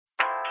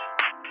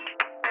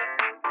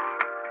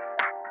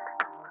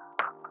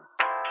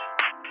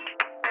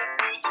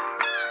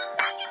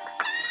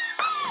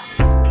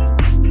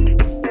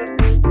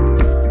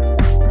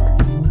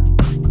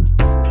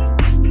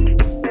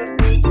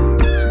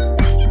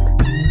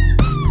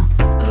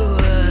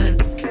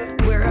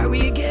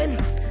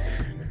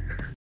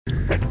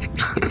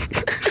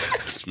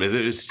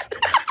Smithers.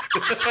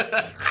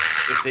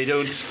 If they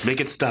don't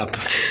make it stop,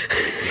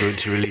 I'm going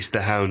to release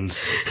the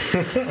hounds.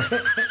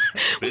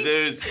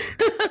 Smithers,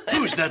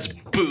 who's that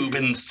boob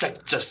in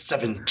Sector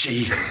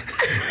 7G?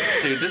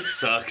 Dude, this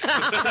sucks.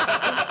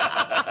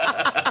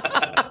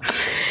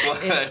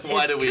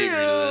 Why do we agree to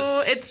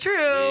this? It's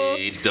true.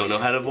 We don't know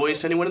how to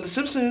voice anyone in The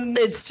Simpsons.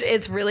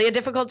 It's really a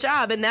difficult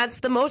job, and that's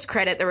the most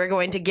credit that we're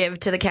going to give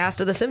to the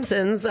cast of The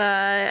Simpsons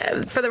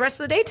for the rest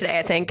of the day today,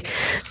 I think.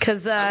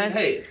 Because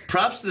hey,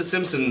 props to The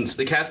Simpsons,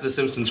 the cast of The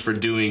Simpsons, for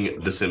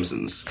doing The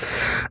Simpsons.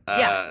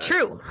 Yeah,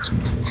 true.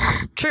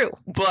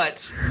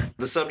 But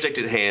the subject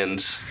at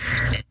hand,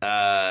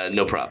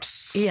 no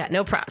props. Yeah,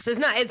 no props.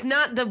 It's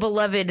not the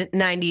beloved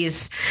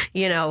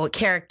 90s,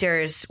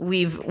 characters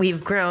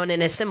we've grown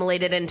and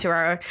assimilated into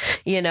our,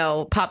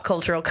 pop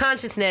cultural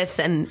consciousness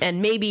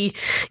and maybe,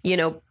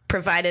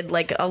 provided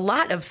like a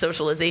lot of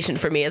socialization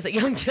for me as a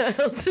young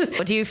child.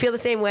 Do you feel the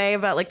same way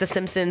about like The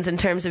Simpsons in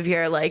terms of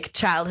your like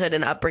childhood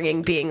and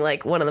upbringing being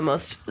like one of the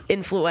most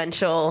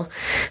influential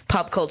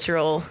pop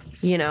cultural,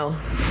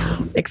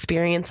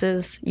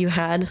 experiences you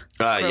had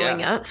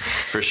growing up?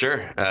 For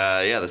sure.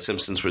 The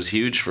Simpsons was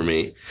huge for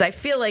me. I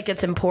feel like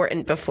it's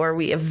important before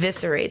we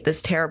eviscerate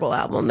this terrible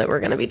album that we're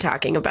going to be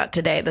talking about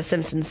today, The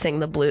Simpsons Sing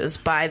the Blues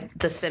by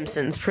The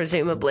Simpsons,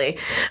 presumably,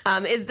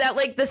 is that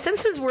like The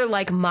Simpsons were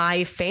like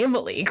my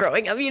family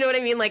growing up. You know what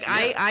I mean? Like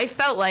I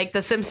felt like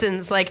The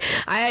Simpsons, like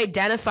I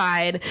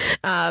identified,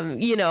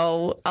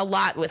 a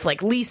lot with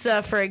like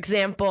Lisa, for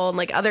example, and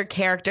like other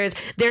characters,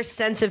 their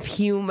sense of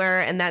humor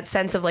and that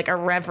sense of like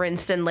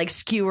irreverence and like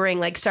skewering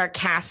like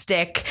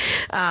sarcastic,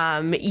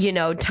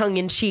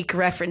 tongue-in-cheek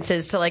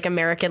references to like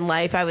American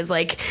life. I was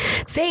like,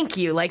 thank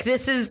you. Like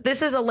this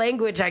is a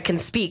language I can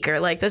speak, or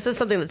like this is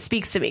something that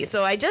speaks to me.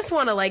 So I just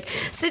want to like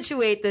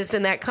situate this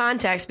in that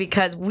context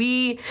because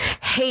we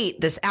hate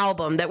this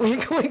album that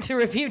we're going to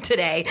review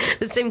today,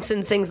 The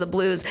Simpsons Sings the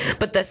Blues,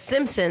 but The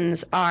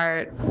Simpsons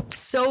are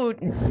so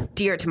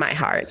dear to my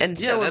heart and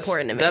so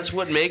important to me. That's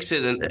what makes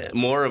it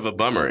more of a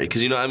bummer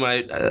because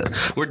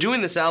we're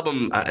doing this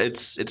album.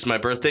 It's my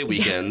birthday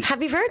weekend. Yeah.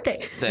 Happy birthday!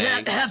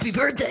 Thanks. Happy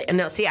birthday!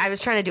 No, see, I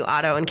was trying to do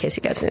Otto in case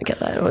you guys didn't get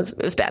that. It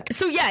was bad.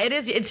 So yeah, it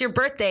is. It's your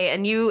birthday,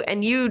 and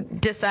you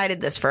decided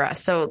this for us.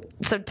 So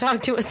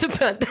talk to us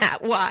about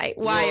that. Why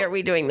are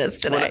we doing this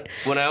today?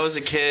 When I was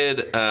a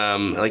kid,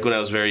 like when I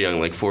was very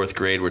young, like fourth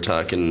grade, we're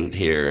talking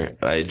here.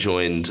 I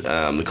joined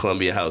the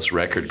Columbia House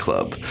Record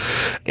Club,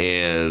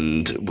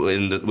 and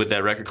with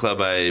that record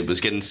club, I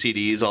was getting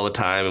CDs all the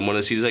time. And one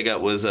of the CDs I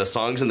got was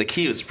Songs in the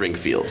Key of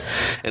Springfield,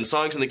 and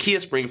Songs in the Key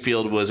of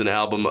Springfield was an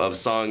album of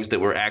songs that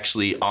were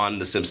actually on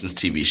the Simpsons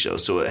TV show.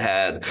 So it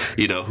had,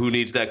 Who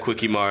Needs That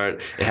Quickie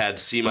Mart? It had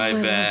See My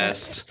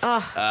Vest.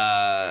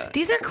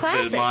 These are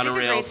classics. The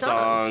Monorail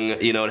song.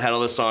 It had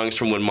all the songs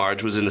from when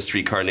Marge was in a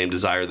streetcar named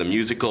Desire the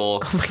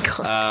Musical. Oh my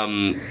god.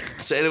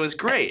 And it was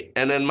great.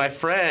 And then my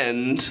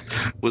friend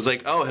was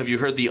like, "Oh, have you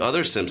heard the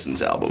other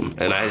Simpsons album?"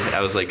 And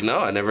I was like, "No,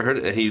 I never heard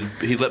it." And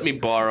he let me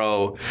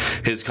borrow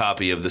his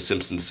copy of The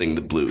Simpsons Sing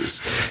the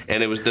Blues.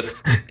 And it was the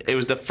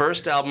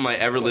first album I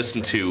ever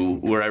listened to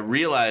where I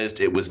realized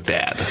it was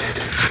bad.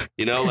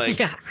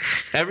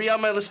 Every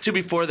album I listened to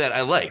before that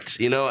I liked.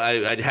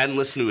 I hadn't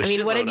listened to a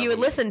shitload what did you of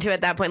them. listen to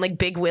at that point? Like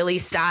Big Willie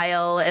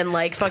Style and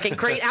like fucking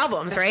great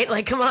albums, right?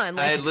 Like, come on.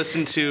 Like, I had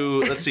listened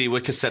to, let's see,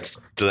 what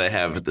cassettes did I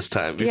have at this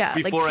time?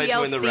 Before like I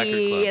joined the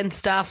record club. and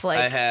stuff. Like,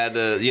 I had,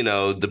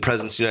 The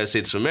President's of the United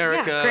States of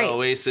America,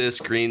 Oasis,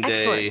 Green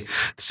Day,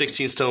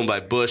 16 Stone by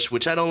Bush,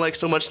 which I don't like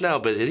so much now,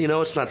 but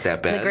it's not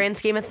that bad. In the grand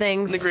scheme of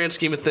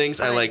things.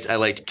 Right. I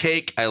liked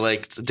Cake. I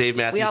liked Dave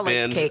Matthews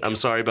Band. Cake. I'm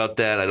sorry about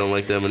that. I don't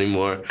like them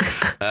anymore.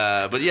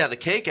 But yeah, the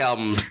Cake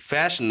album,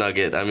 Fashion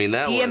Nugget. I mean,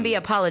 that DMB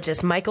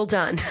apologist Michael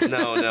Dunn.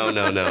 No.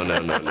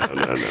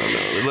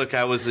 Look,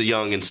 I was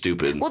young and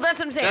stupid. Well, that's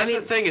what I'm saying. That's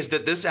the thing is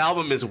that this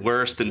album is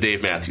worse than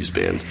Dave Matthews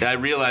Band. And I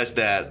realized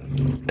that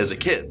as a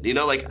kid.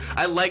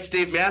 I liked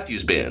Dave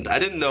Matthews Band. I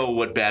didn't know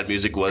what bad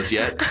music was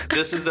yet.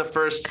 This is the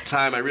first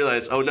time I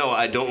realized, oh no,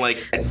 I don't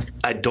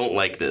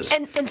like this.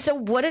 And so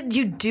what did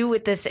you do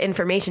with this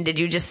information? Did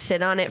you just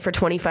sit on it for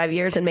 25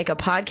 years and make a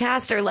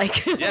podcast or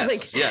like?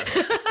 Yes, yes.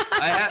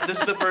 This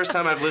is the first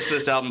time I've listened to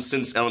this album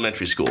since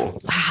elementary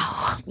school.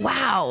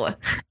 Wow.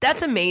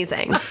 That's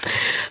amazing.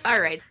 All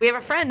right. We have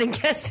a friend and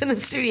guest in the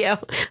studio.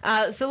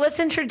 So let's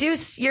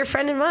introduce your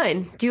friend and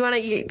mine. Do you want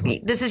to,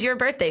 this is your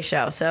birthday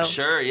show, so.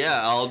 Sure,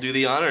 yeah. I'll do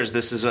the honors.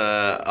 This is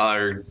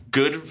our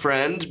good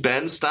friend,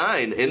 Ben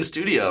Stein, in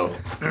studio.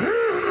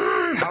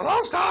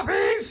 Hello,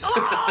 Stoppies!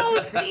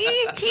 Oh,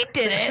 see? He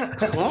did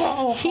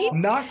it.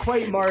 Not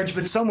quite Marge,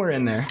 but somewhere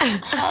in there.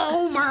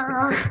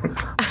 Homer!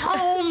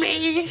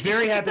 homie.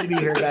 Very happy to be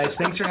here, guys.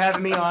 Thanks for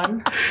having me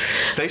on.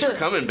 Thanks for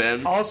coming,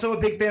 Ben. Also a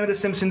big fan of The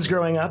Simpsons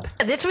growing up.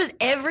 This was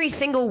every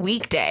single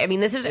weekday. I mean,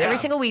 this was every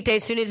single weekday.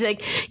 As soon as,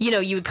 like, you know,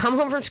 you would come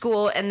home from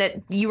school and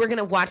that you were going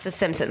to watch The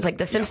Simpsons. Like,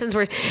 The Simpsons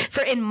were,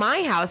 in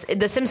my house,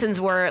 The Simpsons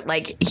were,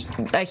 like,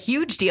 a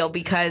huge deal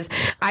because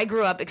I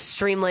grew up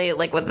extremely,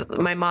 like,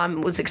 my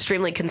mom was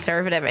extremely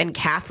conservative and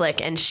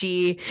Catholic, and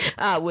she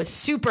was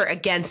super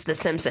against The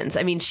Simpsons.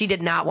 I mean, she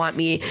did not want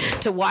me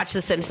to watch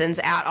The Simpsons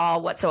at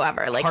all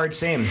whatsoever. Like, Hard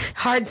same.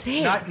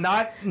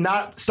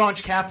 Not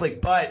staunch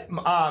Catholic, but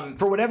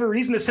for whatever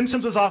reason, The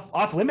Simpsons was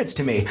off limits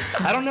to me.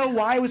 I don't know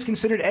why it was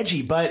considered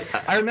edgy, but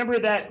I remember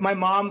that my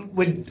mom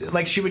would,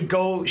 like, she would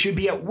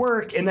be at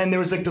work, and then there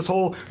was like this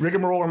whole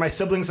rigmarole where my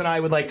siblings and I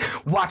would like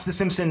watch The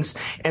Simpsons,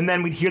 and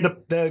then we'd hear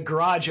the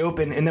garage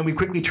open, and then we'd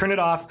quickly turn it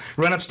off,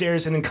 run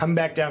upstairs, and then come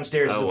back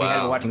downstairs if we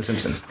hadn't been watching The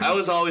Simpsons. I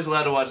was always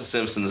allowed to watch The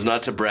Simpsons,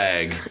 not to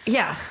brag.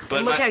 Yeah,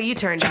 but look how you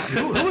turned out.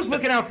 Who was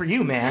looking out for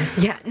you, man?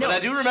 Yeah, no. But I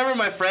do remember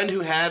my friend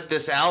who had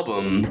this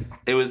album.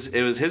 It was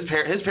his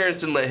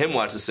parents didn't let him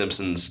watch The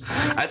Simpsons.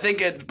 I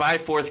think by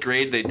fourth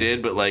grade they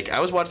did, but like I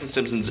was watching The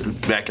Simpsons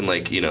back in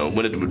like, you know,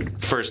 when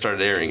it first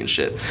started airing and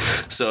shit.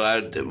 So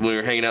when we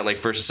were hanging out like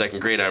first or second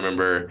grade, I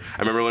remember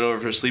I went over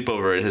for a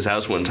sleepover at his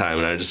house one time,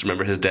 and I just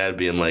remember his dad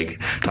being like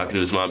talking to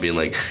his mom, being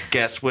like,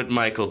 "Guess what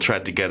Michael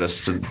tried to get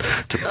us to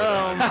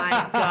Oh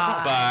my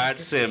god, Bart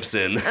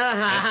Simpson."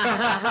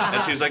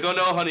 And she was like, "Oh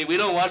no, honey, we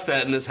don't watch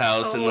that in this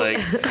house." And like,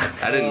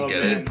 I didn't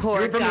get it.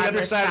 poor You're from the other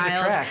godless side of the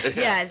child. tracks.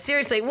 Yeah,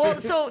 seriously. Well,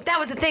 so that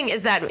was the thing,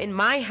 is that in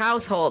my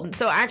household,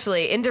 so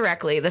actually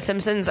indirectly, The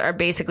Simpsons are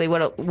basically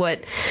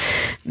what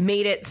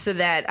made it so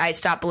that I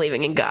stopped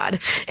believing in God.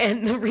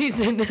 And the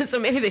reason, so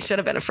maybe they should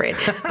have been afraid.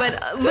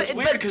 But It's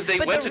weird because they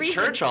went to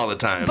church all the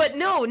time. But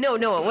no,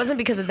 it wasn't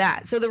because of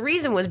that. So the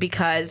reason was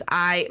because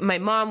my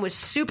mom was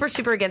super,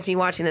 super against me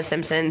watching The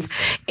Simpsons,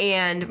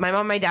 and my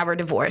mom and my dad were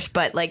divorced,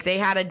 but like they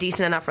had a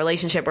decent enough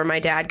relationship where my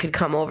dad could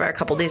come over a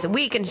couple days a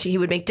week, and he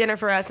would make dinner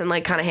for us and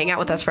like kind of hang out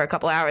with us for a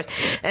couple hours.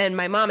 And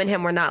my mom and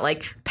him were not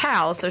like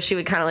pals, so she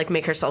would kind of like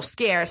make herself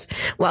scarce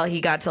while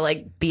he got to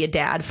like be a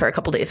dad for a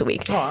couple days a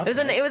week. Oh,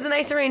 It was a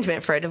nice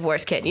arrangement for a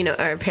divorced kid, you know,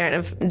 or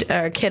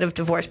a kid of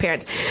divorced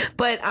parents.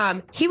 But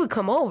he would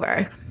come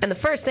over, and the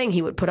first thing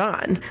he would put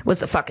on was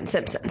the fucking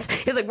Simpsons.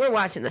 He was like, "We're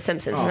watching The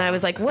Simpsons," and I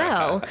was like,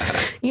 "Well,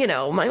 you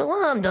know, my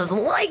mom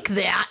doesn't like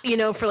that," you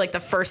know, for like the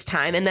first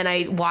time. And then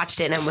I watched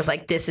it and was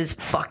like, "This is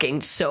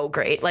fucking so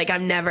great! Like,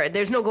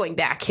 there's no going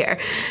back here."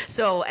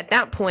 So at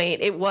that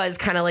point, it was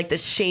kind of like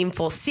this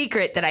shameful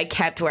secret that I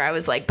kept, where I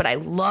was like, "But I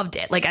loved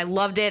it. Like, I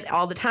loved it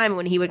all the time."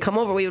 When he would come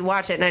over, we would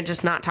watch it, and I'd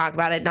just not talk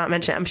about it, not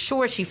mention it. I'm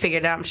sure she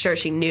figured it out. I'm sure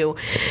she knew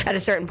at a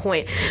certain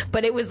point.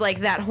 But it was like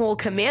that whole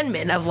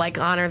commandment of like,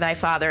 honor thy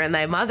father and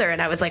thy mother.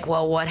 And I was like,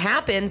 well, what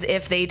happens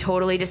if they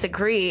totally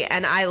disagree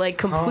and I like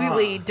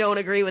completely don't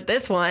agree with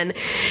this one?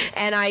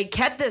 And I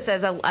kept this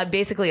as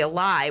basically a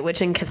lie,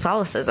 which in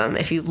Catholicism,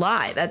 if you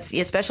lie, that's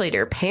especially to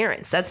your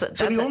parents. So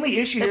the only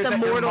issue here is that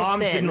your mom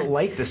didn't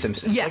like The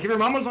Simpsons. Yes. Like if your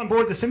mom was on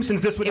board with The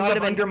Simpsons, this would not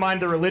have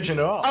undermined the religion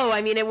at all. Oh,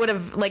 I mean, it would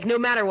have, like, no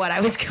matter what,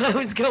 I was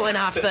going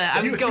off the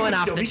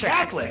tracks.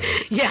 Catholic.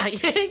 Yeah,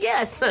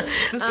 yes.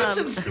 The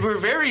Simpsons were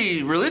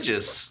very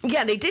religious.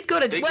 Yeah, they did go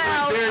to They go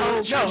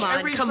to church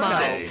every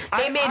Sunday.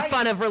 They made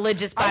fun of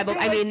religious Bible.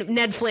 I mean,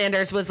 Ned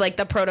Flanders was like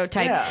the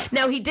prototype. Yeah.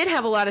 Now, he did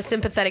have a lot of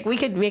sympathetic. We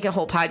could make a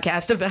whole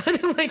podcast about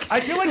it. Like, I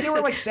feel like they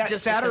were like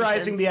just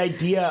satirizing the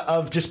idea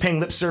of just paying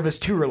lip service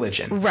to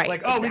religion. Right,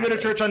 Like, we go to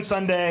church on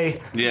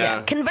Sunday.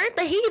 Yeah. Convert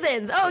the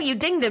heathens. Oh, you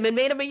dinged him and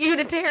made him a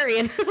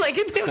Unitarian. Like,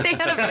 they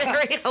had a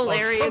very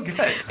hilarious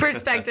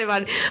perspective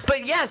on.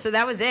 But yeah, so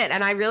that was it.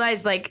 And I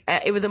realized like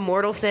it was a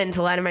mortal sin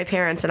to lie to my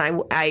parents. And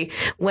I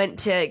went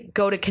to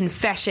go to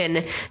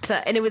confession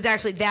and it was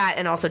actually that,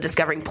 and also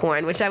discovering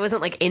porn, which I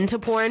wasn't like into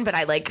porn, but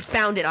I like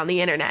found it on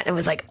the internet and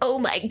was like, oh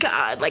my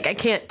God, like I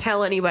can't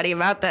tell anybody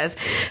about this.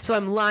 So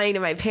I'm lying to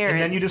my parents.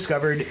 And then you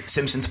discovered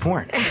Simpsons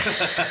porn.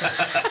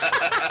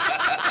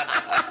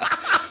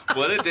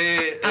 What a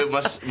day it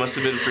must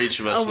have been for each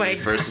of us Oh when my we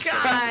first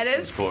God!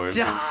 discovered Simpsons porn.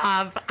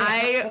 Stop!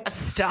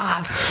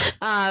 Stop!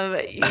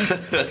 Oh,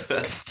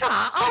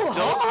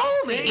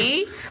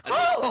 homie!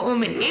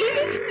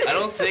 I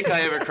don't think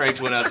I ever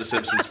cranked one out to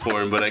Simpsons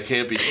porn, but I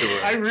can't be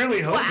sure. I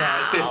really hope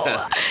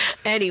not.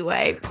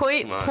 Anyway,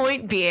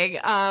 point being,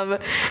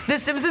 the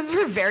Simpsons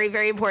were very,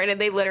 very important,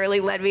 and they literally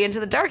led me into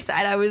the dark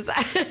side. I was,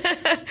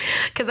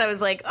 because I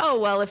was like, oh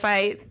well, if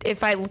I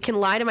can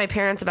lie to my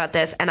parents about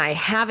this, and I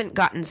haven't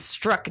gotten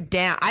struck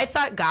down. I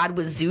thought God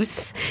was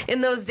Zeus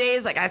in those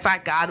days. Like I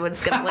thought God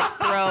was gonna like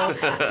throw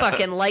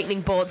fucking lightning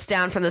bolts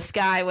down from the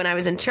sky when I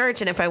was in church,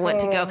 and if I went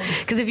to go,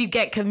 because if you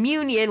get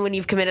communion when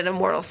you've committed a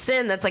mortal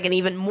sin, that's like an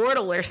even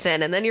mortaler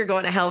sin, and then you're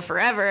going to hell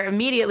forever.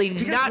 Immediately,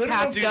 do not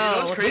pass go. You know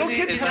what's crazy? Little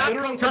kids have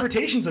literal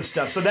interpretations of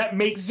stuff, so that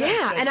makes sense.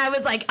 Yeah, and I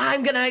was like,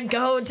 I'm gonna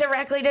go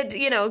directly to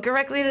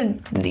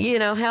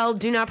hell.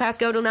 Do not pass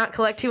go. Do not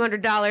collect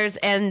 $200,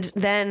 and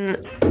then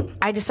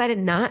I decided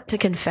not to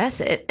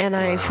confess it, and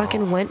I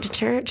fucking went to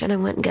church, and I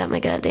went and got my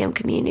goddamn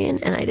communion,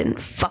 and I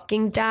didn't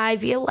fucking die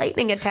via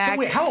lightning attack. So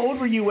wait, how old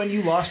were you when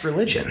you lost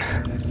religion?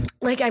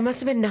 Like, I must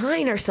have been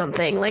 9 or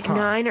something. Like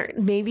 9 or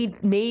maybe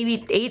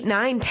 8,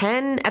 9,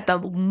 10 at the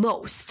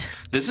most.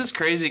 This is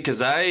crazy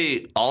because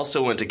I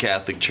also went to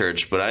Catholic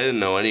church, but I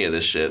didn't know any of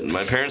this shit.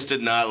 My parents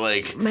did not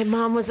My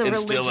mom was a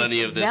instill religious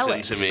any of this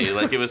zealot. into me.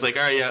 Like, it was like,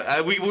 all right,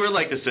 yeah, we were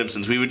like The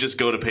Simpsons. We would just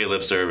go to pay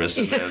lip service,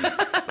 and then,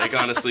 like,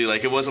 honestly,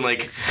 like, it wasn't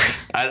like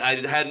I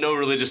had no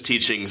religious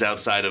teachings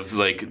outside of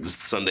like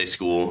Sunday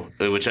school,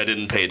 which I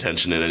didn't pay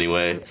attention in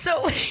anyway.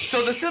 So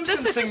The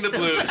Simpsons sing the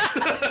blues.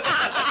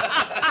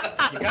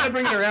 You gotta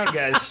bring it around,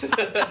 guys.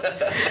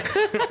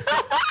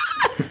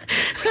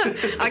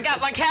 I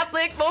got my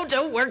Catholic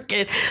mojo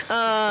working.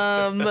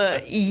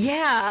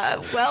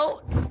 Yeah.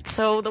 Well,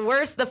 so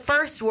the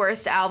first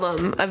worst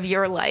album of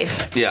your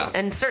life. Yeah.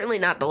 And certainly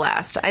not the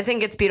last. I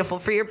think it's beautiful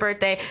for your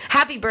birthday.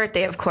 Happy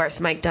birthday, of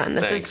course, Mike Dunn.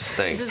 Thanks.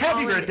 This is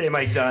Happy birthday,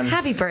 Mike Dunn.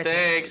 Happy birthday.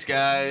 Thanks,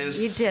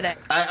 guys. You did it.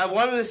 I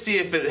wanted to see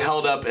if it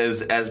held up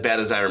as bad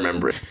as I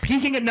remember it.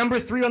 Peaking at number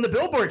 3 on the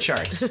Billboard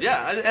charts.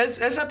 Yeah,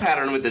 as a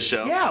pattern with this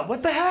show. Yeah,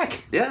 what the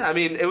heck? Yeah, I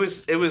mean, it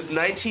was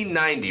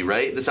 1990,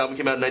 right? This album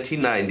came out in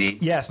 1990.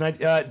 Yes,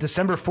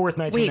 December 4th,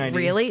 1990. Wait,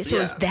 really? So it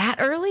was that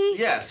early?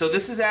 Yeah, so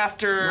this is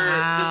after.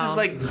 Wow.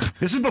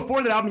 This is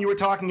before that album you were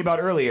talking about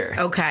earlier.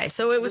 Okay,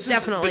 so it was This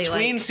is definitely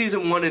between like.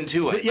 season 1 and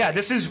 2. Yeah,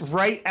 this is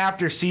right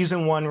after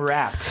season 1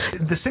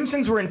 wrapped. The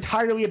Simpsons were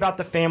entirely about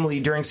the family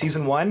during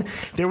season 1.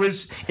 It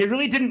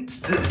really didn't.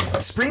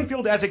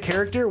 Springfield as a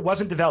character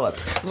wasn't developed.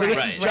 So this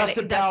is just Right. That's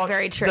about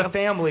very true. the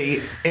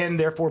family, and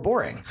therefore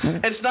boring.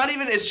 It's not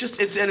even.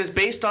 It's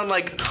based on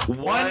like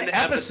one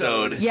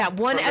episode. Yeah,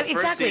 one from the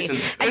first exactly. season.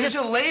 I And just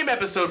it's a lame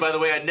episode, by the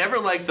way. I never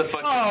liked the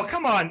fucking. Oh,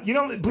 come on. You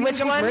don't. Which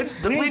one?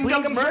 The Bleeding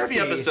Gums Murphy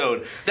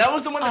episode. That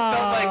was the one that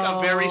felt like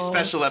a very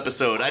special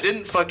episode. I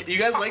didn't fuck. You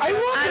guys like I that?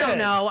 love I don't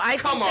know. I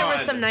Come think there were on.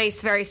 some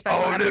nice, very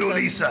special Oh, episodes. little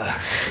Lisa.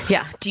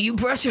 Yeah. Do you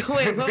brush your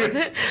wait? What was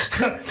it?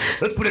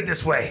 Let's put it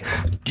this way.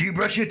 Do you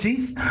brush your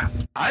teeth?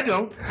 I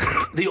don't.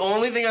 The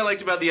only thing I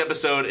liked about the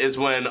episode is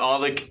when all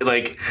the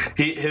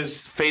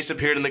his face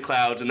appeared in the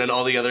clouds, and then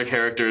all the other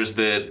characters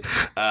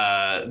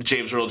that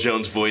James Earl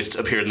Jones voiced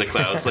appeared in the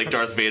clouds. Like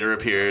Darth Vader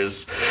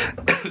appears,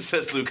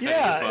 says Luke.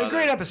 Yeah, a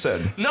great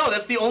episode. No,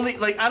 that's the only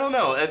I don't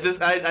know.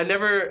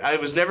 I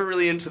was never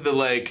really into the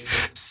like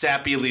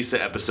sappy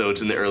Lisa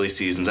episodes in the early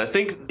seasons. I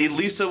think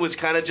Lisa was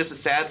kind of just a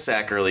sad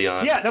sack early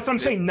on. Yeah, that's what I'm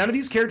saying. None of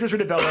these characters were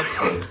developed.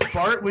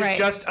 Bart was Right.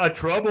 just a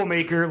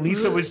troublemaker.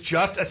 Lisa was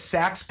just a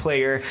sax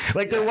player.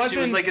 Like there wasn't. She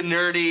was like a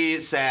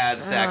nerdy,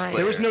 sad sax player.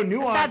 there was no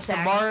nuance to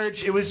sax.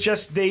 Marge. It was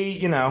just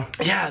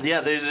Yeah.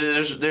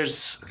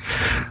 There's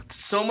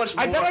so much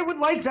more. I bet I would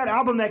like that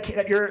album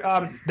that you're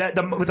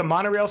with the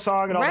monorail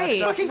song and all that Right.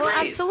 stuff. Well,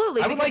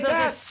 absolutely. I would because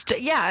like those that.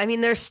 are I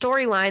mean, there's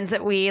storylines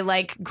that we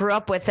like grew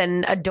up with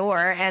and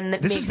adore, and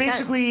This is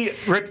basically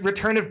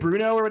Return of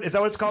Bruno, or is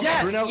that what it's called?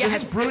 Yes, Bruno. yes.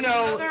 This is Bruno. It's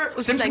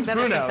another Simpsons segment of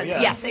Bruno. Simpsons.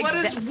 Yeah. Yes. What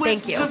is with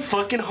Thank you. the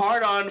fucking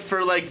hard on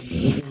for like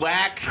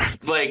whack,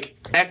 like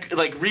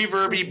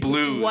reverby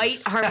blues?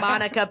 White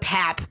harmonica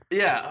pap.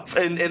 Yeah,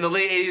 in the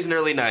late 80s and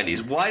early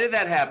 90s. Why did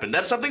that happen?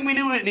 That's something we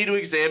need to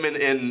examine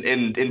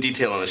in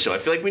detail on the show. I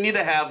feel like we need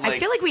to have like I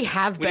feel like we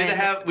have been.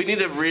 we need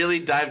to really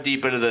dive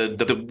deep into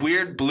the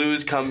weird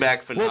blues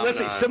comeback phenomenon. Well, let's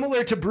say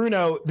similar to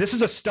Bruno, this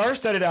is a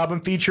star-studded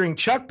album featuring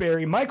Chuck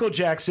Berry, Michael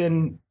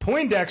Jackson,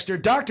 Poindexter,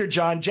 Dr.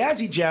 John,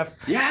 Jazzy Jeff.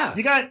 Yeah.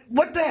 You got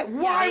what the?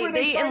 Why were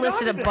they? They signed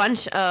enlisted on a to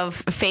bunch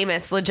of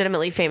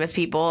legitimately famous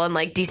people and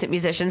like decent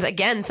musicians.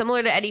 Again,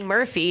 similar to Eddie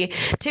Murphy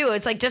too.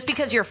 It's like just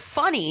because you're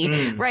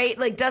funny, right?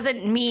 Like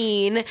doesn't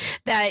mean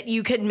that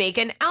you could make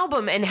an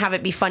album and have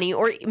it be funny,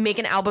 or make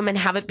an album and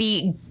have it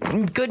be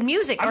good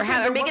music, or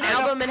make an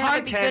album and have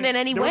it be good in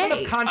any there way. wasn't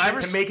enough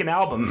content to make an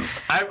album.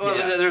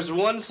 There's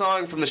one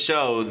song from the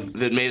show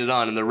that made it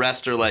on, and the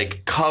rest are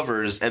like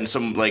covers and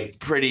some like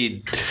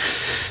pretty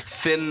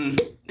thin,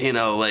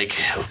 like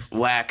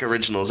whack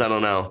originals. I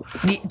don't know.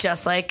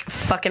 Just like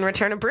fucking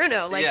Return of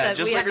Bruno. Like Yeah, that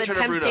just we like have the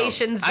Return of Bruno.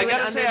 Temptations I doing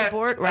gotta Under say, the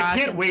Board I Rock.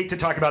 can't wait to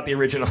talk about the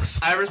originals.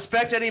 I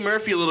respect Eddie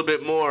Murphy a little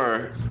bit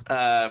more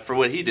for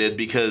what he did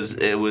because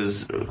it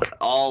was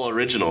all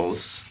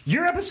originals.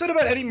 Your episode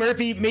about Eddie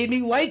Murphy made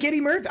me like Eddie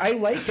Murphy. I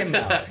like him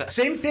now.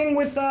 Same thing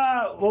with the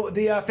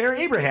Farrah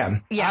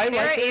Abraham. Yeah, I Farrah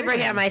like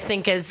Abraham, I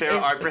think is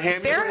Farrah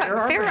Abraham?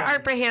 Farrah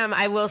Abraham.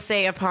 I will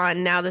say,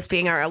 upon now this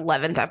being our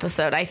 11th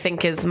episode, I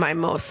think is my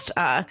most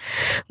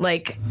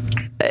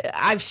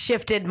I've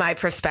shifted my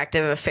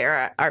perspective of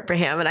Farrah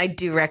Abraham, and I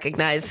do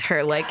recognize her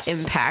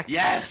impact.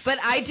 Yes. But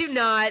I do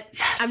not.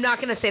 Yes. I'm not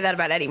going to say that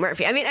about Eddie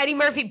Murphy. I mean, Eddie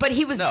Murphy, but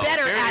he was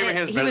better Farrah at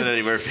Abraham's it. better than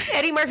Eddie Murphy.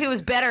 Eddie Murphy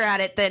was better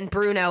at it than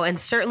Bruno, and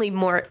certainly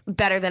more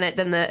better than it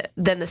than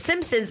the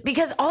Simpsons.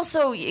 Because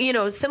also,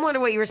 similar to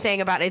what you were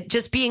saying about it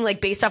just being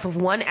based off of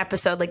one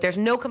episode, there's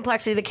no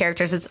complexity of the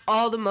characters. It's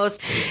all the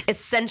most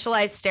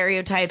essentialized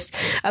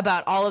stereotypes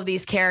about all of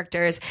these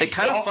characters. It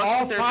kind of fucks All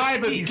with their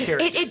five of mystique. these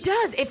characters. It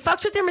does. It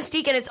fucks with their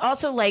mystique, and it's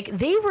also like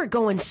they were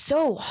going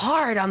so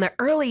hard on the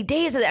early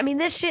days. I mean,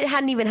 this shit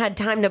hadn't even had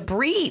time to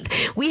breathe.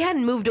 We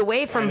hadn't moved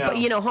away from,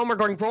 Homer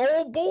going,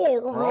 oh boy,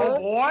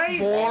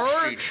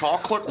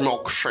 chocolate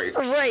milkshake.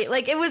 Right,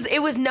 like it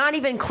was not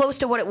even close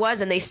to what it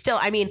was, and they still,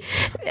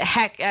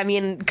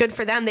 good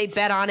for them. They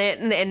bet on it,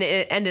 and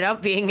it ended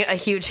up being a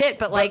huge hit.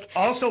 But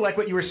also like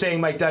what you were saying,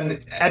 Mike Dunn.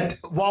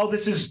 While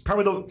this is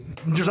probably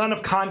there's not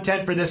enough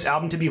content for this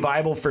album to be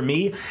viable for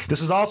me.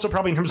 This is also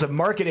probably in terms of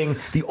marketing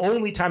the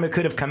only time it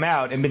could have come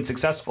out and been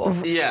successful.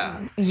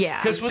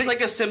 Yeah. This was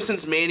like a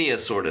Simpsons mania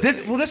sort of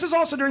thing. Well, this is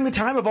also during the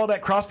time of all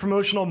that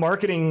cross-promotional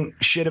marketing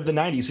shit of the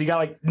 90s. So you got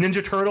like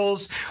Ninja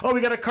Turtles. Oh,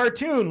 we got a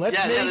cartoon. Let's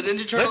make the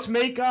Ninja Turtles. Let's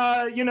make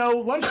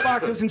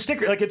lunchboxes and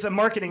stickers. Like it's a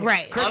marketing.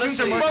 Right.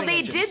 Honestly, well,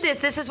 they did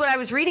this. This is what I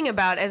was reading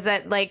about. Is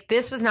that like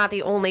this was not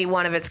the only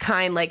one of its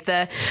kind. Like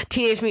the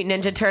Teenage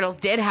Mutant Ninja Turtles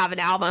did have an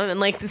album, and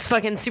like this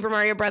fucking Super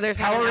Mario Brothers.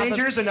 Power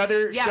Rangers,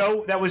 another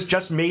show that was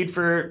just made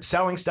for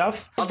selling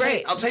stuff. I'll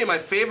tell you my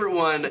favorite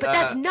one. But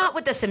that's not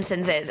what The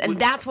Simpsons is, and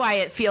that's why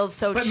it feels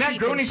so cheap. But Matt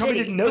Groening probably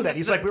didn't know that.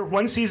 He's like, we're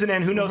one season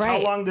in. Who knows how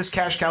long this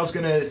cash cow's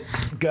gonna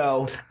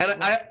go? And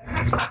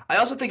I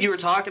also think you were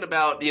talking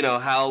about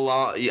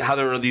how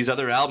there were these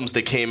other albums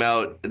that came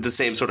out the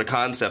same sort of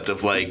concept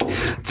of like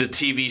the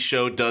TV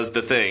show does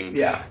the thing.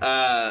 Yeah.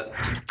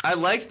 I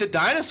liked the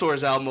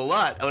Dinosaurs album a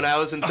lot when I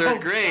was in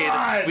third grade.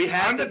 God. We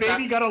had I'm the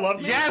Baby Gotta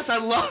Love Me. Yes, I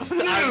love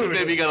I'm the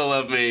Baby Gotta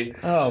Love Me.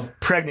 Oh,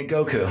 pregnant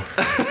Goku.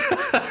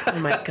 Oh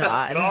my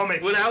god! It all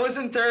makes when sense. I was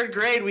in third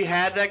grade, we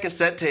had that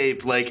cassette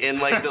tape like in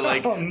like the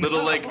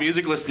little like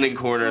music listening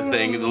corner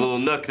thing, the little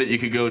nook that you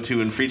could go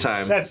to in free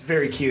time. That's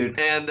very cute.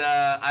 And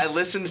I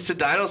listened to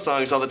Dino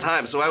songs all the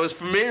time, so I was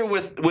familiar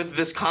with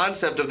this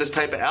concept of this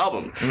type of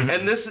album.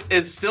 And this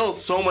is still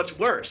so much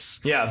worse.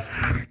 Yeah.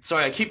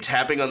 Sorry, I keep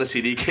tapping on the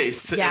CD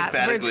case. Yeah,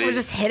 emphatically. we're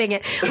just hitting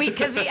it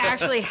because we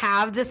actually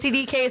have the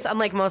CD case.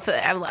 Unlike most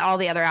of all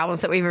the other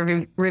albums that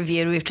we've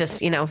reviewed, we've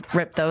just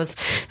ripped those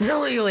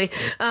illegally.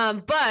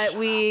 But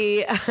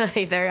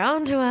they're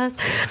on to us.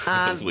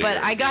 But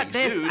I got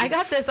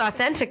this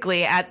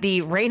authentically at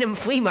the Raynham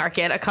Flea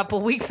Market a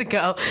couple weeks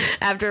ago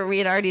after we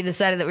had already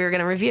decided that we were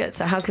going to review it.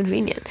 So how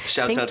convenient.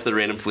 Shouts out to the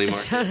Raynham Flea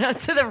Market. Shout out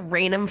to the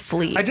Raynham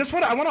Flea.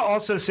 I want to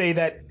also say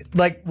that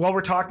like while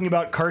we're talking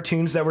about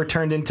cartoons that were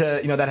turned into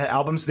that had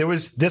albums,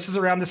 this is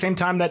around the same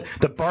time that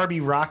the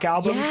Barbie rock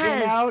album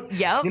came out.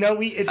 Yep.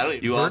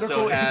 You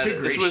also had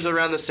integration. this was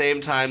around the same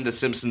time the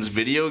Simpsons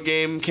video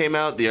game came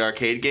out, the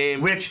arcade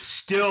game, which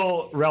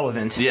still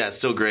relevant. Yeah, it's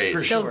still great.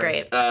 For Still sure.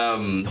 great.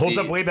 Holds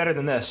up way better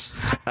than this.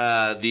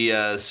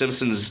 The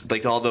Simpsons,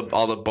 like all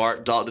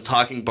the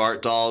talking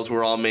Bart dolls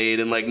were all made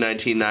in like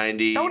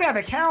 1990. Don't have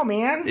a cow,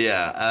 man.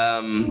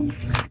 Yeah.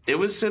 It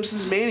was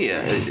Simpsons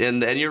mania,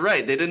 and you're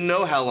right. They didn't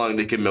know how long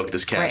they could milk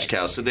this cash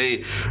cow, so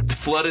they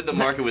flooded the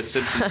market with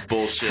Simpsons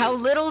bullshit. How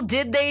little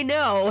did they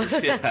know?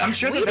 Yeah. I'm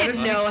sure we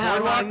didn't know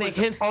how long they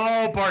could.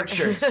 All Bart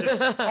shirts,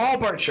 just all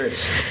Bart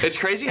shirts. It's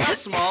crazy how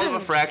small of a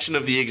fraction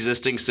of the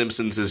existing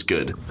Simpsons is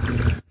good.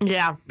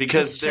 Yeah,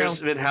 because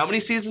there's been how many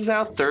seasons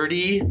now?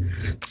 30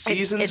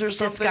 seasons or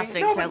something. It's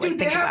disgusting. No, to but dude,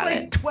 they think had about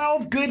like it.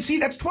 12 good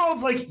seasons. That's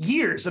 12 like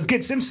years of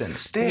good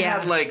Simpsons. They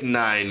had like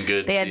 9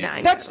 good. They had seasons.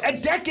 9. That's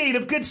a decade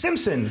of good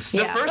Simpsons.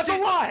 Yeah. That's a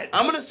lot.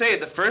 I'm gonna say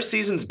it. The first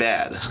season's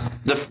bad.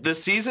 The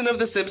season of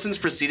The Simpsons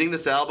preceding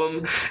this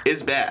album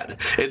is bad.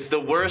 It's the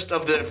worst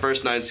of the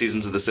first 9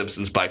 seasons of The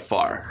Simpsons by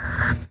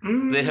far.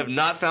 They have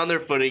not found their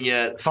footing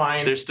yet.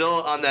 Fine. They're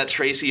still on that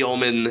Tracy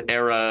Ullman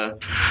era,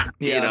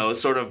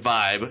 sort of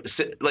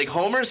vibe. Like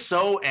Homer's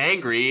so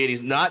angry and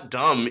he's not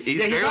dumb.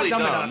 He's barely not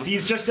dumb dumb. enough.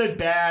 He's just a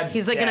bad.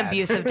 He's like an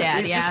abusive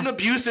dad. He's just an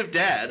abusive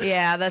dad.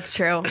 Yeah, that's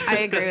true. I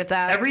agree with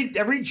that.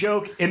 Every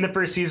joke in the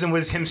first season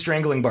was him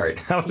strangling Bart.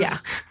 Yeah.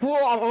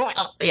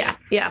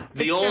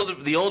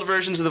 The old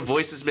versions of the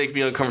voices make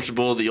me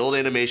uncomfortable. The old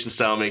animation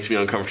style makes me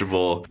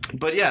uncomfortable.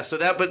 But yeah,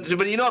 but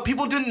you know what?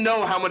 People didn't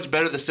know how much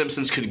better The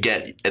Simpsons could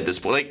get at this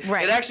point.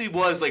 Like it actually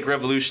was like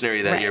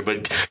revolutionary that year,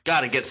 but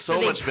God, it gets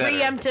so much better. They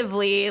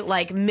preemptively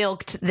like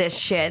milked this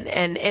shit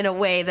and in a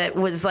way that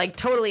was like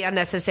totally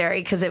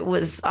unnecessary because it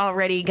was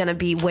already going to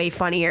be way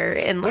funnier.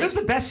 And what is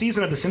the best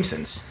season of The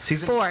Simpsons?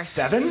 Season 4.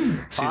 7?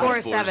 4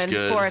 or 7.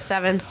 4 or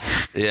 7.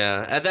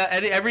 Yeah,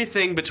 and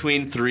everything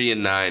between 3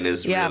 and 9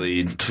 is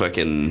really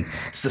fucking.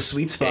 It's the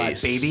sweet spot,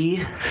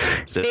 baby.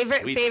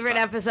 Favorite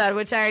episode,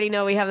 which I already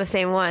know we have the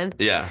same one.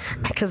 Yeah,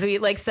 because we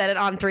like said it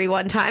on 3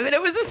 one time, and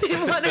it was the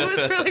same one. It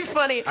was really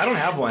funny. I don't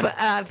have one.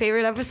 But,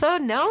 favorite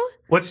episode? No.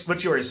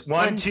 What's yours?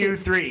 1, 2,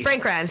 3.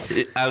 Frank Grimes.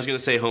 I was gonna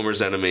say Homer's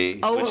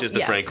Enemy, which is the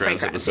Frank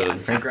Grimes episode. Yeah.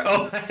 Frank Grimes.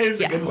 Oh, that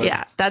is a good one.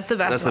 Yeah, that's the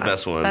best. That's the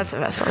best one. That's the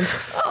best one.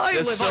 I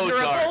live under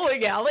a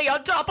bowling alley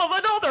on top of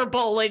another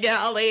bowling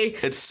alley.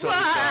 It's so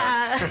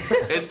dark.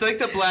 It's like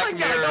the Black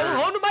Mirror. I gotta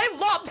go home to my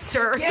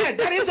lobster. Yeah,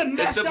 that is a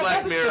messed up episode. It's the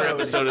Black Mirror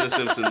episode of The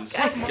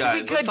Simpsons.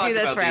 Guys, we could do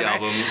this forever. The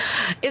album.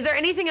 Is there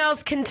anything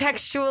else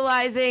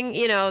contextualizing,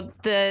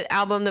 the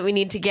album that we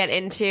need to get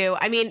into?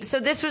 I mean, so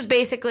this was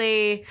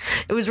basically,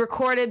 it was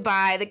recorded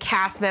by the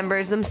cast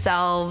members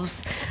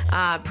themselves,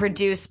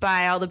 produced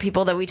by all the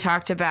people that we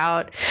talked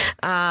about.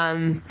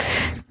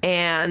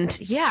 And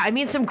yeah, I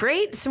mean, some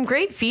great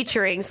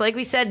featurings. Like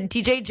we said,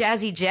 DJ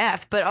Jazzy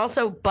Jeff, but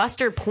also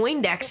Buster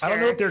Poindexter. I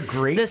don't know if they're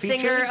great the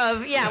features. singer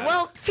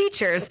of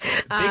features.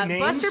 Big names.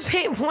 Buster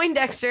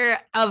Poindexter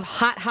of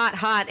Hot Hot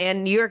Hot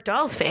and New York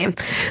Dolls fame.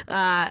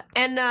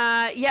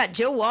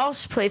 Joe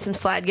Walsh plays some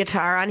slide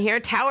guitar on here.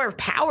 Tower of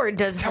Power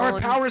does Tower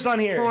of Power's on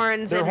here.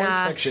 Horns Their and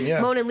horn section,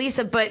 yeah. Mona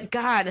Lisa, but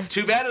God.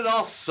 Too bad it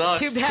all sucks.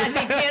 Too bad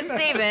they can't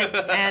save it,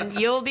 and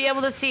you'll be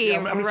able to see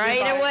I'm gonna right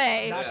stand by.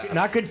 away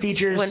Not good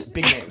features,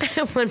 big names.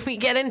 when we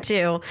get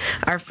into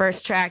our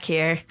first track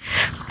here.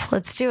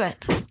 Let's do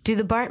it. Do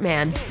the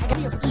Bartman.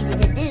 Real easy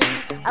to do.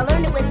 I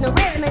learned it with no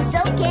rhythm, and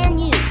so can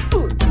you.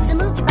 Ooh, so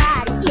move your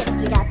body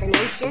if you got the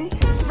notion.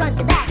 Front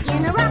to back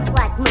in a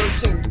rock-like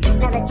motion.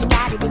 Now that you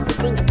got it, if you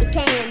think you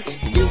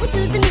can, do it to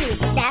the music.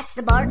 That's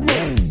the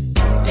Bartman.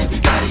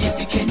 Everybody, if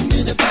you can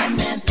do the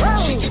Bartman,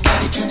 shake your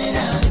body, turn it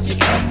out if you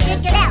can. Check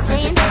it out,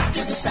 man.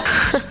 To the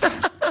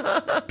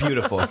side.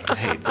 Beautiful. I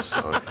hate this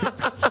song.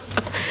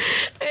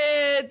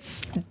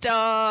 It's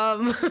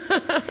dumb.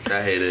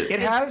 I hate it. It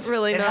has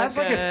really not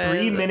like a good.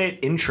 3-minute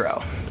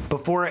intro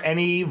before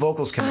any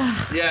vocals come in.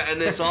 Yeah,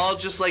 and it's all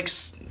just like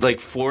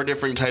 4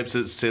 different types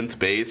of synth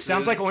bass.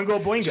 Sounds like Oingo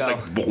Boingo. Just like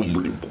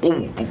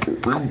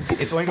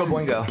It's Oingo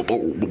Boingo.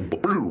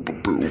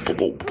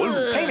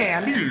 Hey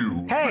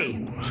man.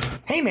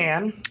 Hey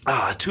man.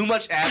 too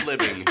much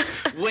ad-libbing.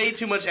 Way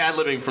too much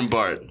ad-libbing from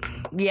Bart.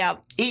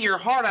 Yep. Eat your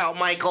heart out,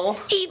 Michael.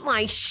 Eat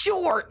my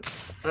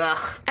shorts.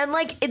 Ugh. And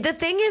like the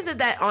thing is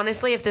that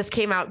honestly, if this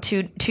came out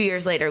two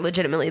years later,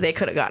 legitimately they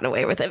could have gotten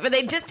away with it, but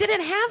they just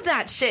didn't have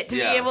that shit to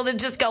be able to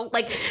just go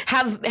like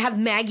have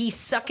Maggie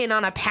sucking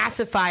on a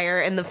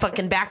pacifier in the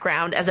fucking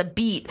background as a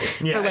beat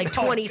for like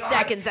 20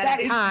 seconds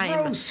at a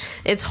time. Gross.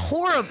 It's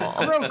horrible.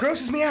 Bro,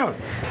 grosses me out.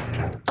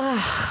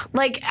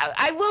 Like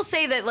I will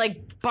say that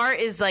like Bart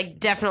is like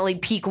definitely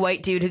peak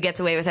white dude who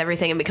gets away with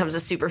everything and becomes a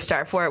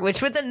superstar for it,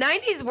 which with the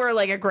 90s were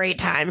like a great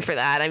time for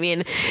that. I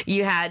mean,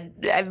 you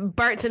had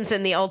Bart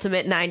Simpson, the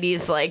ultimate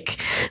 90s like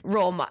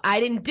I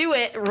didn't do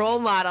it role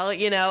model,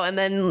 you know, and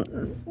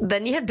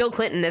then you had Bill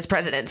Clinton as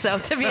president. So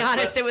to be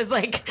honest, it was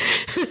like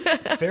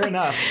Fair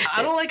enough.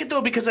 I don't like it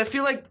though because I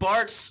feel like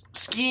Bart's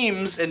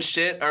schemes and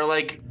shit are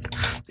like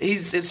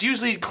it's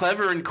usually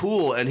clever and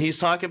cool, and he's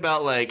talking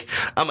about like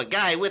I'm a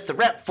guy with the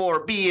rep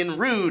for being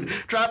rude,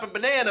 dropping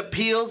banana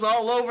peels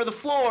all over the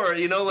floor,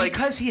 you know, like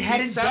Because he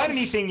hadn't done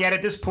anything yet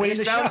at this point in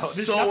the show. sounds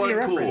There's so nothing to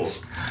uncool.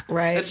 reference.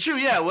 right. It's true,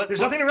 yeah. There's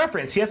nothing to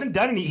reference. He hasn't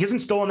done any. He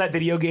hasn't stolen that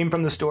video game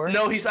from the store.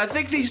 No, I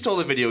think he stole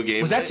a video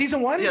game. Was that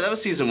season 1? Yeah, that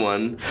was season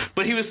 1.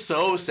 But he was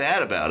so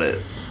sad about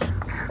it.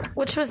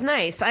 Which was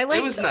nice. I liked.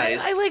 It was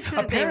nice. I liked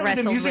that they Apparently,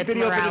 the wrestled music with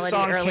video for the morality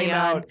song early came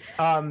on.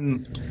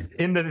 out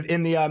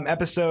in the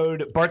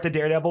episode Bart the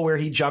Daredevil, where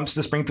he jumps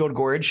the Springfield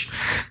Gorge.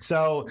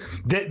 So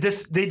they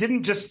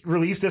didn't just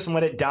release this and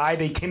let it die.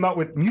 They came out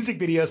with music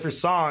videos for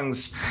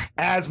songs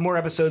as more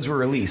episodes were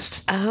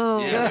released. Oh,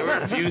 Yeah, there were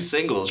a few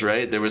singles,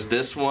 right? There was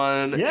this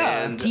one.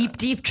 Yeah. And,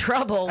 Deep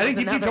Trouble. I think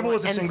Deep another Trouble one.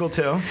 was a And- single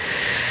too.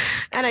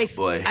 And I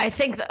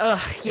think And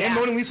yeah.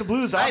 Mona Lisa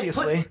Blues,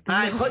 obviously.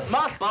 I put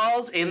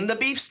mothballs in the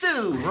beef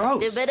stew.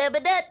 Gross.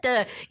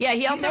 Yeah,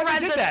 he also never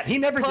runs did a that. He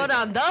never put did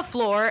on the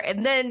floor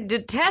and then the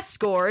test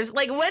scores.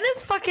 Like when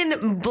is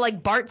fucking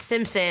like Bart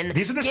Simpson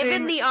These are the given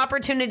same- the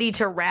opportunity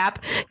to rap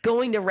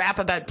going to rap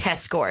about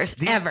test scores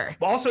ever?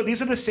 Also,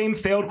 these are the same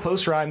failed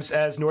close rhymes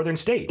as Northern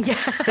State. Yeah.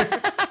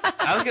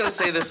 I was gonna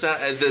say this.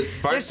 The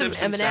Bart There's some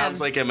Simpson Eminem.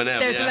 sounds like Eminem.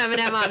 There's yeah. some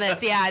Eminem on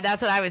this. Yeah,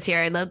 that's what I was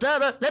hearing. And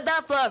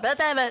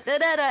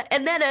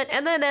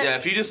then Yeah,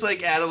 if you just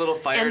like add a little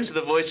fire And- to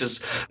the voice,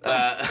 just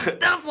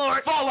the floor.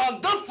 fall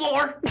on the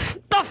floor.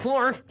 The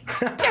floor.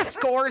 Test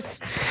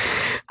scores.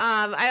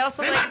 I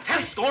also They're like. not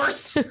test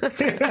scores.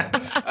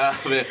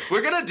 Man,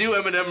 we're gonna do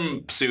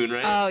Eminem soon,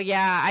 right? Oh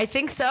yeah, I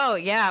think so.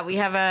 Yeah, we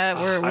have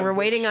we're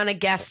waiting on a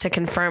guest to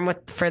confirm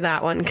for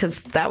that one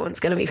because that one's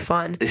gonna be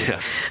fun. yeah.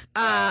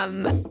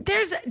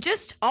 There's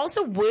just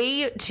also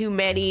way too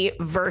many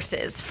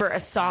verses for a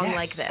song Yes.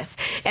 like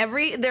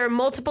this. There are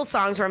multiple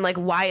songs where I'm like,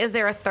 why is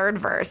there a third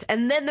verse?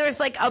 And then there's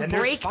like a Then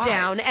there's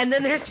breakdown, 5. and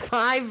then there's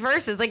 5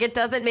 verses. Like it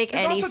doesn't make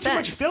There's any also too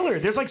much sense. filler.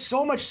 There's like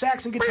so much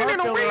sax and guitar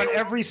filler on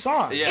every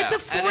song. Yeah. It's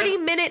a And then-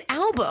 40-minute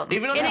album,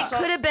 Even though and the it song-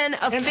 could have been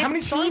a And how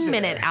many songs are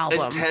 15-minute there? album.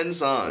 It's 10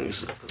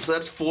 songs, so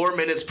that's 4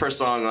 minutes per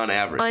song on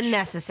average.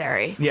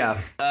 Unnecessary. Yeah.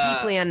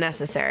 Deeply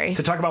unnecessary.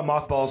 To talk about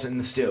mothballs in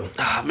the stew.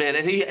 Oh, man,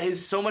 and he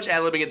has so much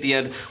ad-libbing at the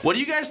end. What do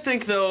you guys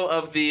think though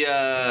of the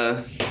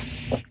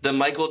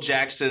Michael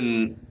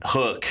Jackson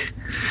hook?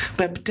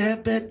 Do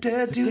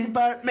the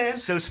Bartman.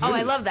 So smooth. Oh,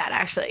 I love that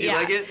actually. You Yeah.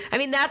 like it? I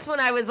mean, that's when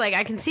I was like,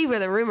 I can see where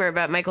the rumor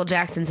about Michael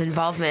Jackson's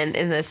involvement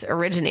in this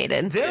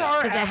originated. There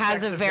are because it has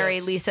aspects a of very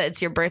this. Lisa,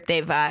 it's your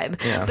birthday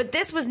vibe. Yeah. But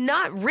this was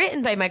not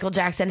written by Michael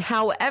Jackson.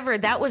 However,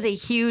 that was a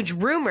huge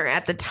rumor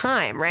at the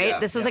time, right? Yeah.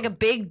 This was like a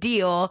big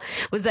deal.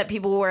 Was that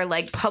people were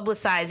like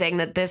publicizing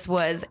that this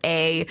was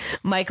a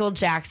Michael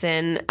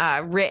Jackson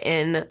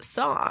written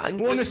song.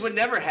 This would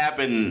never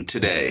happen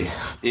today.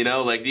 You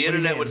know, like the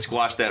internet would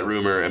squash that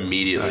rumor immediately.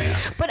 immediately.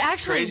 But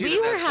actually, Crazy we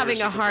that were sort of having a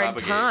shit could hard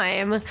propagate.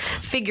 time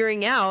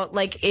figuring out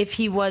like if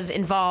he was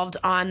involved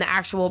on the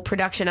actual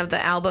production of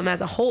the album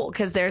as a whole,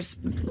 because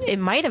it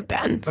might have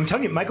been. I'm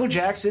telling you, Michael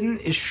Jackson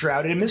is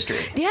shrouded in mystery.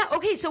 Yeah.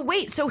 Okay. So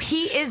wait. So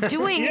he is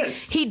doing.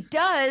 Yes. He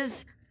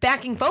does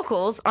backing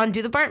vocals on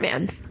 "Do the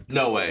Bartman."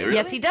 No way. Really?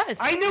 Yes, he does.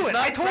 I knew it.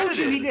 not I told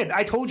you he credited. did.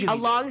 I told you. He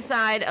did.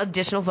 Alongside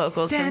additional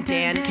vocals from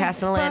Dan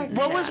Castellaneta.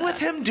 What was with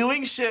him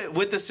doing shit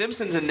with The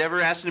Simpsons and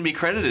never asking to be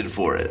credited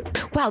for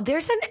it? Wow,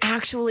 there's an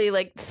actually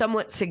like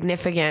somewhat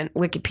significant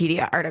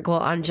Wikipedia article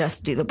on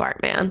just "Do the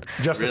Bartman."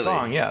 Just Really? a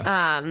song,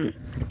 yeah.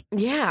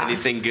 Yeah.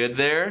 Anything good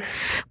there?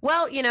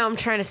 Well, I'm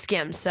trying to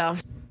skim, so.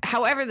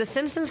 However, The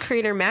Simpsons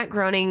creator Matt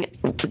Groening.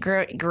 It's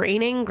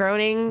graining.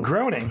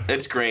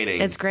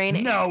 It's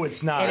graining. No,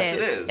 it's not. It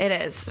is. It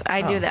is.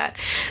 I knew that,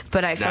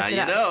 but I fucked it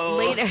you up.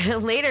 know.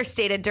 Later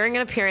stated during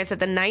an appearance at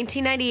the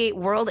 1998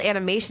 World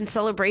Animation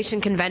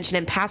Celebration Convention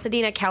in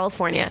Pasadena,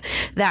 California,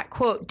 that,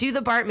 quote, "Do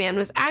the Bartman"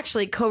 was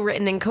actually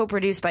co-written and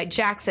co-produced by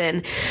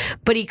Jackson,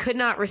 but he could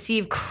not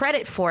receive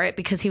credit for it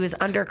because he was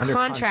under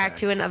contract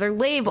to another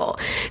label.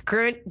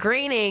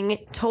 Groening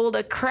told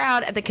a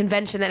crowd at the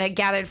convention that had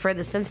gathered for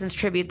the Simpsons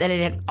tribute that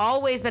it had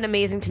always been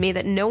amazing to me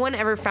that no one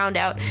ever found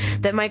out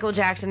that Michael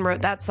Jackson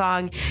wrote that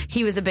song.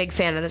 He was a big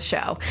fan of the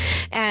show.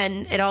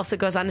 And it also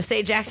goes on to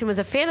say Jackson was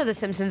a fan of The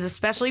Simpsons,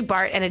 especially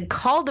Bart, and had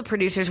called the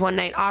producers one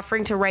night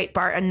offering to write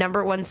Bart a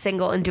 #1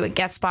 single and do a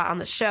guest spot on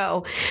the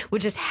show,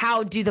 which is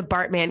how "Do the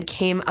Bartman"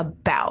 came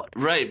about.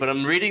 Right, but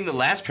I'm reading the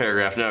last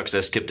paragraph now because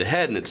I skipped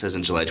ahead, and it says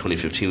in July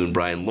 2015, when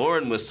Brian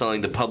Lauren was selling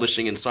the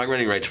publishing and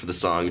songwriting rights for the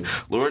song,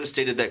 Lauren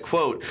stated that,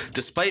 quote,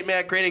 "Despite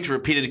Matt Groening's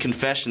repeated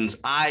confessions,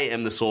 I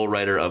am the sole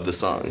writer of the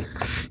song."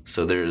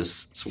 So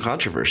there's some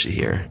controversy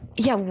here.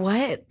 Yeah,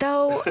 what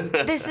though?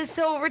 This is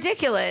so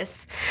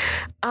ridiculous.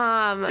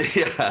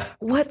 Yeah.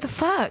 What the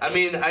fuck? I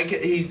mean,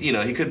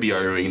 he could be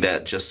arguing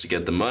that just to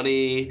get the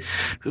money.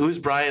 Who's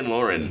Brian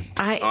Lauren?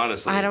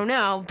 Honestly, I don't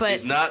know, but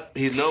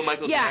he's no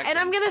Michael yeah, Jackson. and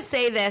I'm gonna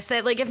say this,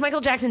 that like if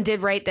Michael Jackson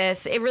did write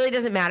this, it really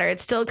doesn't matter.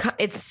 It's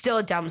still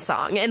a dumb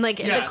song, and like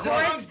Yeah, the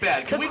chorus, song's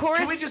bad. Can we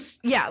just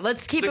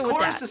let's keep it with that. The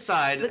chorus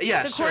aside, The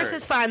sure. chorus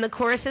is fine. The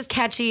chorus is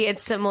catchy.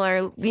 It's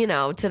similar,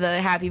 to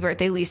the "Happy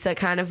Birthday Lisa"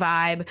 kind of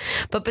vibe.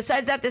 But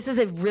besides that, this is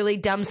a really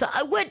dumb song.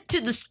 I went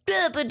to the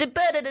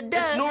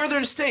It's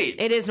Northern State.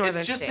 It is Northern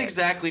It's just State.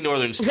 exactly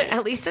Northern State.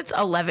 At least it's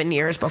 11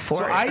 years before.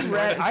 So I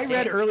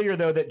read earlier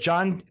though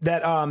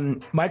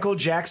that Michael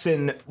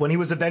Jackson, when he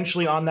was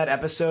eventually on that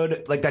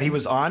episode, like that he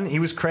was on, he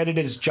was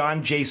credited as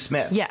John J.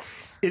 Smith.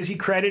 Yes. Is he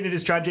credited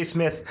as John J.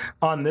 Smith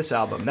on this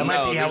album? That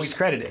might be how he's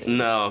credited.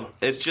 No,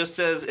 it just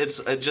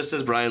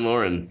says Brian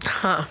Lauren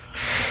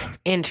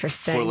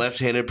Interesting. for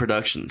Left-Handed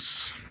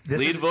Productions.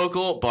 Lead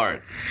vocal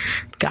Bart.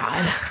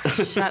 God,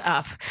 shut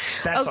up.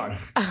 That song.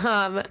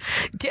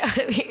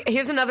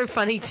 Here's another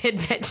funny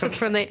tidbit just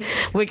from the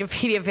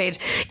Wikipedia page.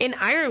 In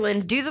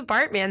Ireland, "Do the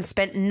Bartman"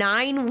 spent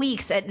 9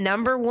 weeks at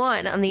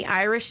 #1 on the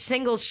Irish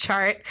singles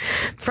chart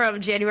from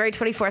January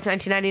 24th,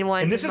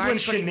 1991 And this to is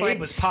March when 24th. Sinead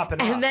was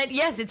popping off. And then,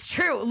 yes, it's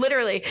true.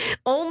 Literally,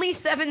 only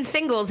 7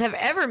 singles have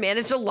ever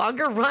managed a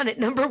longer run at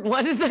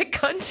 #1 in the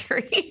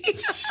country.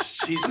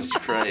 Jesus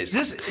Christ.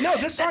 This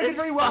song did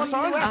very well in the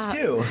US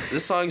too.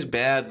 This song's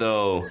bad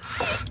though.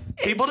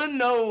 People didn't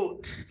know.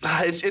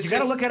 It's You got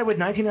to look at it with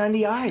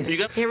 1990 eyes.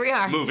 Here we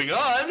are. Moving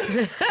on.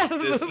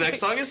 This next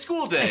song is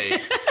 "School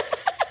Day."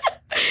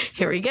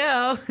 Here we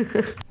go.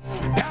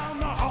 Down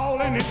the hall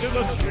and into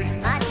the street.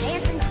 My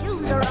dancing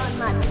shoes are on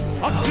my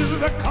feet. Up to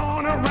the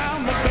corner,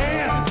 round the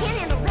bend. Can't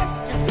handle this,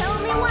 just tell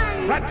me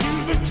when. Right to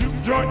the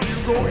juke joint you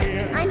go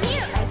in. I'm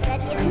here, I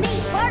said, it's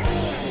me, Bart.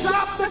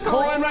 Drop the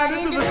coin right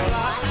into the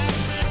slot.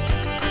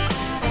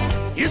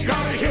 You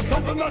gotta hear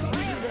something that's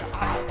really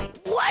hot.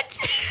 What?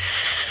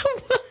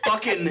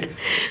 Fucking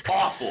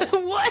awful.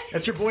 What?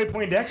 That's your boy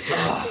Poindexter.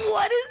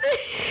 What is it?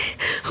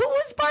 Who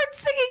was Bart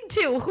singing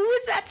to? Who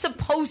is that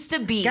supposed to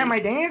be? Got my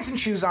dancing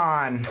shoes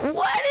on. What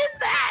is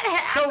that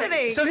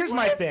happening? So here's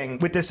my thing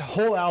with this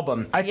whole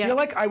album. I feel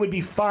like I would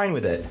be fine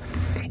with it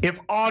if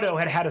Otto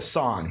had a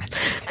song.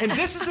 And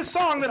this is the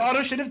song that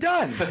Otto should have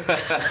done.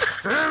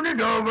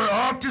 Turning over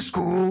off to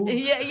school.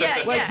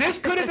 Yeah. Like, this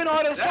could have been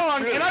Otto's song,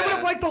 true, and I would yeah.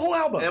 have liked the whole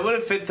album. It would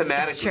have fit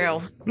thematically. It's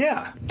true.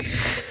 Yeah.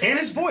 And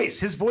his voice.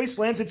 His voice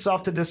lends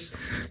itself to this,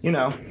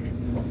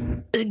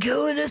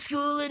 Going to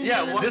school and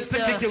Yeah, doing well, this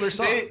stuff. particular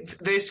song.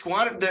 They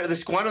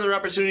squandered their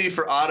opportunity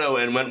for Otto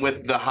and went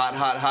with the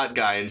hot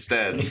guy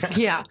instead.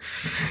 Yeah.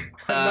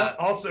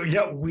 Also,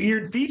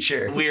 weird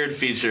feature. Weird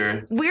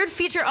feature. Weird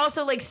feature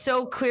also, like,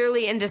 so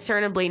clearly and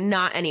discernibly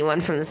not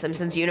anyone from the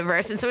Simpsons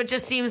universe. And so it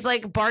just seems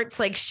like Bart's,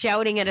 like,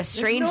 shouting at a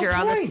stranger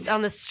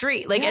on the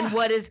street. Like, and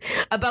what is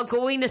about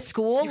going to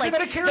school? Like,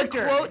 got a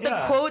character.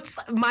 the quotes,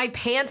 "My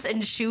pants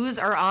and shoes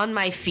are on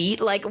my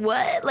feet." Like,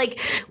 what? Like,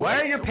 Why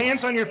are your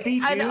pants on your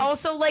feet, dude? and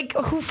also, like,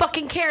 who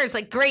fucking cares?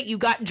 Like, great, you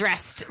got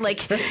dressed.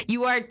 Like,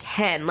 you are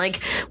 10.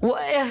 Like,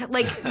 what?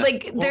 Like,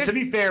 Well, there's. to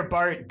be fair,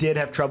 Bart did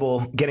have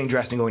trouble getting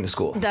dressed and going to school.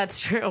 school. That's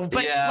true.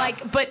 But Yeah.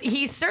 but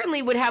he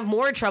certainly would have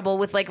more trouble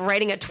with like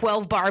writing a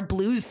 12-bar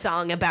blues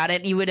song about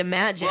it, you would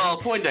imagine. Well,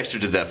 Poindexter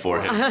did that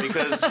for him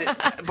because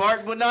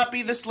Bart would not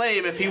be this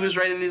lame if he was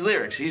writing these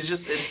lyrics. He's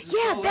just yeah,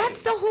 so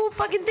that's lame. the whole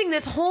fucking thing.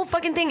 This whole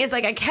fucking thing is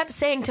like I kept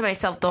saying to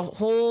myself the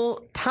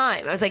whole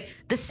time. I was like,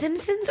 The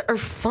Simpsons are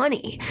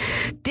funny.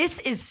 This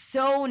is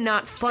so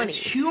not funny.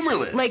 It's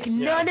humorless. Like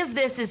none of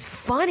this is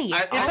funny.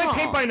 At It's like all.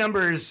 paint by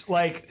numbers.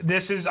 Like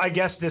I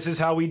guess this is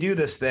how we do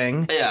this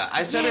thing. Yeah,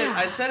 I said Yeah.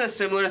 I said a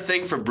similar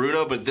thing for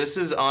Bruno, but this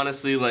is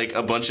honestly like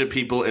a bunch of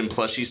people in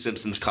plushy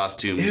Simpsons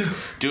costumes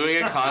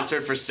doing a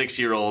concert for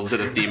 6-year-olds at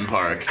a theme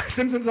park.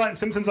 Simpsons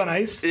on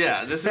Ice.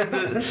 Yeah, this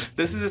is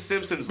the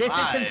Simpsons. This live.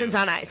 is Simpsons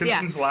on Ice.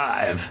 Simpsons Yeah.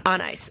 Live.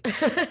 On Ice.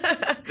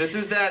 This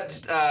is that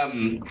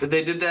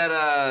they did that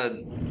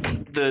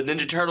the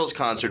Ninja Turtles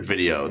concert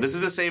video. This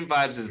is the same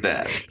vibes as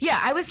that. Yeah,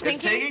 I was It's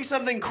thinking taking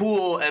something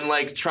cool and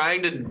like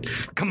trying to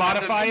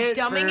Commodify it.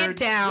 dumbing for- it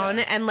down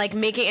and like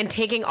making and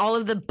taking all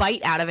of the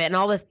bite out of it and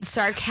all the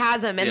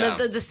sarcasm and Yeah.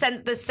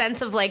 the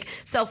sense of like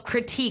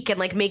self-critique and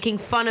like making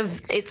fun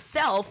of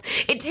itself.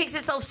 It takes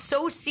itself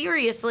so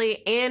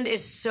seriously and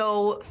is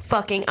so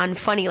fucking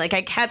unfunny. Like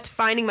I kept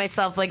finding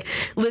myself like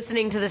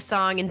listening to this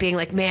song and being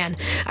like, man,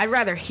 I'd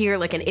rather hear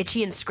like an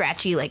itchy and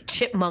scratchy like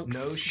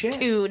Chipmunks No shit.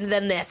 tune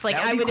than this. Like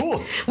That I would would be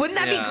cool. Wouldn't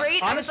that Yeah. be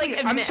great? Honestly, I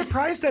was like, I'm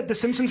surprised that the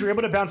Simpsons were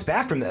able to bounce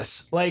back from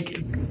this. Like,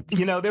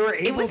 they were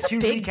able it was to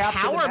a big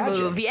recapture the power magic.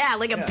 move, yeah,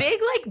 like a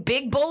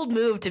big bold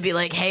move to be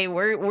like, hey,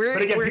 we're.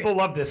 But again, we're people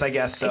love this, I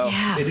guess. So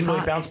Yeah, they didn't really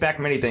fuck. bounce back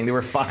from anything. They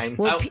were fine.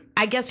 Well,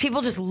 I guess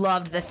people just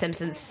loved The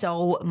Simpsons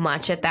so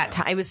much at that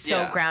time. It was so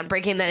Yeah.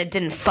 groundbreaking that it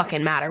didn't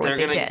fucking matter what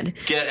They're they gonna did.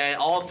 get at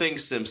all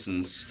things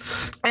Simpsons,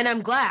 And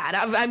I'm glad.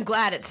 I'm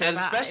glad it and survived.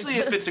 especially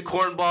if it's a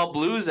Cornball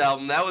Blues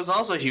album. That was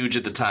also huge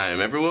at the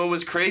time. Everyone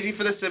was crazy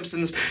for the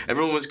Simpsons.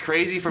 Everyone was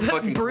crazy for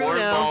fucking Bruno.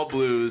 Cornball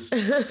Blues.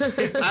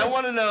 I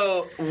want to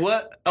know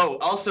what. Oh,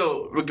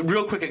 also,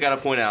 real quick, I gotta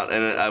point out,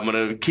 and I'm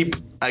gonna keep.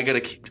 I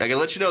gotta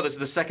let you know this is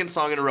the second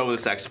song in a row with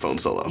a saxophone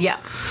solo. Yeah.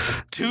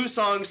 2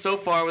 songs so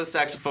far with a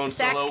saxophone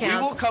Sax solo. We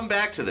counts. will come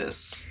back to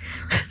this.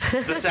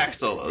 The sax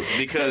solos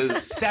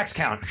because Sax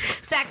count.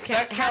 Sax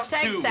count.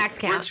 Hashtag 2.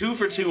 sax We're count. 2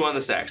 for 2 on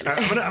the sax.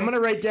 I'm gonna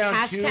write down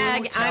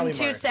Hashtag 2 tally I'm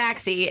too marks.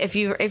 saxy. If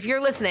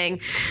you're listening,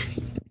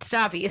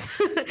 stoppies.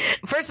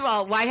 First of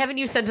all, why haven't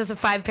you sent us a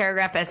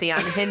 5-paragraph essay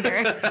on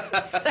Hinder?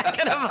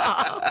 Second of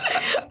all,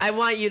 I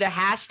want you to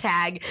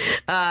hashtag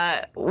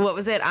what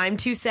was it? I'm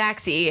too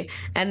saxy,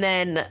 and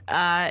then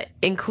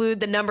include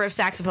the number of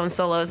saxophone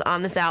solos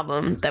on this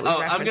album that was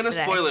Oh, referenced I'm gonna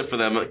today. spoil it for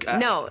them.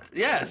 No.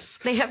 Yes.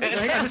 They have to And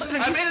know.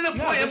 I made it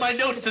a point in my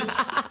notes to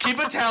keep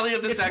a tally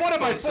of the It's one saxophone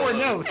of my 4 solos.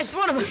 notes. It's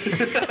one of them.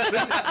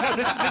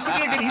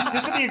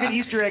 This would be a good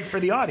Easter egg for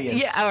the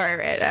audience. Yeah. All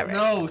right.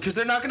 No, because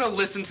they're not going to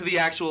listen to the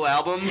actual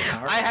album.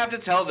 I have to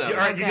tell them. All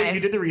right, Okay. you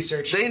did the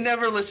research. They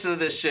never listen to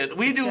this shit.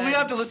 We do. We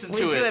have to listen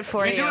to We it. do it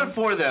for We do you. it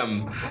for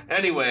them.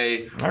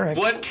 Anyway, All right.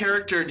 what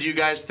character do you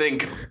guys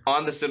think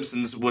on The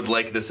Simpsons would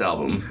like this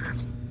album?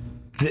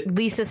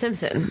 Lisa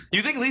Simpson.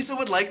 You think Lisa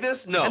would like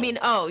this? No. I mean,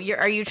 are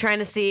you trying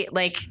to see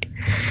like?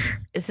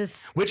 Is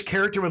this? Which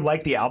character would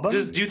like the album?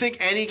 do you think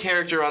any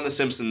character on The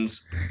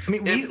Simpsons? I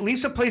mean,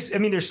 Lisa plays. I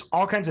mean, there's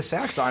all kinds of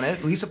sax on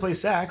it. Lisa plays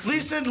sax.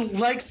 Lisa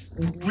likes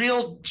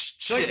real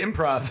She likes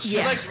improv. She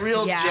Yeah. likes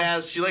real Yeah.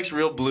 jazz. She likes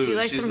real blues. She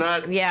likes She's some-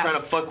 not yeah. trying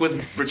to fuck with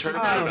Return of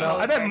not the I don't know.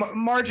 I Sorry. bet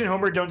Marge and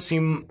Homer don't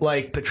seem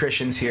like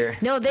patricians here.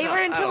 No, they were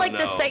I into don't like know.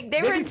 they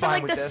They'd were be into fine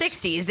like with the this.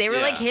 60s. They were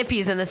Yeah. like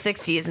hippies in the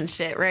 60s and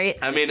shit, right?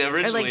 I mean,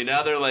 originally, like-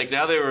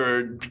 now they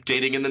were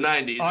dating in the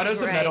 90s.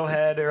 Otto's Right. a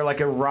metalhead or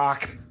like a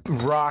rock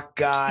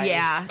guy.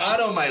 Yeah.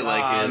 Otto might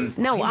like it.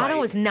 No, He Otto might.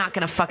 was not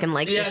gonna fucking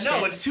like Yeah, this no,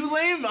 shit. it's too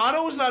lame.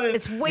 Otto was not.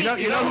 It's way You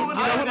too. know who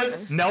Otto likes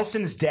was-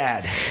 Nelson's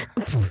dad.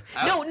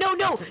 No,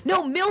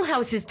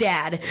 Millhouse's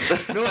dad.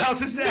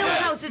 Millhouse's dad.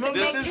 Millhouse's dad.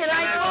 This is Can I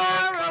connected.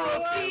 borrow a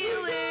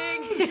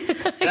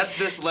feeling? That's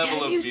this level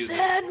Can of you music.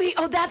 send me?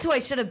 Oh, that's who I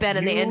should have been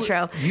in the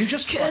intro. You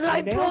just Can I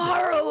fucking nailed it.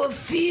 borrow a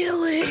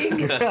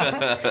feeling?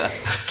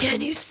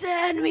 Can you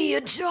send me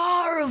a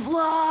jar of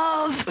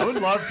love? I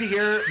would love to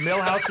hear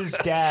Millhouse's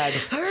dad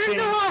sing.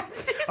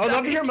 I would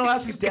love to hear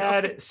Millhouse's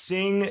dad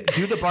sing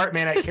 "Do the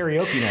Bartman" at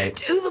karaoke night.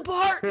 To the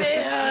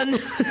Bartman.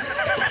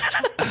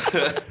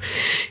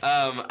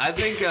 I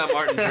think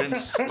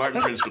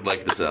Martin Prince would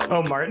like this album.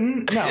 Oh,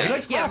 Martin? No, he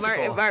likes Yeah,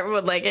 classical. Martin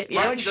would like it.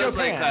 Yeah. Martin does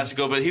like Chopin.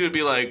 classical, but he would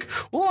be like,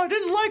 "Well, I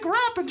didn't like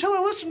rap until I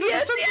listened to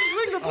Yes, the Simpsons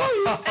yes. sing the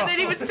blues." And then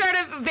he would start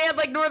a band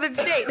like Northern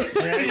State.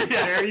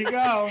 There you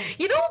go.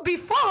 You know, it'd be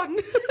fun.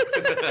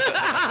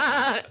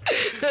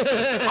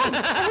 I'm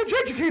an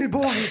educated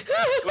boy.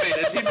 Wait,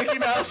 is he Mickey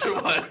Mouse or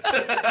what?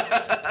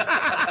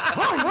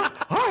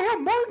 Hi,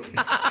 I'm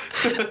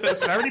Martin.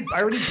 Listen, I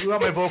already blew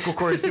out my vocal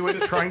cords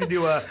trying to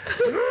do a.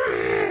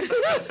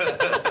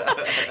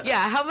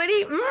 Yeah, how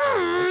many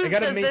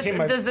gotta maintain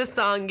my- does this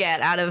song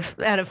get out of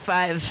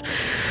 5?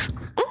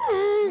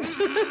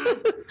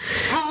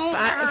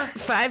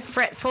 Five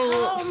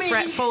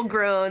fretful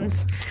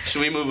groans.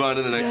 Should we move on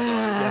to the next song?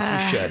 Yes,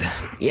 we should.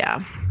 Yeah.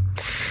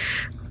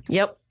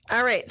 Yep.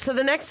 All right, so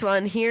the next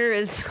one here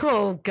is,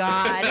 oh,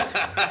 God.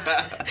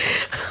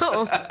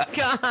 Oh,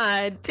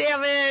 God.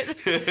 Damn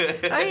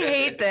it. I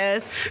hate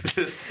this.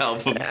 This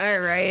album. All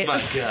right.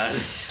 My God.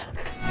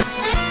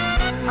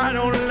 I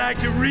don't like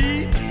to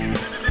read.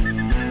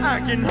 I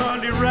can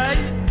hardly write.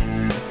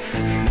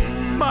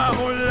 My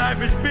whole life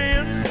has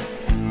been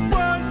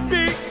one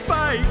big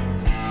fight.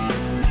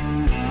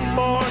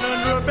 Born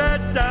under a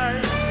bad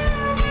sign.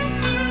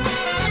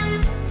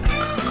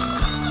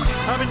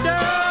 I've been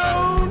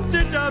down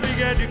since I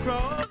began to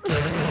crawl.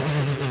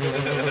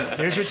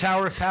 There's your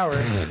Tower of Power.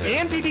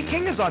 And B.B.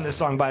 King is on this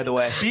song, by the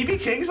way. B.B.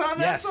 King's on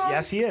that Yes, song?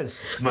 yes, he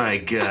is. My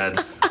God.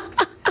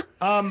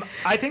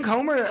 I think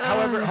Homer,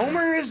 however,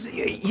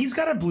 he's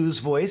got a blues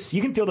voice.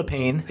 You can feel the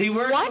pain. He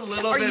works What a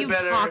little are bit you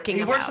better. talking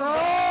He works a about?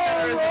 little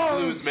better as a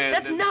blues man.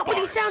 That's than not what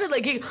he Bart. sounded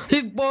like.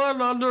 He's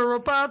born under a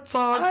bad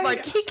song.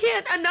 Like, he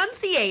can't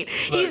enunciate.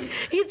 He's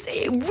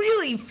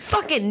really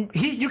fucking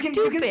You can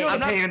stupid. feel the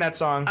not- pain in that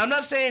song. I'm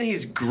not saying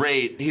he's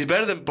great. He's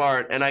better than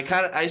Bart, and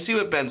I see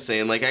what Ben's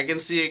saying. Like, I can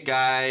see a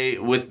guy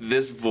with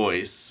this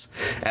voice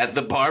at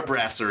the bar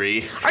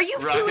brasserie, Are you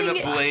rocking feeling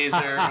a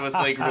blazer with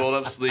like rolled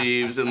up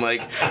sleeves and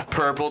like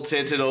purple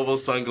tinted oval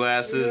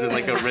sunglasses and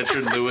like a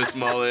Richard Lewis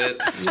mullet,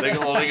 like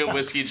holding a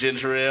whiskey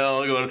ginger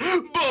ale, going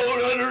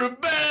 "Boat under a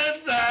bad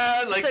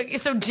sign." Like,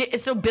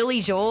 so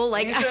Billy Joel,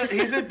 like,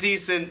 he's a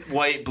decent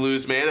white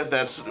blues man, if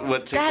that's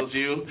what tickles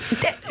you.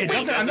 I'm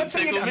not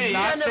saying tickle me. I'm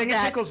None not of saying it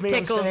that tickles me.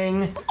 tickles. I'm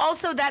saying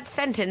Also, that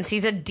sentence,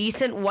 he's a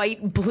decent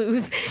white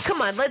blues.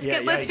 Come on, let's be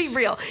yikes.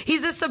 real.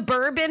 He's a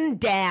suburban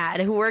dad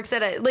who works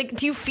at a, like,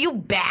 do you feel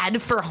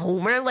bad for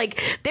Homer?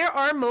 Like, there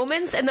are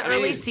moments in the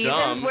early he's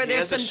seasons dumb. where He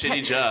there's has some a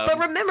shitty job. But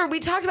remember, we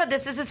talked about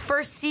this. This is his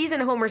first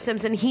season, Homer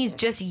Simpson. He's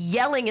just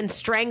yelling and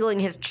strangling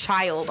his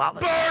child all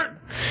the time.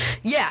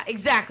 Yeah,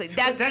 exactly.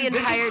 That's the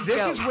entire joke.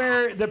 This is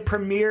where the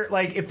premiere,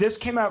 like, if this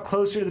came out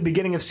closer to the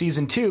beginning of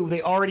season 2,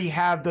 they already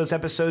have those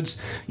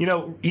episodes,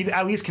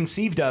 at least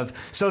conceived of,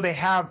 so they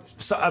have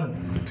a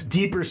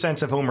deeper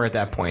sense of Homer at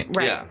that point.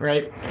 Right. Yeah.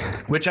 Right?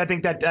 Which I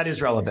think that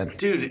is relevant.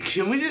 Dude,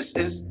 can we just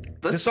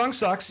This song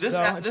sucks. This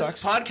It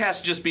this sucks. podcast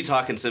should just be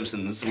talking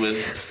Simpsons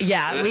with.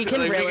 Yeah, we can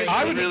like, really.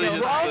 I would really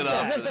just love split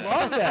that. up.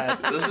 Love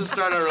that. Let's just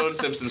start our own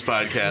Simpsons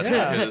podcast.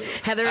 Yeah. Because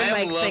Heather and I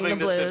am Mike sing loving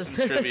the blues.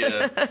 Simpsons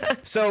trivia.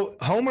 So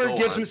Homer Go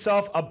gives on.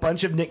 himself a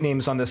bunch of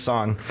nicknames on this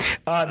song.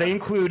 They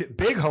include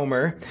Big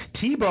Homer,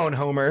 T-Bone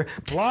Homer,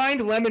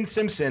 Blind Lemon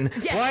Simpson,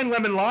 Yes. Blind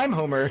Lemon Lime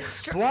Homer,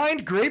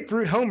 Blind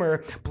Grapefruit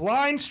Homer,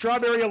 Blind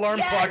Strawberry Alarm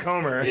Clock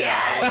Homer.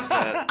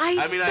 I I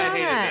saw hated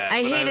that.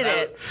 I but hated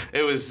it.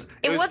 It was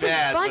wasn't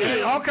bad, but funny.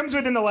 It all comes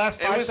within the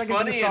last It 5 was seconds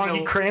of the funny song. in He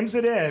the- crams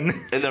it in.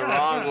 in the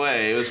wrong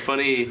way. It was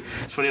funny.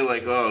 It's funny,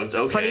 like, oh,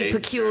 okay. Funny,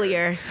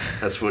 peculiar.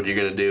 That's what you're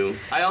gonna do.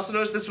 I also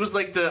noticed this was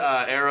like the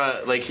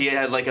era, like he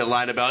had like a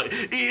line about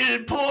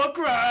eating pork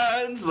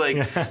rinds.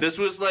 Like this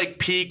was like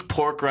peak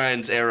pork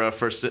rinds era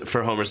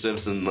for Homer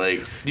Simpson. Like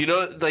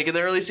like in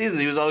the early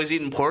seasons, he was always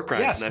eating pork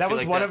rinds. Yes, and I that feel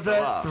was like one that of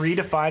fell the off. 3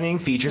 defining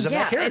features of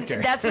that character.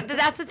 And that's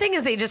the thing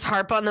is they just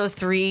harp on those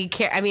 3.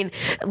 I mean,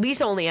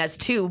 Lisa only has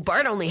 2.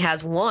 Bart only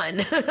has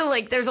 1.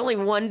 Like there's only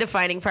one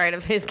defining part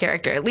of his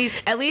character. At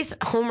least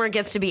Homer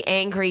gets to be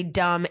angry,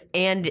 dumb,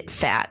 and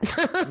fat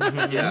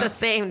at the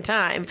same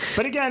time.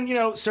 But again,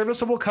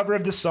 serviceable cover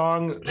of the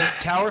song,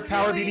 Tower of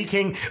Power, B.B.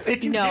 King.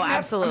 If you No, didn't have,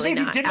 absolutely I'm saying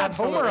not. if you didn't have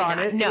Absolutely Homer on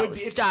not. it, No, it would be-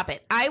 stop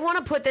it. I want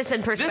to put this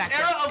in perspective. This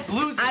era of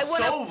blues I is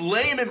wanna- so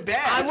lame and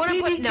bad. I want to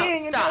B.B. put no.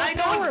 King and Stop. I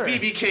know Power. it's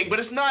BB King, but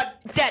it's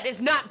not. That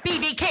is not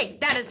BB King.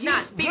 That is not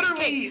BB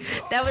literally King.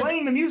 That was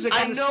playing the music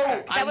I on this know.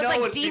 track. that was I know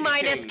like it's D BB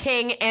minus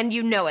King, and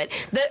you know it.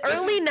 The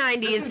early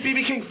This is '90s.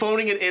 BB King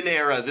phoning it in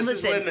era. This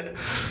Listen.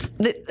 is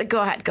when. Go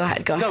ahead.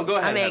 No, go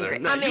ahead, I'm Heather. angry.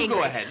 No, I'm you angry.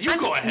 go ahead. You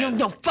go ahead.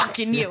 No,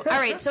 fucking you. All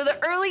right. So the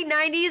early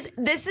 '90s.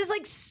 This is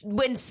like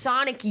when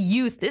Sonic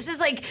Youth. This is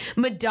like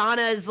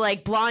Madonna's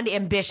like Blonde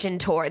Ambition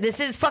tour. This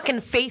is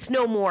fucking Faith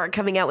No More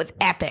coming out with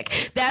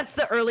Epic. That's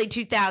the early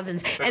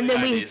 2000s, and then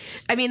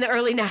 90s. the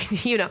early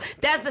 '90s.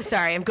 That's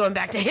sorry. I'm going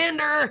back to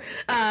Hinder.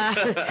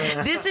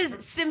 This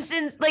is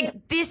Simpsons.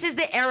 Like this is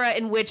the era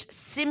in which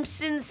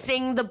Simpsons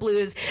Sing the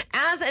Blues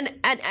as an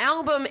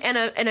album and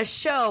a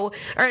show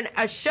or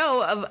a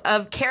show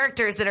of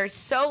characters that are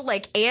so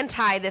like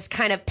anti this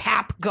kind of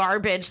pap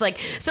garbage. Like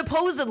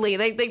supposedly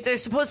like they're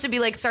supposed to be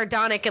like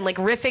sardonic and like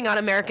riffing on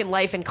American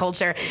life and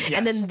culture.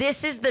 And then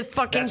this is the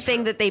fucking That's thing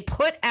true. that they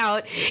put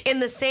out in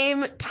the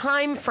same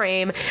time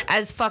frame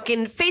as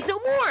fucking Faith No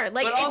More.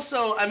 Like But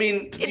also, I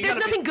mean, there's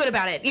nothing good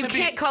about it. You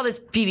can't call this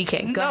BB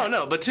King. Go ahead.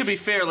 No, but to be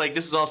fair, like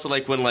this is also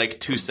like when like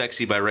Too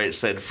Sexy by Right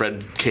Said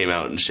Fred came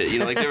out and shit.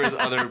 Like there was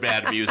other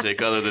bad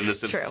music other than the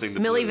Simpsons Sing the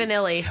Milli Blues.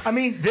 Vanilli. I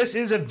mean, this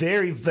is a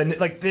very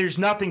there's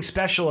nothing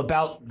special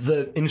about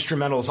the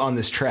instrumentals on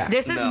this track.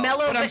 This is No.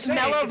 mellow, But I'm saying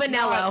mellow it's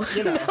vanilla,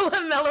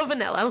 not, mellow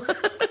vanilla.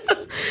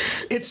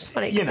 it's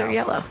Funny you because know, they're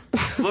yellow.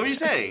 What were you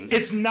saying?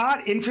 it's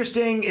not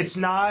interesting. It's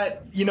not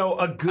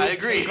a good I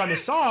agree. take on the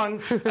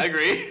song. I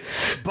agree.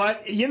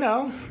 But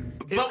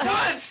But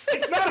what?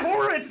 It's not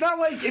horror. It's not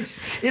like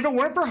it's. If it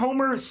weren't for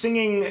Homer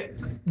singing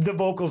the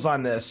vocals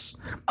on this.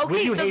 Okay,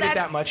 Would you so hate it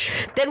that's that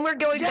much? Then we're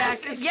going back.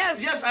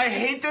 Yes, I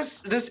hate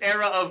this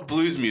era of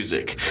blues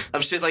music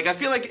of shit. Like I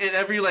feel like in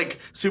every like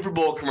Super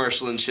Bowl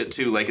commercial and shit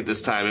too. Like at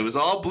this time, it was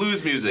all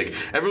blues music.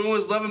 Everyone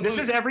was loving blues.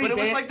 This is every but it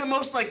was band- like the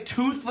most like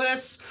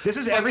toothless. This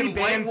is every fucking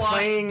band whitewashed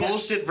playing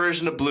bullshit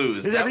version of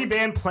blues. There's every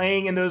band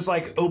playing in those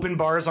like open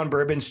bars on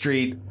Bourbon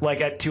Street,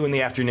 like at 2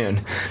 PM.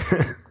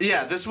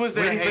 Yeah, this was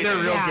their waiting for heyday. their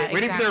real Yeah, gig.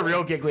 Waiting for their exactly.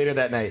 real gig later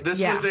that night. This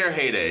Yeah. was their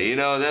heyday. You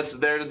know, that's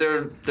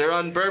they're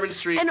on Bourbon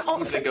Street. And music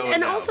also,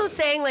 going down.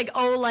 saying like,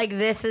 oh, like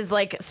this is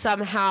like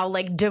somehow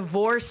like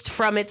divorced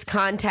from its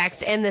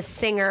context and the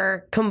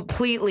singer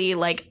completely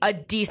like a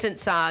decent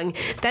song.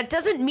 That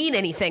doesn't mean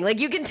anything. Like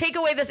you can take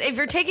away this if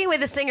you're taking away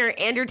the singer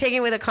and you're taking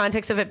away the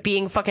context of it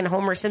being fucking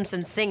Homer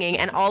Simpson singing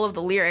and all of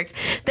the lyrics,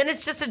 then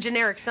it's just a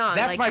generic song.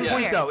 That's like, my who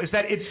point, cares? though, is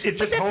that it's just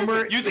that doesn't-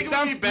 Homer. You think it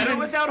would be better even-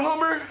 without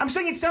Homer? I'm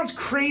saying it sounds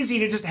crazy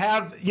to just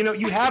have,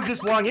 you have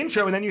this long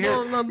intro and then you hear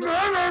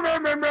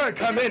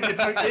come in.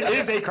 It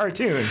is a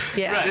cartoon.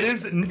 Yeah. Right. It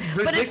is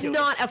ridiculous. But it's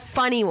not a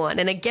funny one.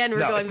 And again, we're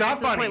No, going it's back not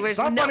to the funny. point where It's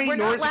not funny, we're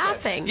nor not is it-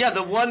 laughing. Yeah,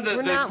 the We're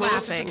the not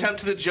closest laughing. attempt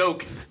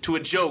to a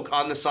joke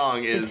on the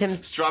song is him-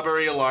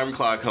 Strawberry Alarm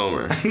Clock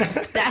Homer.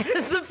 That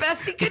is the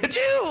best he could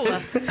do.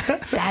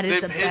 That is They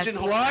the best.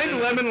 pigeonhole- Blind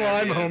lemon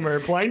lime Homer,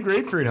 blind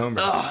grapefruit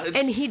Homer.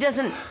 And he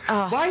doesn't.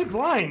 Why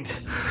blind?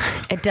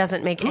 It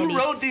doesn't make Who any.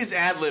 wrote these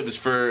ad libs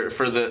for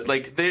the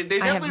like? They have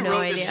definitely no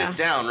wrote this idea. shit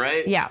down,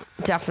 right? Yeah,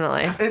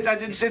 definitely.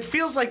 It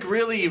feels like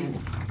really.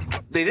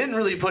 They didn't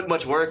really put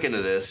much work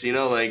into this,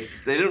 like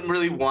they didn't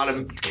really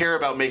want to care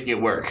about making it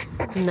work.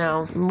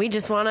 No, we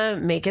just want to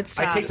make it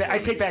stop. I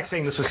take back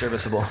saying this was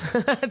serviceable.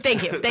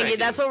 Thank you.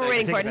 That's what we're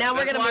waiting for. Now we're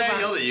That's gonna why move I on.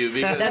 yelled at you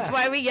because That's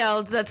why we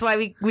yelled. That's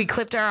why we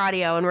clipped our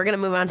audio, and we're gonna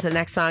move on to the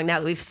next song now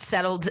that we've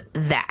settled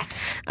that.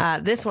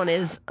 This one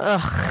is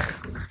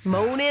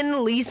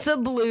Moanin' Lisa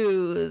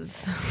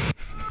Blues.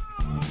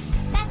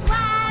 That's why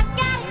I've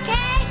got a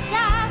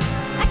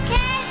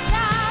case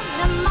of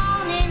the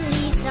Mona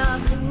Lisa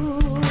blues.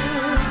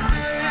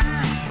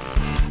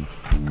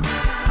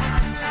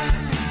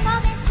 Oh,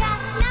 there's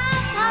just no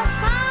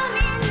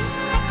postponing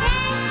a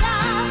case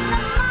of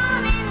the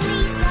Mona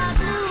Lisa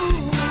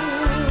blues.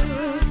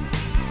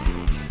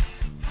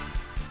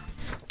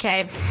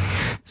 Okay.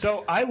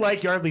 So I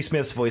like Yardley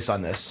Smith's voice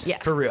on this.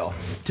 Yes. For real.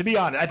 To be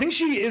honest, I think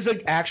she is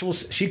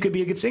she could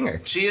be a good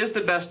singer. she is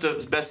the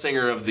best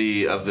singer of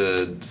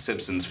the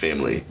Simpsons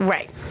family.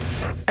 Right.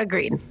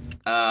 Agreed.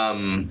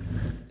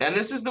 And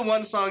this is the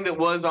one song that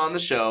was on the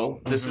show.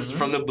 This is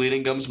from the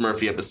Bleeding Gums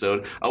Murphy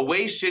episode. A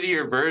way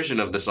shittier version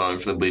of the song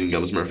from the Bleeding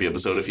Gums Murphy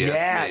episode, if you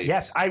ask me.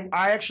 Yes. I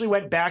actually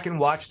went back and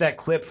watched that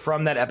clip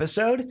from that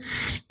episode,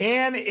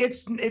 and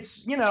it's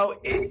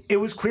it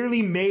was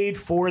clearly made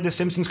for the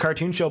Simpsons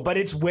cartoon show, but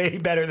it's way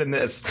better than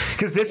this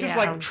because this is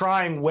Yeah. like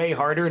trying way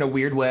harder in a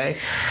weird way.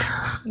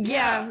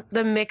 Yeah,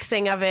 the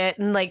mixing of it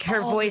and like her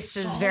voice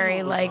is very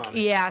solos like on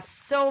it.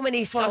 so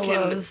many Fucking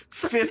solos.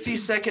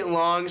 50-second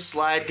long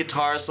slide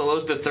guitar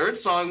solos. The third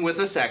song with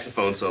a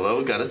saxophone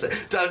solo. Gotta say,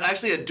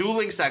 actually a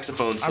dueling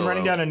saxophone solo. I'm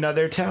running down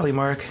another tally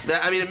mark.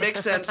 It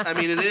makes sense. I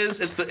mean, it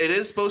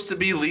is supposed to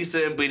be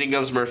Lisa and Bleeding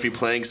Gums Murphy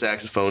playing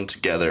saxophone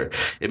together.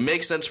 It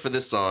makes sense for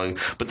this song,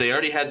 but they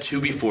already had two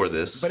before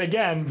this. But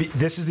again,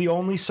 this is the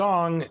only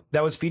song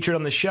that was featured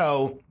on the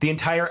show. The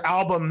entire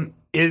album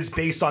is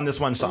based on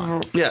this one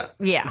song. yeah.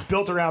 Yeah. It's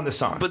built around the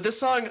song. But this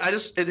song,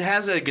 it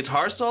has a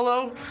guitar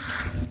solo,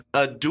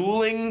 a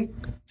dueling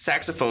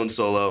saxophone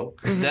solo,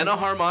 then a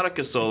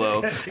harmonica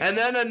solo, and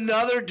then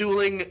another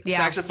dueling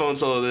saxophone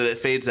solo that it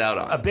fades out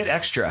on. a bit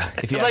extra,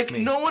 if you ask Like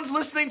me. no one's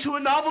listening to a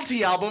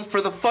novelty album for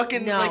the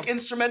fucking No. like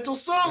instrumental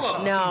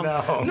solo. No.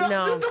 No. No,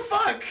 No. what the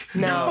fuck?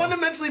 No. You're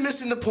fundamentally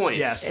missing the point.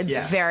 Yes. It's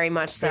yes. very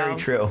much so. Very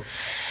true.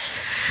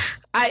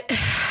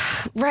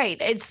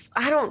 Right.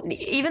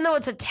 Even though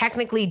it's a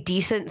technically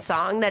decent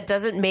song, that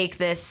doesn't make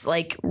this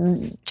like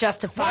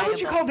justifiable. Why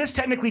would you call this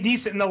technically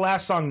decent and the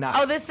last song not?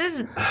 Oh, this is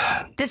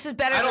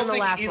better I than don't the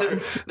think last either. one.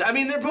 I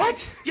mean, they're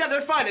both. Yeah,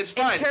 they're fine. It's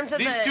fine. terms of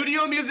These the-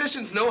 studio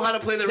musicians know how to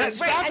play their That's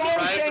instruments. all I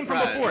was Surprise, saying from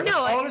surprise. before. No, That's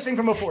all I was saying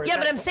from before. Yeah, That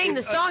but I'm saying the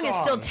it's a song is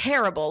still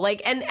terrible.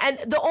 Like, and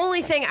the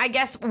only thing I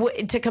guess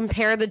to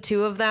compare the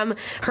two of them,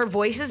 her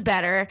voice is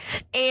better.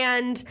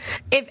 And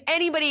if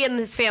anybody in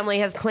this family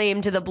has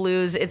claim to the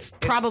blues, it's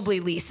probably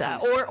Lisa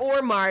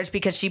or Marge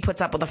because she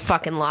puts up with a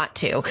fucking lot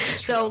too.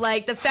 So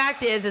like the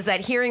fact is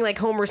that hearing like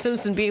Homer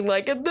Simpson being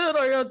like, and then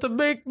I had to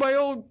make my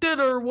own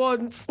dinner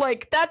once,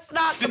 like that's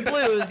not the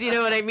blues. You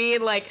know what I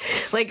mean? Like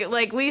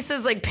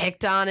Lisa's like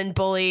picked on and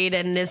bullied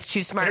and is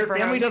too smart And her for her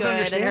family own doesn't good, and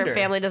understand her her.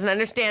 family doesn't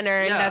understand her,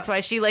 and Yeah. that's why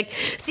she like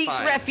seeks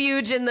Fine.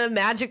 refuge in the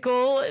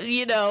magical,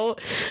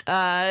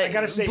 I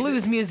gotta say,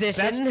 blues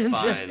musician.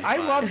 Fine. I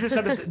love this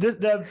episode.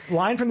 The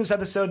line from this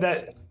episode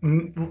that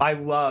I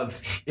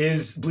love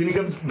is Bleeding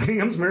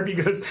Gums Murphy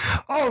goes,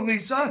 "Oh,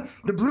 Lisa,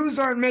 the blues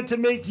aren't meant to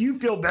make you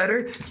feel better.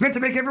 It's meant to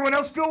make everyone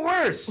else feel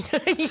worse."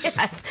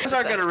 Yes. Guys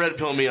aren't gonna red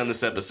pill me on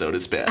this episode.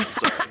 It's bad. I'm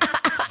sorry.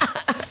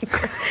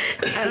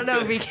 I don't know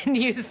if we can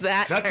use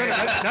that. Not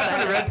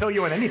trying to red pill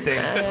you on anything.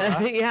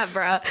 Yeah,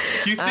 bro.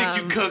 You think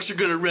you cucks are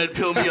gonna red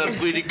pill me on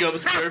Bleeding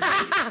Gums Murphy?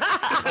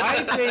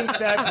 I think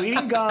that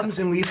Bleeding Gums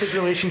and Lisa's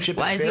relationship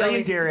is very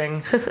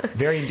endearing.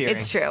 Very endearing.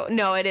 It's true.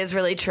 No, it is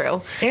really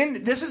true. And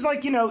this is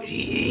like,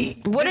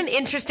 what an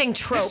interesting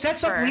trope. This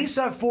sets up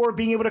Lisa for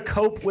being able to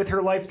cope with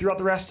her life throughout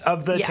the rest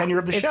of the tenure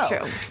of the show. It's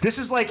true. This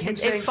is like him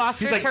saying, it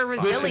fosters he's like, her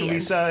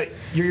resilience. Listen, Lisa,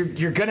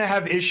 you're gonna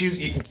have issues.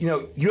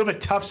 You have a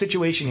tough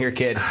situation here,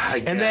 kid.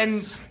 And then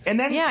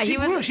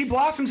she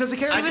blossoms as a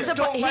character. He was a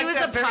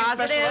positive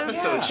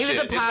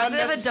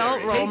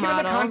adult role model.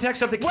 In the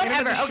context of the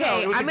whatever. Of the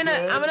okay, show, I'm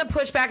gonna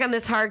push back on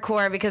this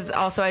hardcore because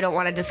also I don't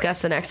want to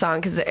discuss the next song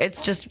because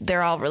it's just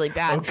they're all really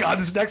bad. Oh God,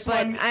 this next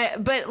one.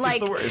 But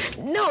like, the worst.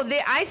 No,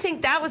 I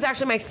think that was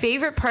actually my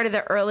favorite part of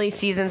the early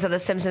seasons of The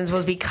Simpsons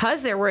was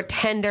because there were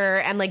tender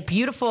and like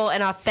beautiful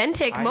and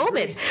authentic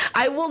moments.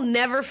 I will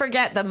never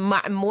forget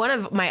one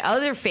of my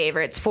other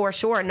favorites for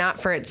sure,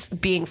 not for its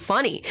being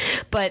funny,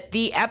 but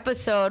the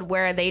episode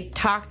where they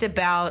talked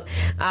about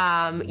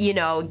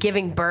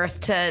giving birth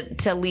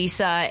to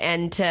Lisa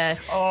and to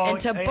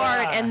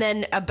Bart, and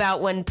then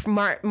about when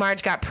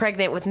Marge got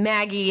pregnant with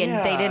Maggie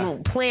and they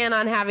didn't plan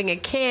on having a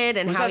kid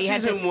and was how that he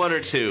had season 1 or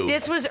 2?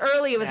 This was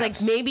early. It was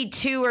like maybe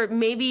 2 or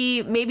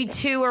maybe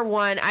 2 or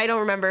 1. I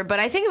don't remember, but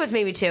I think it was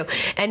maybe 2.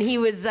 And he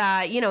was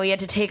he had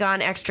to take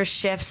on extra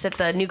shifts at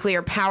the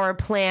nuclear power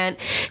plant,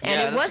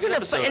 and it wasn't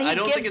and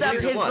he gives up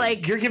his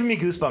like. You're giving me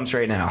goosebumps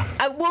right now.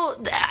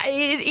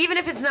 Even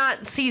if it's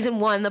not season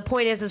 1, the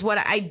point is what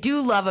I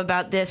do love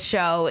about this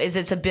show is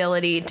its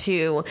ability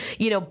to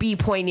be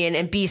poignant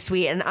and be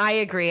sweet. And I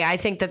agree. I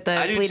think that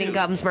the Bleeding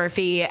Gums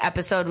Murphy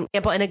episode,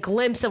 and a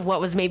glimpse of what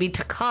was maybe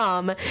to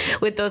come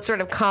with those sort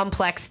of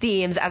complex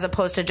themes, as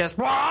opposed to just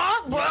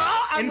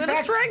I'm going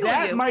to strangle you.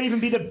 That might even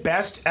be the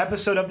best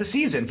episode of the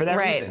season for that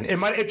reason.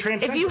 It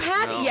transcended. If you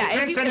had, it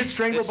transcended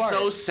Strangle Bart. It's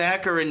so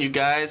saccharine, you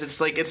guys.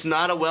 It's like it's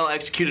not a well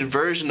executed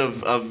version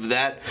of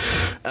that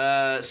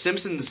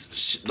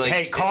Simpsons.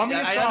 Hey, call me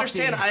a softie. I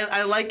understand.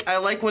 I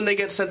like when they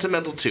get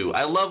sentimental too.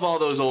 I love all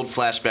those old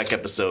flashback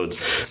episodes.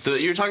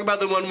 You're talking about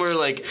the one where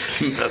like,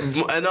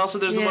 and also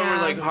there's the one where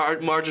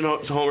like Marge and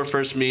Homer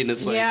first meet, and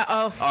it's like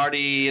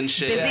Artie and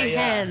shit. Busy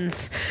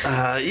hens.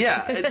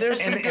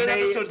 There's some good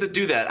episodes that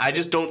do that. I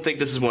just don't think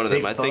this is one of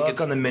them. I think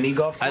it's on the mini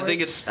golf course. I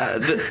think it's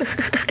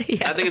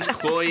I think it's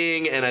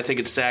cloying, and I think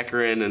it's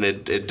saccharine, and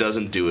it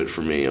doesn't do it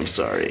for me. I'm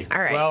sorry. All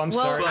right. Well, I'm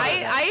sorry.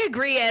 I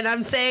agree, and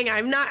I'm saying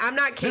I'm not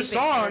the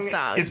song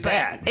is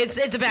bad. It's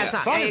a bad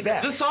song. Song is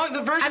bad.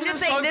 The version of the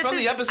song from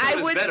the episode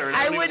is better, and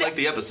I don't even like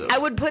the episode. I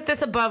would put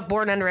this above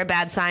Born Under a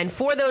Bad Sign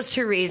for those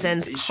 2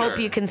 reasons. Sure. Hope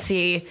you can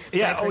see.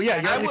 Yeah. Oh yeah.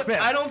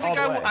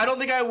 I don't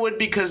think I would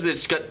because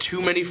it's got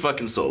too many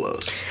fucking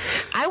solos.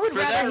 I would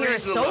rather hear a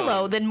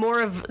solo than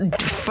more of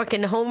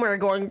fucking Homer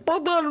going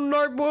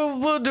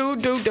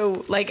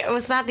like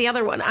was that the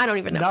other one? I don't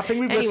even know. Nothing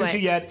we've listened to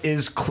yet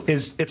is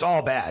it's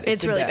all bad.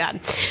 It's really bad.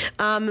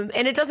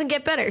 And it doesn't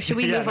get better. Should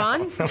we move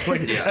on?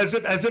 As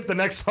if the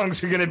next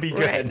songs are going to be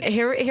good. Right.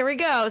 Here we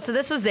go. So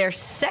this was their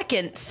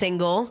second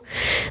single.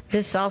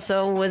 This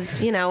also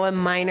was, a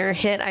minor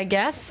hit, I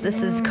guess.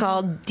 This is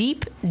called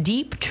Deep,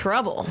 Deep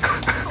Trouble.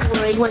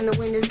 Worried when the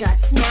windows got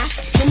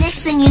smashed. The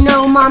next thing you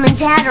know, Mom and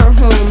Dad are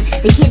home.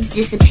 The kids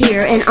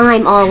disappear and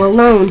I'm all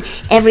alone.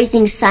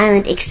 Everything's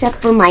silent except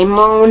for my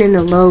moan and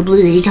the low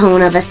bluesy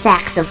tone of a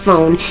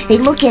saxophone. They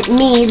look at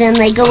me, then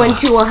they go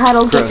into a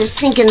huddle. Get the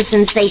sinking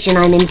sensation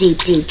I'm in deep,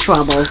 deep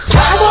trouble.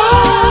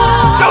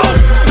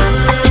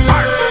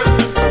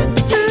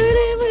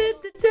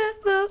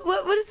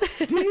 What is that?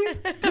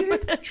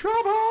 Deep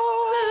trouble.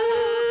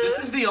 This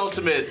is the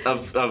ultimate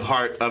of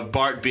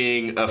Bart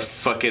being a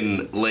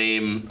fucking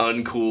lame,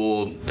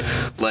 uncool,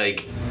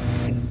 like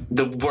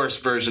the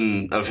worst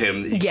version of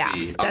him. Yeah,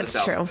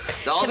 that's true.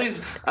 All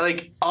these,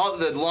 all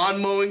the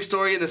lawn mowing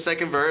story in the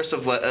second verse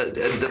of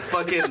the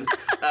fucking.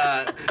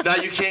 Now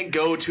you can't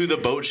go to the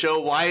boat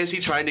show. Why is he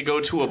trying to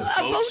go to a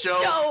boat show?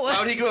 Why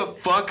would he go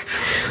fuck?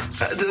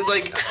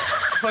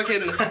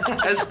 Fucking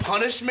as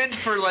punishment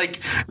for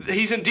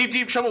he's in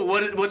deep trouble.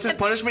 What's his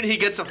punishment? He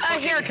gets a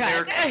fucking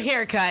haircut. A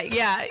haircut.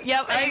 Yeah.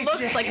 Yep. It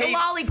looks like a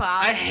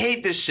lollipop. I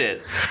hate this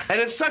shit, and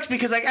it sucks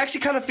because I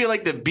actually kind of feel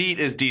like the beat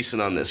is decent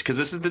on this because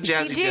this is the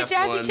Jazzy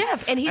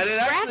Jeff, and he's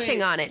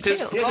scratching on it too.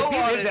 The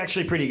beat is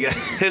actually pretty good.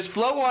 His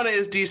flow on it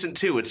is decent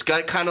too. It's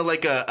got kind of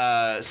like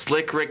a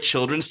Slick Rick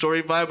children's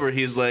story vibe where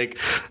he's like,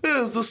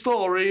 "Here's the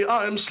story.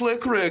 I'm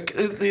Slick Rick."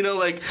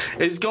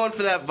 He's going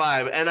for that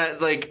vibe, and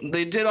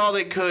they did all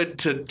they could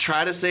to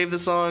try to save the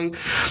song,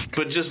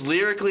 but just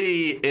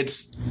lyrically,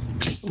 it's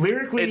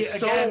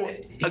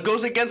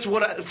goes against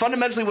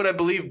fundamentally what I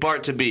believe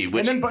Bart to be.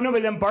 Which,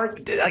 but then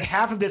Bart, like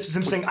half of this is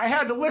him saying, "I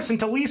had to listen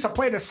to Lisa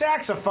play the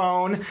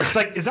saxophone." It's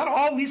like, is that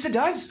all Lisa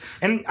does?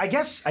 And I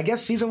guess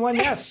season 1,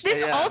 yes.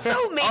 This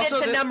also made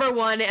it to number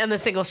 1 on the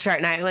singles chart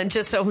in Ireland.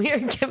 Just so we're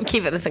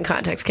keeping this in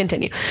context.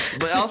 Continue.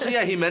 But also,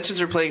 yeah, he mentions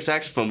her playing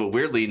saxophone, but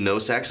weirdly, no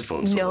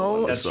saxophone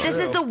solo. No, this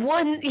is the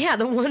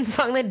one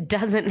song that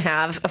doesn't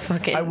have a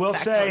fucking. I will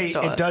say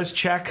solo. It does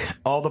check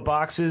all the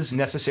boxes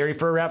necessary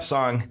for a rap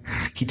song.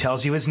 He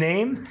tells you his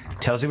name,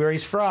 tells you where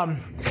he's from,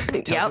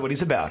 tells you what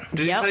he's about.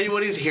 Did he tell you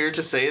what he's here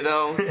to say,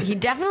 though? He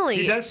definitely.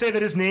 He does say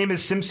that his name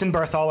is Simpson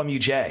Bartholomew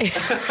J.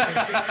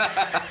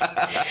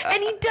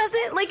 And he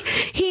doesn't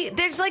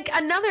there's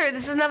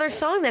this is another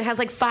song that has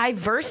like 5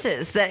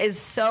 verses that is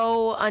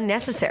so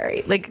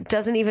unnecessary. Like,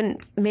 doesn't even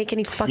make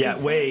any fucking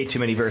sense. Yeah, way too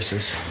many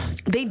verses.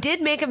 They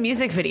did make a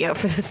music video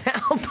for this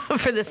album,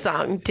 for this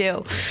song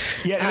too.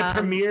 Yeah, it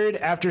premiered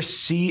after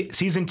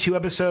season 2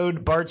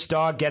 episode Bart's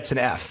Dog Gets an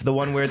F, the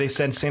one where they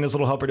sent Santa's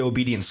Little Helper to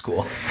obedience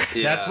school.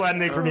 Yeah. That's when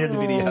they premiered the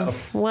video.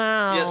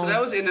 Wow. Yeah, so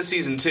that was into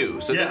season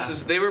 2. So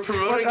they were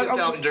promoting this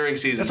album during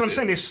season 2. That's what I'm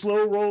saying. They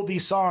slow rolled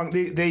these songs.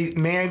 They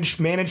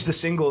managed the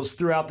singles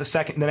throughout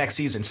the next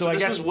season. So I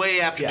this guess was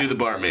way after Do the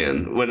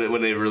Bartman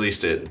when they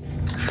released it,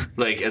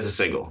 like as a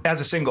single.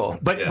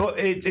 But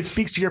it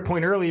speaks to your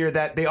point earlier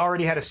that they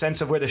already had a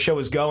sense of where the show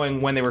was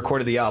going when they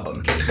recorded the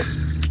album.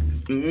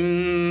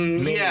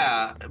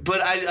 Yeah,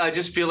 but I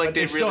just feel like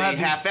they really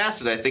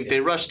half-assed it. I think they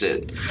rushed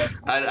it.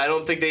 I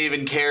don't think they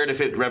even cared if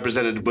it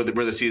represented where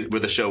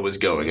the show was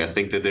going. I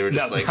think that they were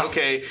just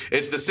okay,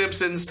 it's The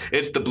Simpsons,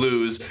 it's the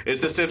blues, it's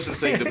The Simpsons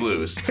sing the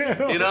blues.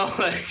 You know,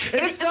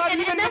 it's not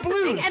even the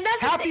blues.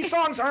 Half these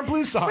songs aren't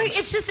blues songs. Right,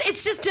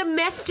 it's just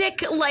domestic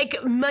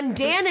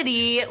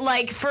mundanity,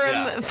 for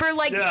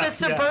the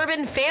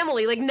suburban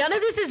family. Like, none of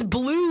this is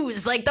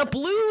blues. Like, the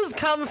blues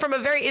come from a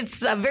very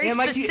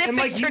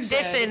specific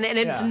tradition,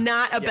 and it's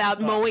not about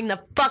mowing the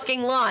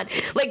fucking lawn.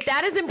 Like,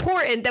 that is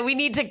important, that we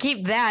need to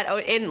keep that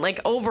in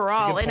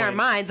overall in our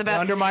minds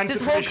about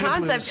this whole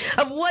concept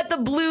of what the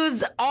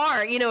blues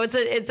are. You know,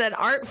 it's an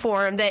art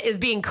form that is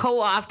being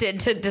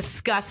co-opted to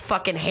discuss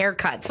fucking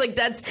haircuts. Like,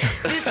 this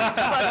is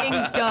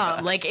fucking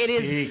dumb. Like, it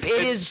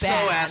is so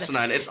bad.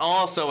 asinine. It's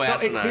all so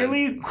asinine.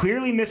 It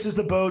clearly misses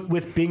the boat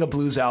with being a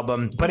blues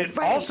album, but it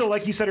also,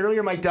 like you said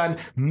earlier, Mike Dunn,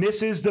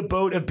 misses the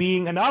boat of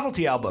being a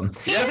novelty album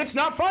because it's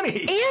not funny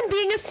and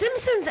being a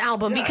Simpsons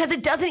album because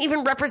it doesn't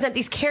even represent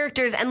these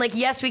characters. And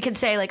yes, we could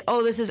say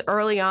this is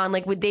early on.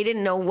 They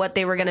didn't know what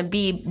they were going to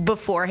be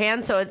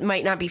beforehand, so it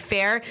might not be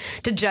fair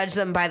to judge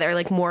them by their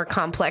more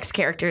complex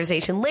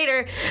characterization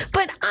later.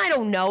 But I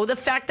don't know, the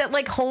fact that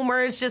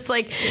Homer is just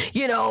what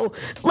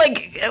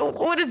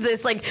is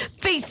this,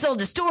 face so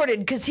distorted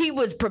because he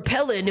was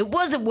propelling. It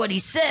wasn't what he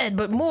said,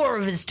 but more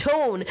of his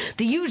tone.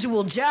 The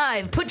usual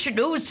jive. Put your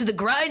nose to the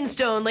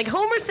grindstone.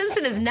 Homer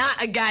Simpson is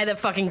not a guy that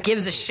fucking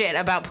gives a shit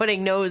about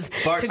putting nose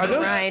to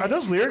grind. Are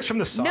those lyrics from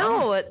the song?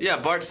 No. Yeah,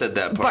 Bart said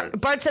that part.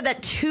 Bart said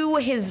that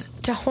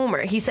to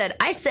Homer. He said,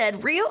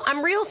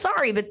 I'm real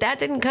sorry, but that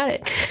didn't cut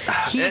it.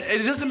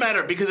 It doesn't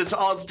matter because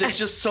it's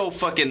just so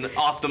fucking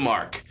off the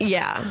mark.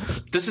 Yeah.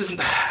 Is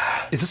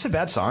this a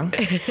bad song?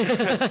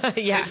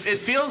 Yeah. It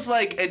feels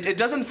like it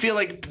doesn't feel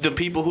like the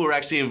people who were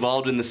actually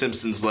involved in The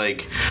Simpsons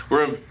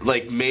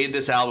made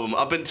this album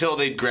up until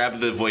they grabbed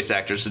the voice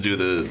actors to do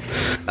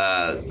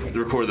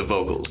record the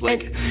vocals.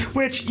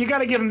 Which you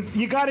gotta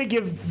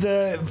give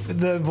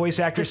the voice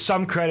actors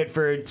some credit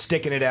for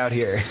sticking it out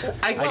here.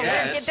 I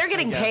guess. They're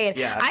getting paid.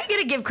 Yeah. I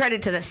gotta give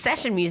credit to the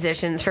session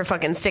musicians for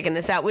fucking sticking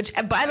this out. Which,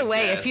 by the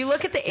way, if you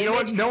look at the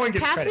image, no one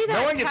gets credit.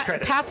 No one gets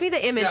credit. Pass me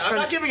the image. I'm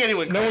not giving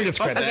anyone credit. No one gets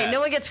credit. Okay, no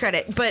one gets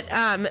credit. But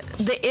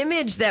the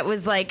image that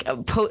was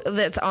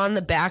that's on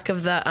the back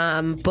of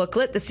the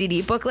booklet, the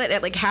CD booklet,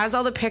 it has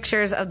all the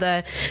pictures of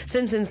the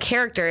Simpsons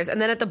characters,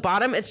 and then at the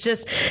bottom it's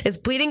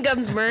Bleeding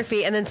Gums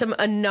Murphy and then some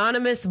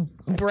anonymous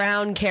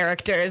brown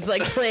characters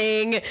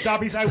playing.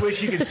 Stoppies, I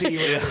wish you could see you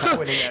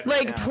winning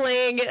that.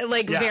 Playing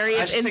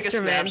various instruments. Take a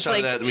snapshot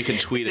of that and we can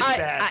tweet it.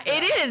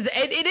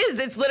 It is.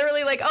 It's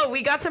literally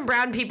we got some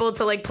brown people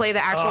to play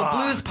the actual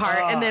blues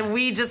part, and then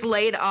we just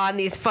laid on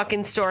these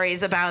fucking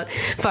stories about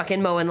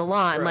fucking mowing the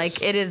lawn.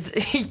 Gross. It is.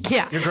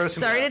 Yeah. You're gross.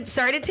 Sorry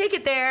to take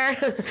it there.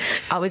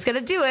 Always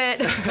gonna do it,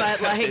 but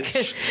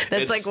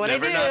that's what I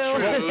do.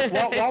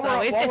 Not true.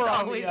 It's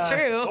always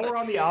true. While we're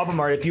on the album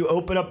art, if you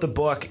open up the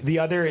book, the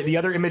other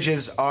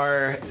images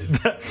are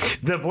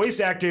the voice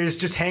actors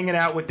just hanging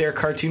out with their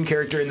cartoon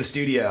character in the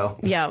studio.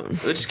 Yeah,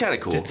 which is kind of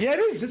cool. Yeah, it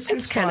is.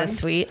 It's kind of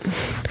sweet.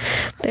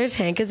 There's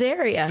Hank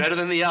Azaria. Better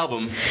than the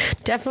album.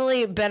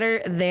 Definitely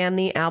better than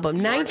the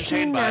album.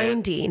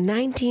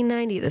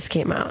 1990. This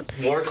came out.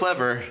 More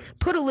clever.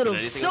 Put a little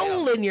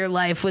soul in your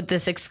life with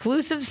this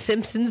exclusive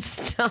Simpsons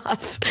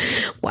stuff.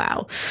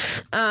 Wow.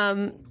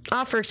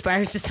 Offer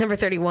expires December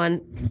 31,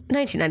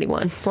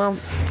 1991. Well,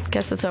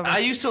 guess it's over. I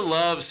used to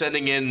love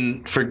sending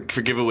in for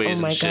giveaways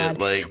Oh my and shit.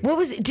 God. Like, what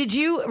was? Did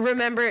you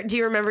remember? Do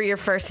you remember your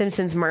first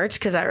Simpsons merch?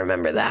 Because I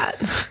remember that.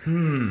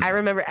 I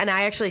remember, and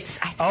I actually.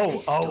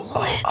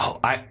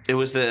 it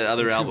was the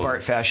other True album.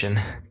 Bart fashion.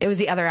 It was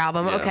the other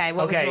album. Okay,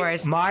 what was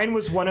yours? Mine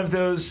was one of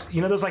those,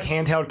 those like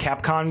handheld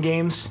Capcom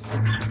games.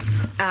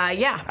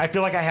 Yeah. I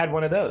feel like I had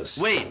one of those.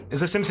 Wait.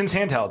 Is a Simpsons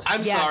handheld?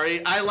 I'm Yes. sorry,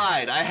 I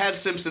lied. I had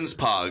Simpsons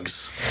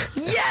Pogs.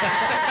 Yeah.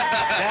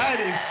 That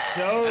is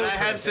so. And I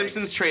had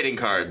Simpsons trading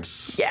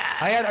cards. Yeah.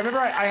 I remember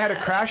I had a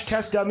Crash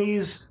Test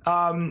Dummies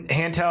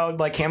handheld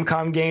like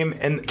Camcom game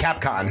and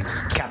Capcom.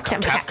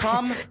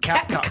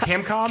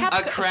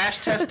 A Crash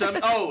Test dummy.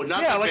 Oh,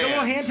 not Yeah, the like bands. a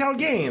little handheld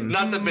game.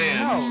 Not the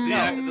bands.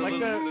 No, like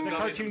the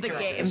cartoon The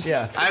characters. game.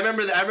 Yeah. I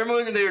remember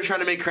when they were trying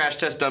to make Crash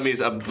Test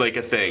Dummies like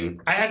a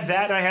thing. I had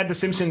that, and I had the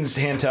Simpsons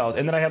handheld,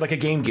 and then I had like a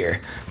Game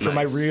Gear for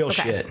my real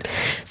shit.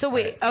 So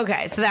wait,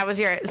 okay, so that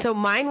was so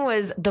mine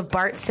was the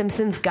Bart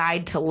Simpson's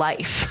Guide to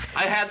Life.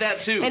 I had that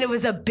too. And it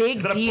was a big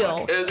that a deal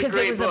book? It was a because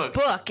great it was book. a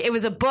book. It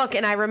was a book,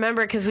 and I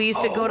remember because we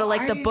used to go to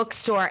like the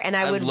bookstore, and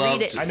I would read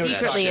loved it I know that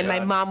secretly, shit. and my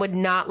mom would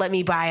not let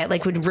me buy it,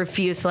 like would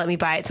refuse to let me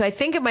buy it. So I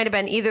think it might have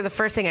been either the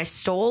first thing I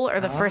stole, or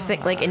the first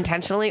thing like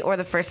intentionally, or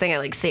the first thing I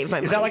like saved my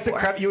money Is that like the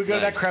for. you would go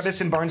to that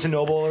crevice in Barnes and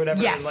Noble or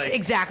whatever? Yes, and, like,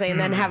 exactly, and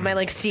then have my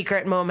like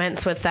secret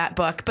moments with that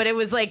book. But it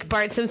was like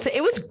Bart Simpson.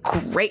 It was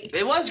great.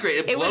 It was great.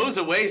 It blows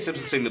away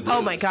Simpsons Sing the Blues.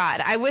 Oh my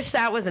god! I wish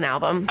that was an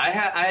album.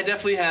 I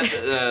definitely had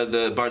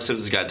the Bart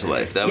Simpson's Guide to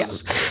Life. That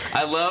was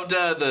I loved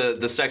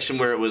the section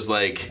where it was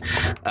like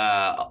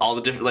all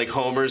the different like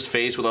Homer's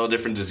face with all the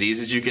different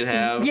diseases you could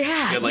have. Yeah,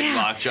 you had, like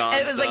lockjaw.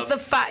 It was like the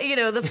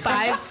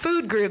five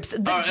food groups, the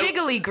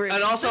jiggly group,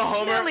 and also the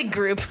Homer smelly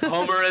group.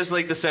 Homer is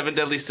like the 7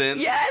 deadly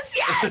sins. Yes.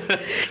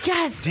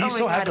 Do you oh my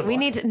still have god, the we book?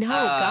 need to. No,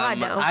 God,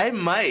 no. I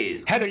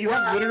might. Heather, you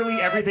have literally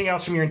everything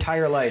else from your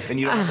entire life, and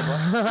you don't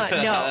have the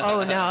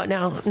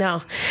book.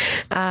 No.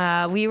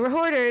 We were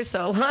hoarders,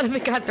 so a lot of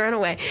it got thrown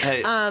away.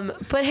 Hey.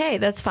 But hey,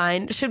 that's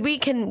fine.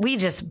 Can we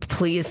just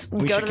please go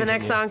to should the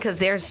next continue. song? Because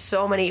there's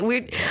so many.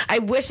 I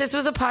wish this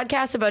was a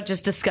podcast about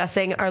just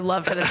discussing our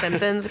love for The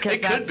Simpsons.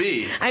 It could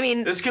be. I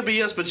mean, this could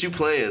be us, but you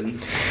playing.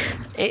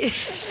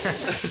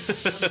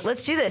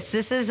 let's do this.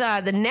 This is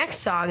the next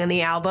song on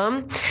the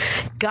album,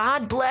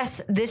 God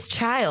Bless This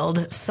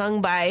Child,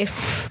 sung by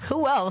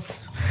who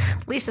else?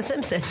 Lisa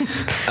Simpson.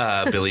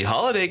 Billie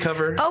Holiday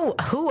cover. Oh,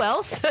 who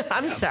else?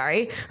 I'm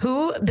sorry.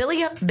 Who?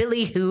 Billie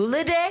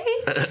Holiday?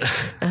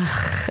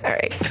 All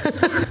right.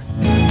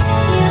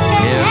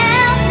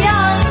 Help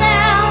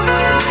yourself,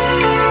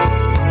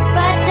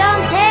 but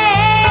don't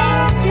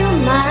take too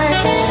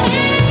much.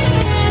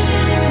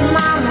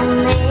 Mama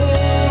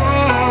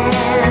man,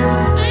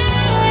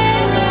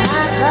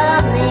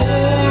 Papa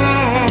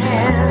man.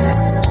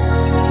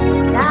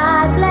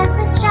 God bless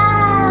the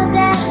child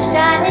that's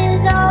got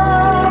his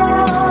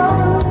own.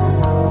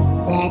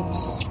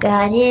 That's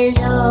got his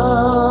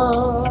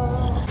own.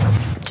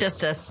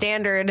 Just a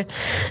standard,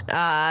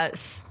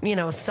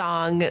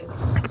 song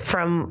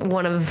from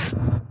one of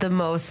the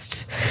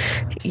most,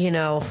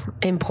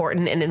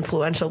 important and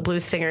influential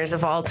blues singers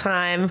of all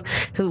time,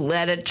 who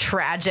led a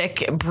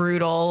tragic,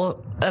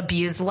 brutal,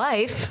 abused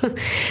life,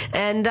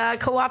 and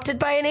co-opted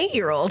by an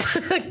 8-year-old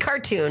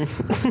cartoon.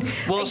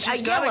 Well,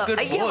 she's got a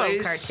good yellow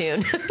voice.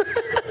 cartoon.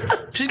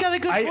 She's got a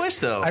good voice,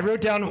 though. I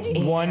wrote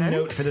down one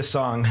note for this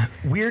song.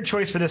 Weird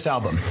choice for this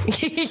album.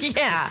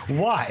 Yeah.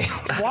 Why?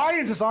 Why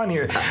is this on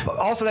here?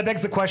 Also, that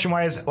begs the question: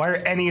 why are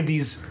any of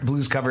these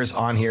blues covers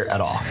on here at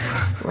all?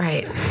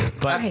 Right.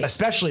 But Right.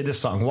 especially this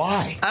song.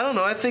 Why? I don't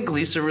know. I think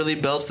Lisa really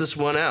belts this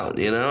one out.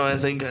 I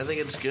think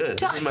it's good.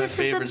 This is my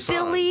favorite is a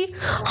song. Billie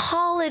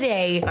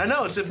Holiday. I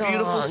know, it's a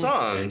beautiful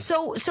song.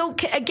 So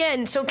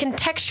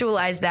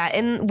contextualize that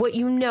in what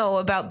you know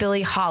about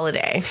Billie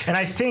Holiday. And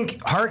I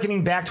think,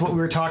 hearkening back to what we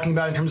were talking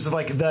about in terms of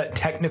like the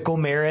technical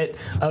merit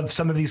of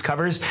some of these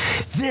covers,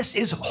 this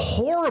is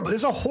horrible.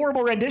 This is a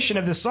horrible rendition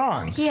of this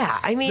song. Yeah,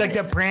 I mean, Like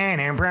the Bran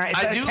and Bran.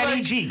 It's I do Kenny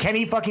like- G.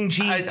 Kenny fucking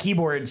G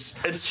keyboards.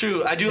 It's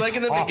true. I do like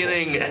in the awful.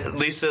 beginning,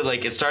 Lisa,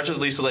 like, it starts with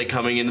Lisa, like,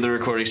 coming into the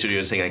recording studio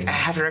and saying, like, I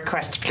have a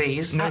request,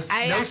 please. No,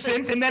 I no actually-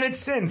 synth, and then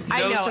it's synth.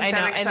 I know,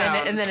 synthetic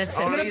and then it's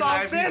synth. Only And it's all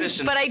live synth.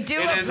 musicians. But I do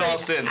It is agree. all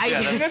synth. I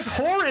Yeah, do- And it's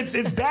horror. It's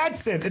bad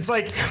synth.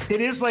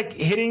 It is like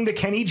hitting the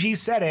Kenny G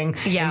setting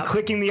Yeah. and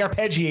clicking the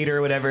arpeggiator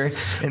or whatever,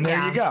 and there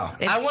Yeah. you go.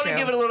 It's I want to true.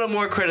 give it a little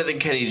more credit than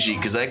Kenny G,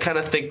 because I kind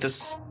of think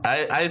this.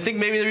 I think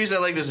maybe the reason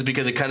I like this is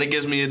because it kind of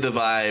gives me the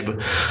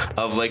vibe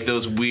of like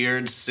those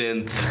weird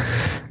synth,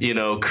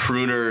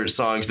 crooner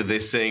songs that they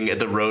sing at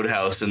the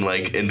Roadhouse in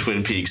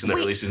Twin Peaks in the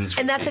early seasons. of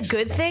And that's a Twin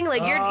Peaks. good thing.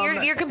 Like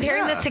you're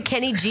comparing this to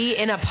Kenny G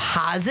in a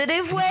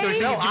positive way. So No, He's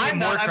giving I'm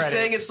more not. I'm credit.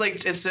 saying it's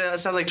like it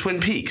sounds like Twin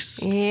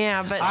Peaks.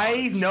 Yeah, but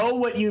I know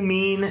what you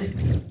mean,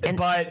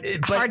 but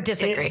hard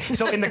disagree.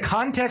 So in the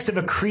context of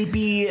a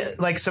creepy,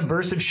 like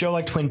subversive show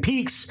like Twin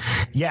Peaks,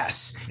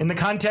 yes. In the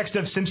context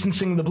of Simpsons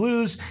Sing the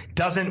Blues,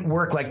 doesn't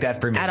work like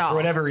that for me At all. for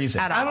whatever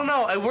reason. At all. I don't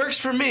know. It works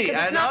for me. Because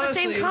it's And not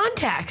honestly, the same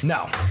context.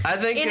 No. I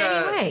think, in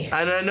any way.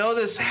 and I know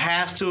this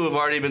has to have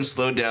already been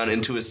slowed down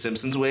into a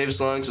Simpsons Wave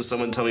song. So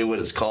someone tell me what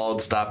it's called.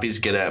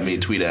 Stoppies, get at me,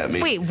 tweet at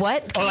me. Wait,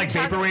 what? Can like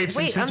you talk- Vaporwave,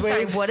 Wait, Simpsons I'm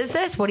sorry. Wave? What is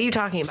this? What are you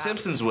talking about?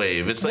 Simpsons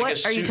Wave. It's like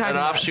What are you talking an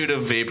about? offshoot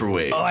of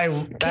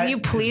Vaporwave. Can you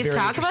please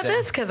talk about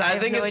this? Because I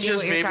have think no it's idea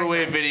just what you're talking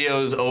Vaporwave about.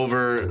 videos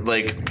over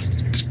like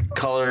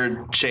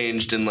color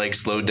changed and like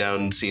slowed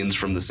down scenes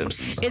from The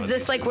Simpsons. Is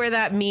this like where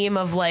that meme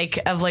of like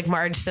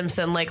Marge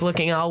Simpson like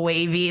looking all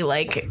wavy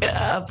like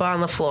up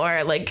on the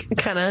floor like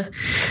kind of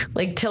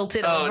like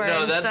tilted Oh over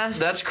no, and stuff?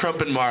 that's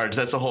Crump and Marge.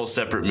 That's a whole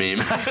separate meme.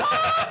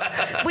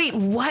 Wait,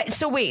 what?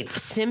 So wait,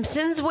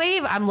 Simpsons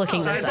Wave? I'm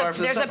looking this Sidebar up.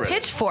 for the There's a subreddit.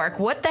 pitchfork.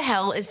 What the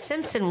hell is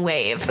Simpson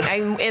Wave?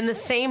 I'm in the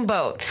same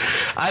boat.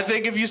 I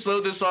think if you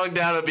slowed this song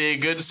down, it'd be a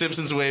good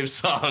Simpsons Wave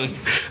song.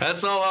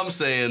 That's all I'm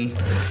saying.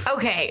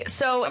 Okay,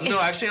 so No,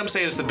 actually, I'm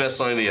saying it's the best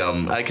song of the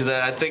album because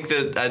I think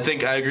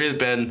I agree with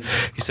Ben.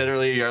 He said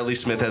earlier, Yardley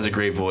Smith has a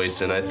great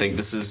voice, and I think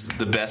this is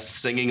the best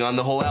singing on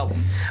the whole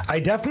album. I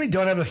definitely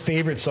don't have a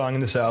favorite song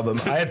in this album.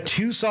 I have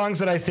two songs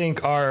that I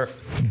think are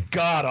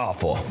god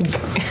awful.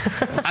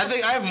 I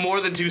think I have more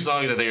than two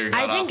songs I think are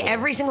I god-awful. think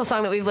every single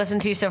song that we've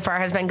listened to so far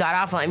has been god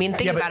awful. I mean,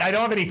 think Yeah, but about it. I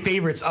don't have any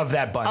favorites of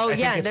that bunch. Oh, I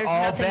yeah, think it's there's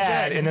all nothing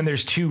bad, good. and then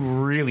there's two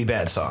really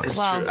bad songs.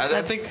 Well,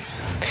 I think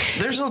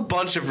there's a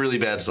bunch of really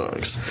bad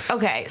songs.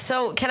 Okay,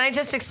 so can I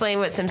just explain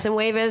what Simpson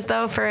Wave is,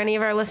 though, for any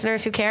of our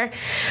listeners who care?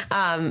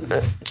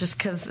 Just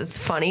because it's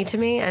funny to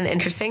me and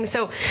interesting.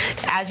 So,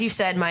 as you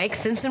said, Mike,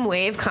 Simpson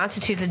Wave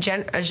constitutes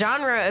a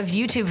genre of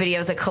YouTube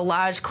videos that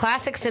collage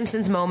classic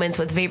Simpsons moments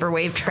with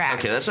vaporwave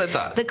tracks. Okay, that's what I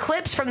thought. The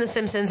clips from The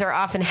Simpsons are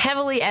often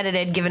heavily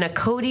edited, given a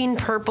codeine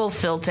purple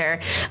filter,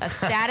 a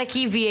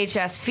staticky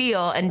VHS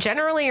feel, and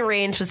generally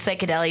arranged with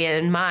psychedelia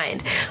in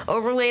mind.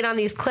 Overlaid on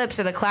these clips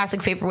are the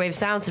classic vaporwave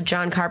sounds of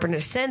John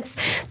Carpenter's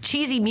synths,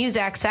 cheesy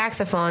Muzak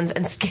saxophones,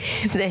 and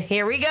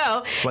here we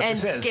go, what and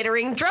this is.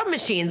 skittering drum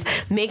machines,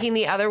 making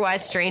the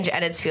otherwise strange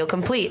edits feel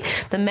complete.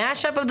 The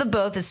mashup of the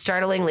both is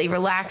startlingly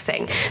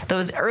relaxing.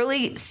 Those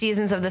early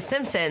seasons of The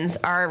Simpsons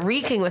are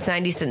reeking with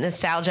 90s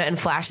nostalgia and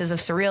flashes of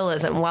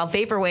surrealism, while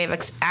vaporwave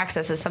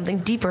accesses something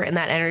deeper in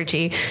that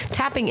energy,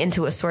 tapping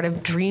into a sort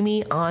of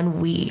dreamy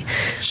ennui.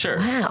 Sure.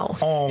 Wow.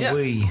 Yeah.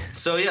 We.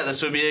 So yeah,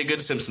 this would be a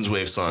good Simpsons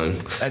Wave song.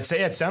 I'd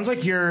say it sounds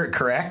like you're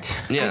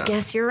correct. Yeah. I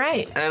guess you're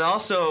right. And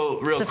also,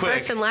 real It's the quick,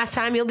 first and last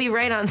time you'll be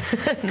right on.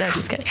 No,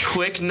 just kidding.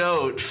 quick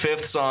note: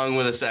 fifth song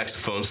with a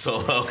saxophone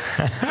solo.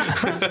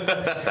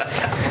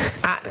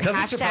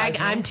 Doesn't surprise Hashtag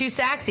me. I'm too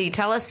saxy.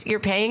 Tell us you're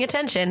paying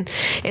attention.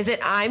 Is it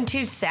I'm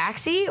too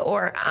saxy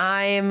or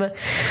I'm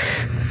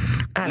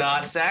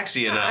Not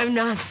sexy enough. I'm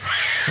not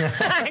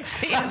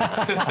sexy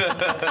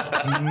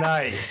enough?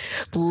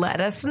 Nice.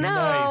 Let us know.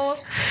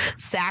 Nice.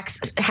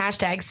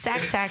 Hashtag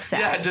sax.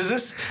 Yeah, does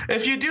this?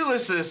 If you do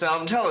listen to this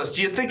album, tell us.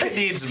 Do you think it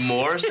needs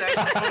more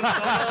saxophone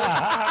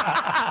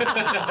solos?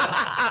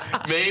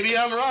 Maybe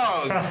I'm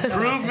wrong.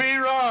 Prove me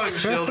wrong,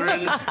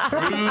 children.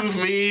 Prove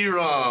me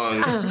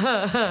wrong.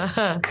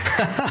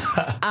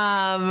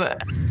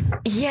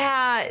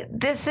 Yeah,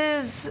 this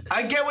is.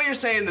 I get what you're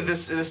saying that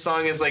this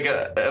song is like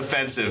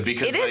offensive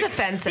because It is like,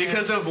 offensive.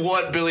 because of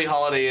what Billie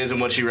Holiday is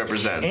and what she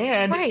represents.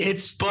 And Right.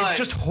 it's But-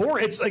 just horror.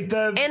 It's like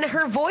the And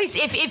her voice,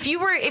 if you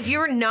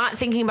were not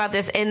thinking about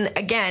this in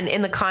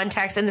the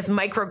context in this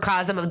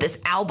microcosm of this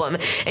album,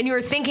 and you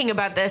were thinking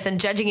about this and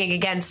judging it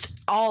against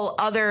all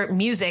other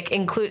music,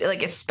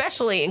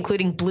 especially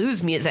including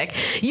blues music,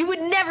 you would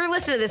never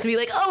listen to this and be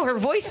like, oh, her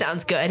voice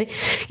sounds good.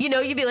 You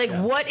know, you'd be like,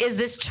 what is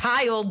this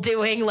child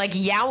doing, like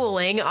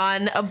yowling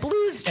on a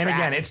blues track? And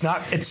again,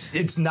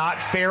 it's not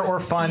fair or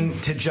fun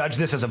to judge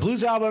this as a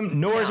blues album,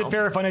 nor is it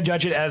fair or fun to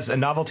judge it as a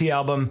novelty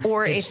album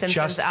or It's a Simpsons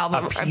just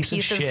album, a piece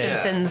of shit.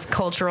 Simpsons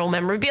cultural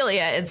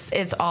memorabilia.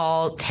 It's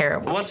all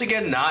terrible. Once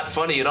again, not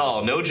funny at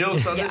all. No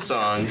jokes on this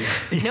song.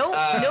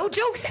 No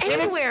jokes And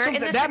it's- anywhere so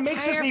in this that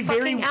makes this entire a very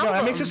fucking album.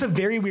 that makes this a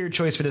very weird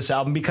choice for this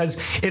album because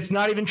it's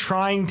not even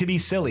trying to be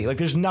silly. Like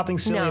there's nothing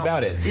silly No.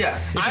 about it. Yeah,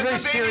 It's a I'm very the Baby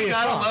serious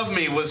Gotta song. Love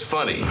Me was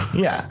funny.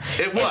 Yeah.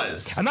 It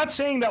was. I'm not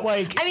saying that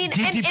like I mean,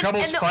 Deep Deep and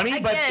Trouble's the- funny,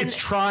 but again- it's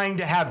trying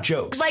to have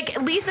jokes. Like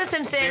Lisa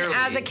Simpson Barely.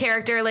 as a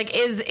character, like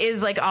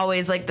is like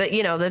always like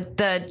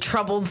the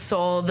troubled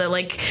soul, the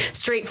like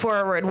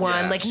straightforward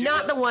one, Yeah, like she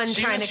not was- the one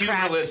she trying was to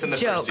crack humorless in the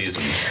jokes. first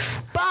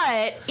season.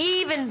 But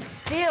even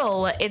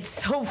still, it's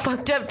so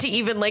fucked up to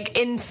even like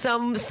in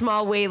some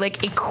small way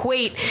like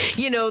equate,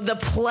 the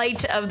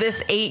plight of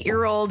this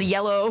 8-year-old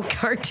yellow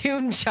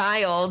cartoon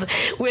child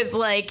with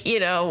like,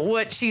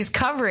 what she's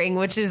covering,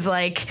 which is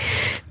like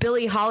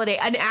Billie Holiday,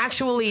 an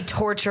actually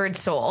tortured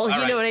soul. All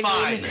you know right, what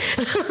I mean?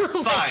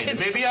 Fine.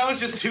 Maybe I was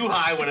just too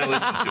high when I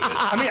listened to it.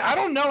 I mean, I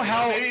don't know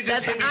how Maybe it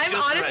just hit me I'm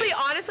just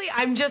honestly,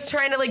 I'm just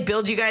trying to like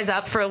build you guys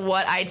up for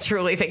what I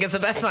truly think is the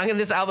best song in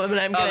this album, and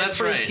I'm going to that's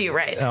prove right. to you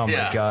right. Oh my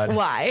Yeah. god.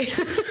 Why?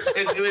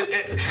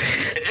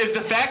 If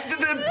the fact that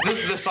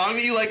the song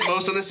that you like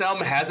most on this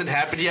album hasn't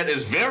happened yet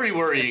is very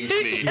worrying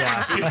to me.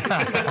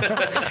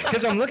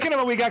 Because I'm looking at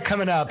what we got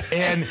coming up,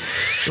 and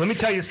let me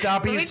tell you,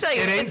 Stompies,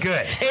 it ain't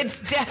good.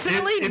 It's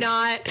definitely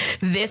not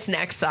this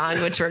next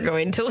song, which we're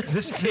going to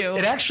listen to.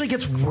 It actually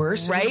gets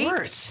worse and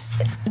worse.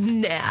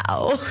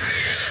 Now,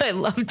 I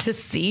love to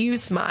see you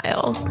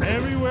smile.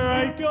 Everywhere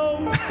I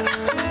go,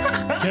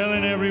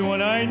 telling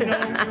everyone I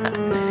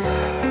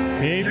know,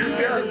 baby,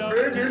 you're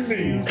loving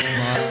me.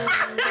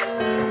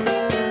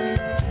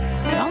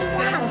 Don't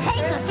want to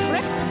take a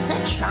trip to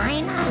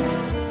China?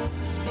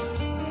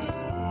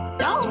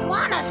 Don't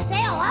want to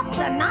sail up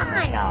the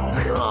Nile?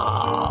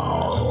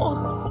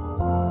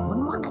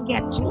 Wouldn't want to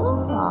get too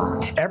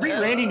far. Every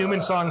Randy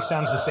Newman song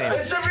sounds the same.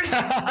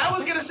 I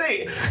was going to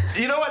say,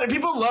 you know what?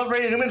 People love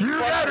Randy Newman. You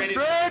got a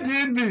friend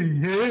in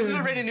me. This is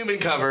a Randy Newman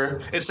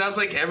cover. It sounds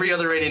like every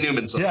other Randy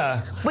Newman song.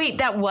 Yeah. Wait,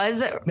 that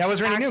was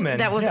Randy Newman.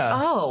 That was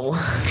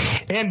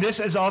And this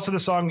is also the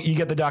song you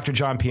get the Dr.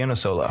 John piano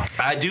solo.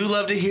 I do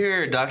love to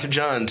hear Dr.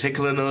 John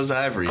tickling those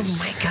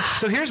ivories. Oh my god.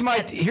 So here's my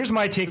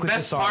take with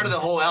this song. Best part of the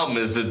whole album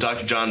is the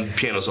Dr. John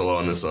piano solo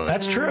on this song.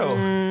 That's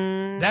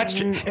true. That's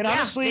true. And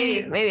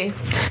honestly, maybe.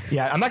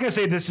 Yeah, I'm not going to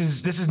say this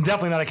is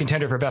definitely not a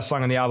contender for best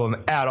song on the album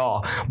at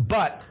all.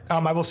 But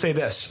I will say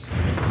this.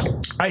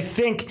 I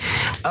think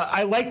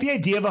I like the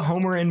idea of a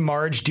Homer and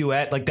Marge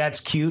duet. Like,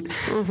 that's cute.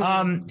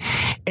 Mm-hmm.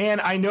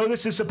 And I know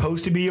this is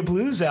supposed to be a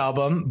blues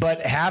album,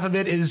 but half of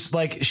it is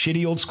like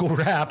shitty old school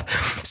rap.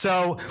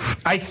 So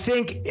I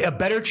think a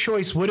better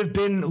choice would have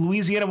been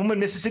Louisiana Woman,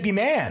 Mississippi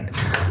Man.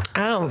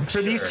 Oh,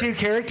 for these two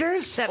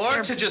characters,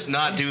 or to just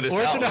not do this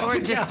album, or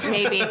just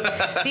maybe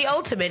the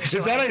ultimate choice.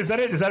 Is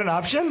that an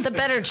option? The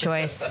better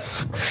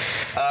choice.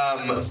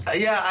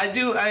 Yeah, I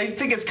do. I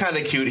think it's kind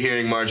of cute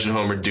hearing Marge and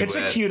Homer duet. It's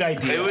a cute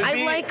idea.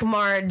 I like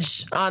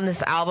Marge on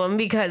this album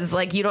because,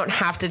 like, you don't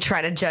have to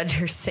try to judge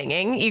her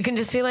singing. You can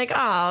just be like,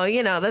 oh,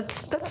 you know,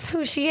 that's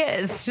who she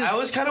is. I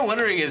was kind of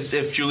wondering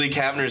if Julie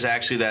Kavner's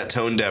actually that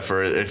tone deaf,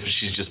 or if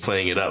she's just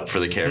playing it up for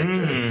the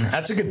character.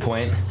 That's a good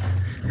point.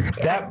 And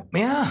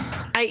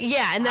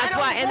that's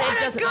why. And it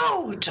doesn't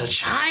go to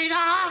China.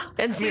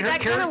 And see, her that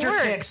kind of character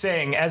works. can't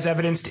sing, as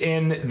evidenced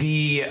in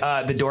the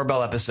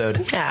doorbell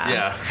episode.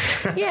 Yeah,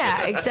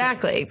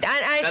 exactly. And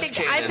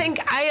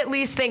I at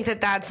least think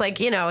that that's, like,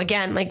 you know,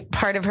 again, like,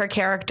 part of her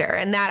character,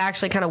 and that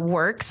actually kind of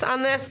works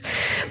on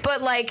this.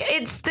 But like,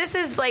 this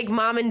is like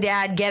Mom and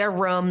Dad Get a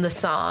Room, the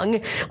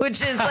song,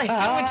 which is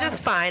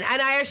fine.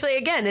 And I actually,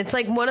 again, it's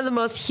like one of the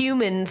most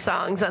human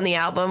songs on the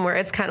album, where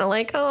it's kind of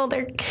like, oh,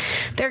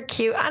 they're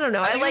cute. I don't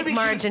know. I like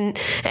Marge and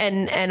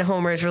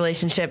Homer's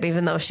relationship,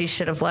 even though she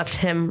should have left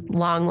him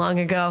long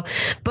ago.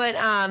 But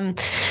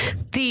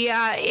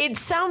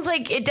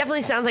it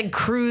definitely sounds like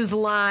cruise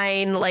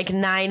line, like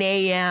 9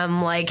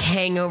 a.m. like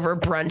hangover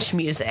brunch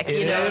music.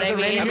 You know what I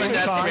mean?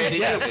 That's Randy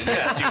Newman.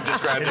 Yes, you've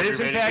described it as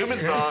a Randy Newman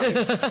song.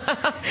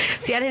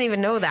 See, I didn't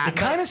even know that. It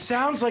kind of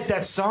sounds like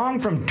that song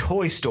from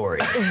Toy Story.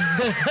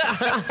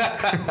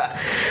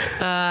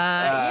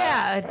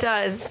 Yeah, it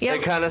does. Yep.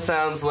 It kind of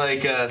sounds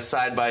like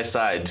Side by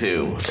Side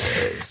too.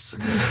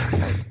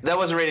 That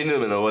wasn't Randy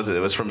Newman though, was it? It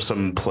was from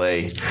some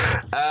play.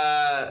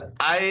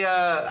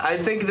 I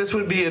think this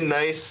would be a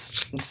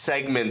nice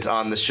segment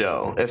on the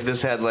show if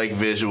this had like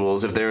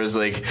visuals. If there was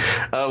like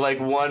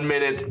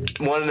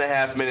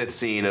 1.5 minute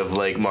scene of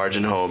like Marge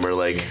and Homer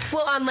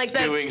on like the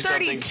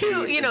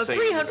 32,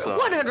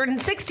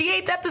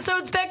 168th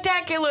episode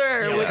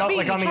spectacular with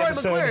me, on Troy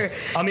McClure.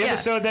 On the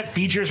episode that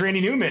features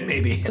Randy Newman,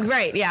 maybe.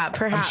 Right? Yeah,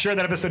 perhaps. I'm sure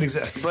that episode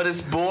exists. But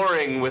it's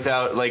boring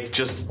without like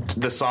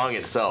just the song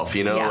itself.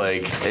 You know,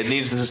 like it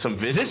needs some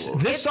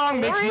visuals. This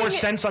song makes more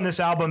sense on this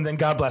album than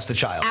God Bless the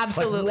Child.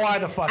 Absolutely. Like, why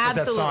the fuck is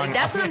that song?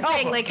 That's what I'm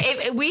saying. Like,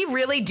 we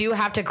really do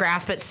have to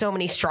grasp at so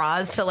many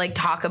straws to like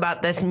talk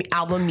about this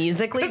album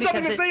musically. There's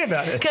nothing to say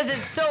about it because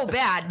it's so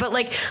bad. But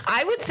like,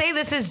 I would say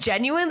this is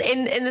genuine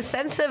in the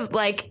sense of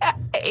like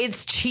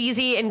it's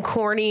cheesy and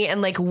corny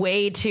and like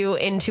way too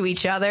into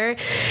each other.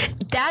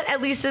 That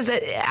at least is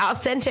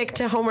authentic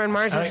to Homer and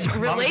Marge's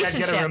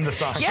relationship.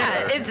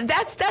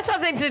 That's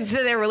authentic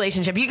to their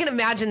relationship. You can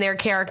imagine their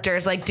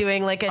characters like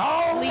doing like a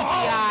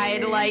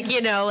sleepy-eyed, like,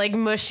 you know, like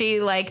mushy,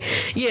 like,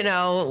 you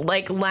know,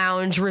 like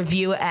lounge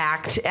review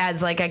act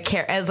as like a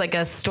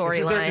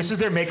storyline. This is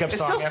their makeup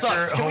song. It still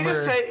sucks. Can we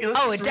just say?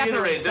 It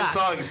definitely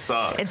sucks. This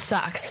song sucks. It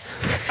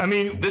sucks. I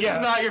mean, this is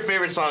not your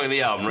favorite song of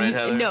the album, right,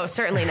 Heather? No,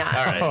 certainly not.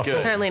 All right, good.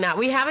 Certainly not.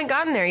 We haven't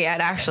gotten there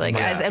yet, actually,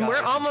 guys, and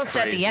we're almost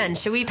at the end.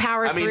 Should we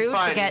power through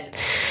to get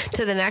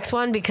to the next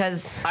one?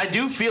 Because I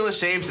do feel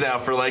ashamed now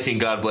for liking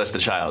God Bless the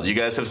Child. You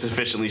guys have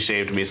sufficiently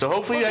shamed me, so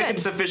hopefully I can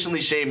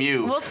sufficiently shame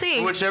you. We'll see.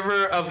 For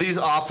whichever of these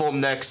awful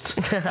next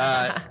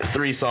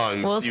 3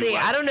 songs. We'll see.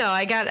 Like. I don't know.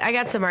 I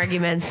got some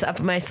arguments up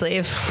my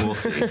sleeve. We'll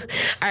see. All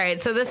right.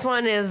 So this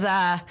one is.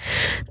 I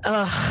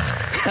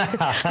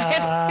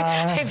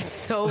have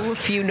so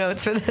few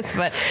notes for this,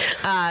 but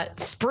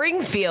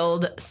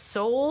Springfield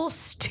Soul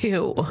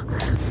Stew.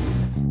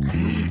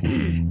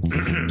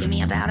 Give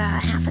me about a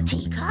half a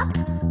teacup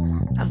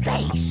of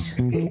bass.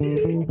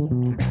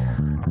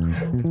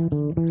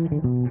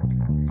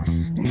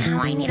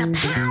 Now I need a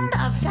pound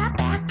of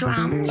fatback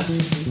drums.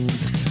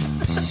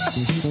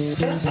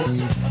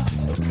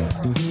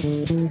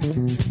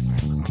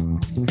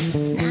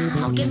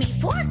 Now give me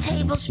 4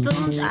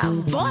 tablespoons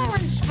of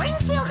boiling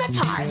Springfield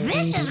guitar.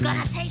 This is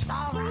gonna taste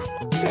all right.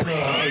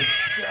 Oh,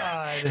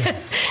 God.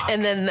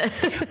 And then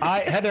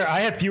Heather,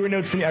 I have fewer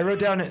notes than you. I wrote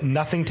down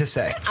nothing to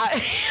say.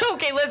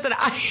 okay, listen,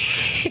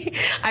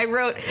 I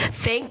wrote,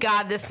 thank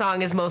God this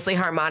song is mostly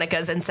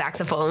harmonicas and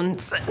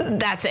saxophones.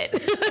 That's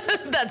it.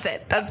 That's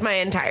it. That's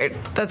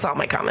all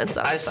my comments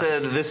on I this song.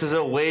 said this is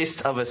a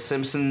waste of a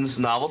Simpsons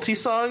novelty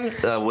song,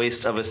 a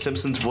waste of a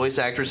Simpsons voice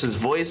actress's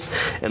voice,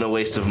 and a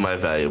waste of my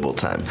valuable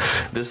time.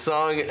 This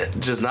song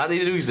does not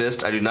need to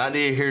exist. I do not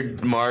need to hear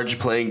Marge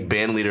playing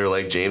band leader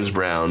like James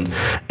Brown,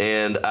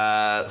 and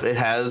it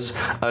has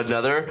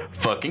another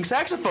fucking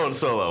saxophone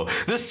solo.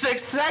 The 6th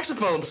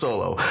saxophone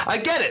solo. I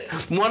get it.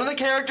 One of the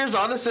characters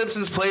on The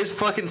Simpsons plays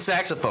fucking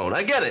saxophone.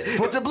 I get it.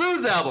 It's a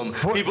blues album.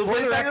 People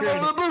play saxophone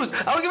for the blues.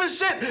 I don't give a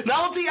shit.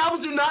 Novelty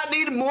albums do not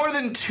need more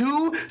than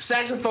 2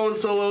 saxophone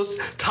solos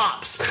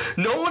tops.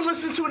 No one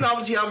listens to a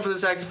novelty album for the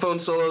saxophone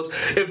solos.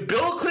 If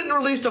Bill Clinton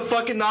released a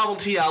fucking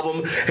novelty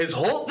album, his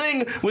whole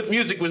thing with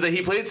music was that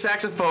he played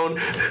saxophone.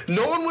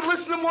 No one would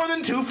listen to more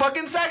than 2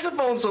 fucking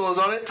saxophone solos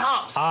on it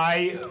tops.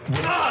 I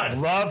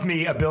love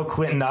me a Bill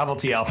Clinton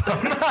novelty album.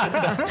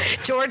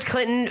 George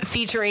Clinton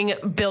featuring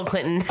Bill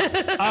Clinton.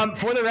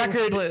 For the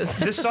record,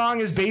 this song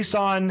is based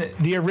on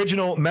the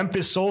original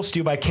Memphis Soul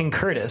Stew by King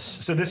Curtis.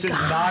 So this is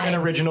not an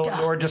original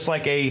or just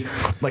like a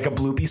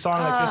bloopy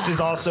song. Like this is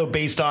also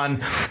based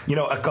on,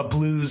 a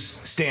blues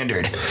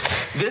standard.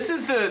 This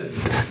is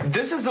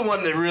the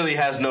one that really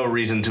has no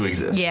reason to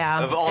exist.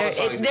 Yeah. Of all the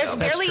songs there's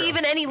barely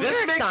even any lyrics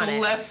on it. This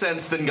makes less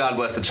sense than God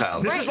Bless the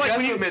Child. This is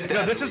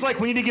like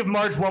we need to give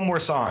Marge one more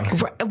song.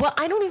 Right. Well,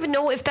 I don't even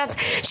know if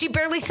she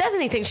barely says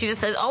anything. She just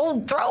says,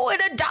 "Oh, throw in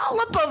a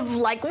dollop of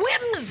like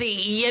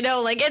whimsy,"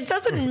 it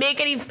doesn't make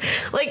any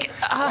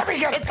Let me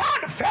get a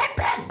pound of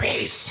fatback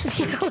bass.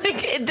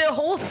 The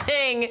whole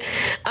thing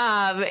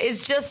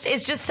is just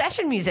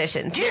session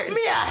musicians. Give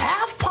me a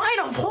half pint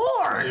of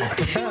horn.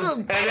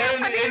 And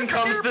then in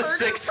comes the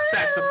 6th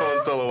saxophone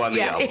solo on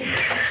the album.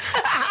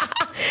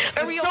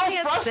 It's so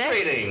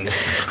frustrating.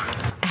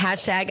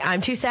 Hashtag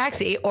I'm too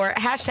saxy or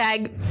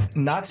hashtag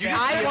not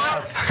saxy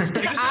enough.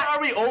 You just said,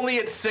 are we only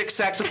at 6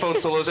 saxophone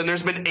solos and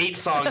there's been 8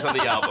 songs on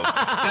the album?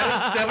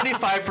 That is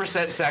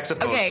 75%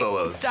 saxophone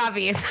solos.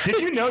 Stoppies. Did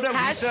you know that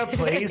Lisa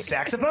plays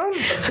saxophone?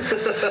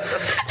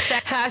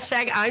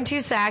 Hashtag I'm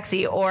too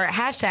saxy or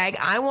hashtag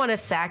I want to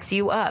sax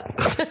you up.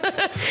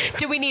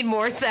 Do we need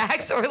more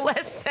sax or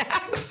less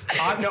sax?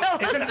 Tell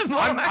us more.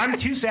 I'm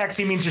too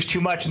saxy means there's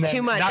too much and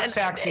then not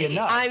saxy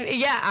enough.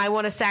 I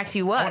want to sax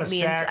you up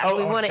means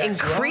we want to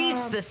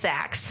increase the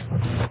sax.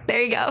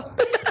 There you go.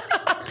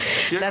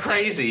 You're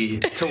crazy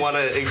to want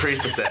to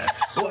increase the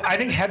sax. Well, I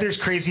think Heather's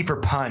crazy for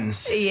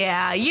puns.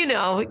 Yeah, you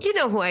know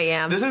who I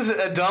am. This is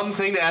a dumb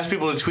thing to ask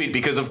people to tweet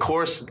because, of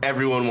course,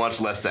 everyone wants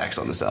less sax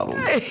on this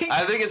album. I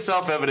think it's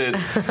self-evident.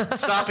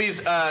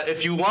 Stoppies,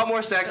 if you want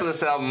more sax on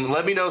this album,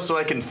 let me know so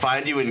I can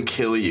find you and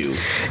kill you.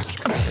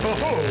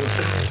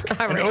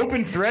 An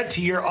open threat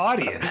to your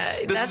audience.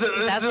 This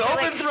is an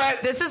open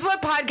threat. This is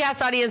what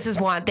podcast audiences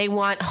want. They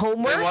want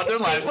homework. They want their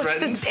lives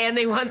threatened. And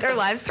they want their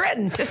lives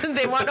threatened.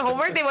 They want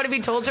homework. They want to be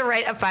told to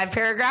write a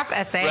 5-paragraph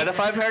essay. Write a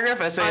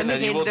 5-paragraph essay and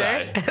then you will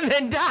die. And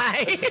then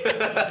die. Is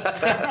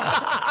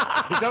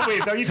that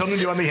what you told them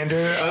to do on the Hinder?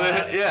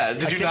 Yeah.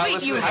 Did you not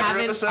listen to the Hinder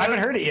episode? I haven't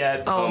heard it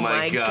yet. Oh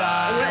my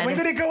God. When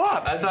did it go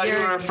up? I thought you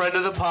were a friend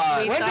of the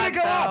pod. When did it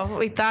go up?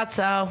 We thought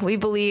so. We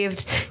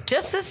believed.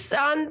 Just this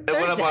on Thursday. It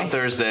went up on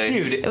Thursday.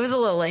 Dude. It was a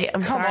little late.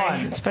 I'm sorry.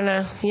 On. It's been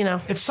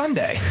It's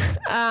Sunday.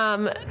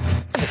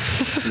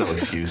 No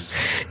excuse.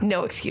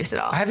 No excuse at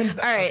all. I haven't.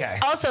 All right. Okay.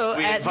 Also,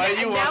 we invite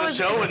you on the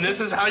show, and this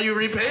is how you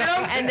repay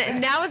us.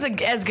 And now is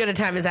as good a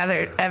time as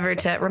ever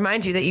to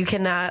remind you that you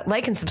can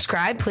like and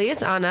subscribe,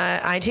 please, on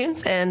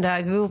iTunes and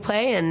Google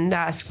Play and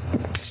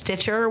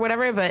Stitcher or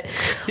whatever. But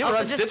yeah, we're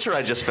on Stitcher.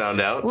 I just found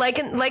out. Like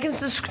and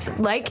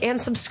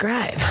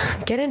subscribe.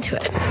 Get into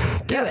it.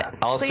 Do it.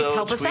 Also, please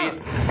help us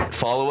out.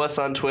 Follow us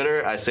on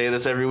Twitter. I say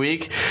this every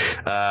week.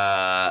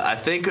 I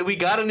think we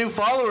got a new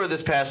follower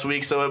this past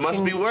week, so it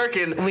must be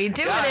working. We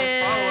do Guys,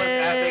 it. follow us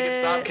at Make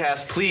It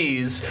Stopcast,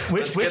 please.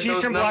 Which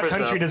Eastern Bloc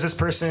country does this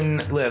person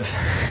live?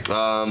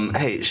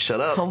 Hey,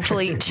 shut up.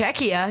 Hopefully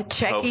Czechia.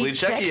 Hopefully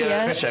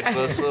Czechia.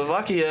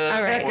 Czechoslovakia.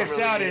 All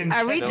right.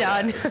 Are we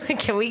done?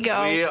 Can we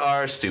go? We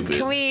are stupid.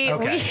 Can we?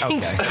 Okay.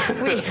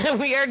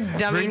 we are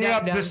dummy. Bring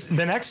up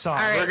the next song.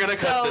 All right, we're gonna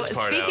cut this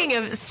part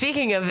out.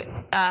 Speaking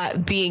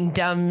of being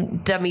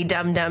dumb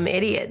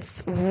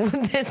idiots,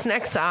 this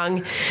next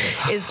song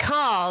is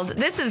called.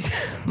 This is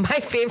my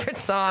favorite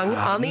song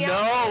on the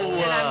album.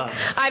 And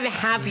I'm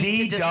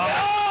happy to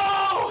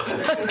discuss.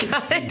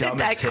 Got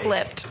that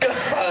clipped.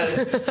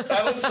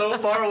 I was so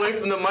far away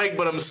from the mic,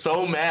 but I'm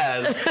so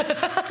mad.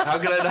 How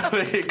could I not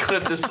make it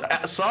clip? This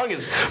song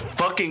is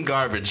fucking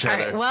garbage,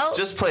 Heather. Right, well,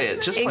 just play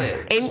it. Just play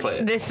it. Just play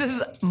it. This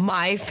is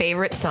my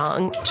favorite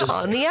song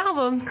on the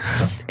album.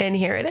 And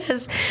here it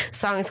is. The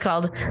song is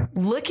called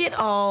Look at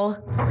All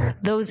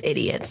Those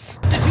Idiots.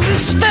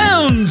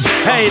 Stones!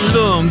 I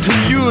long to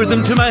lure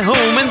them to my home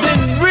and then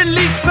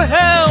release the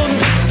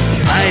hounds.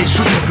 I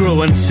shouldn't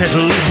grow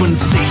unsettled when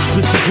faced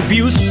with such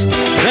abuse.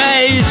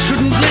 I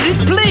shouldn't let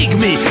it plague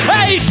me.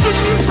 I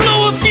shouldn't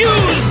blow a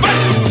fuse. But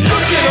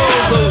look at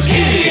all those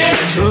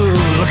idiots.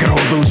 Oh, look at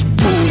all those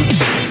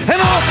boobs. An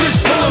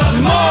office full of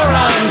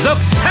morons. A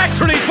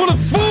factory full of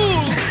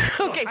fools.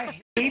 Okay.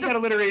 I hate that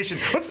alliteration.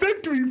 A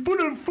factory full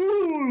of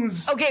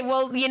fools. Okay,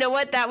 well, you know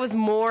what? That was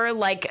more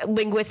like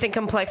linguistic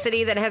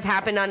complexity than has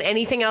happened on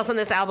anything else on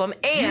this album.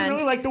 You And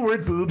really like the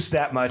word boobs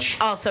that much?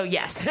 also,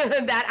 yes,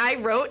 that I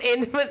wrote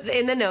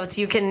in the notes.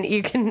 You can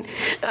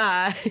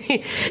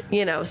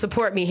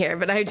support me here,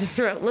 but I just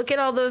wrote, look at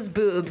all those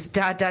boobs. ...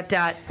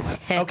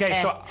 Okay,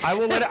 so I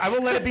will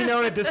let it be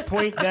known at this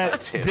point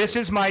that this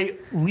is my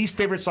least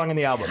favorite song on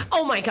the album.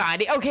 Oh my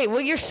god. Okay,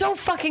 well, you're so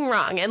fucking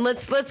wrong. And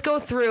let's go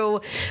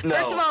through.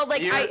 First of all,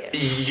 like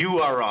you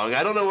are wrong.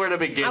 I don't know where to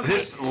begin. Okay.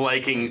 This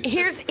liking.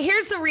 Here's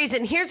the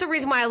reason. Here's the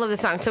reason why I love the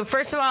song. So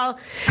first of all,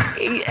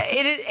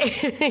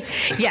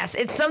 yes,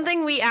 it's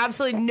something we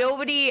absolutely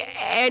nobody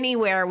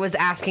anywhere was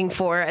asking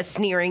for, a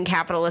sneering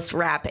capitalist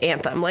rap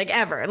anthem, like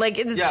ever. Like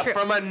it's true.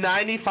 From a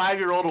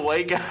 95-year-old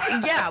white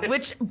guy. Yeah,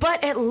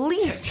 but at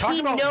least Talk he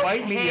about knows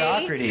white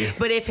mediocrity.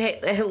 But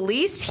at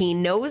least he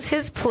knows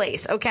his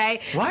place. Okay.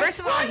 What? First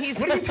of all, he's.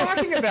 What are you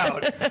talking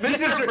about?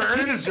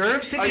 He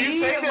deserves to be. Are you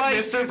saying that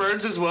Mr.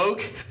 Burns is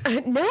woke?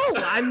 No,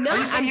 I'm not. Are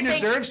you saying he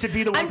deserves to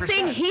be the 1%? I'm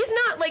saying he's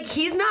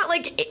not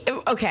like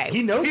okay.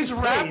 He knows He's his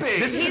rapping. place.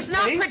 This is He's his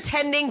not place?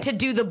 pretending to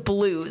do the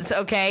blues,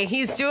 okay?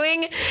 He's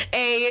doing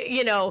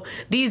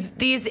these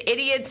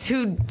idiots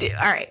who.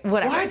 All right,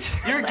 whatever.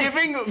 What? You're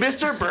giving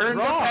Mr. Burns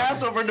a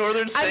pass over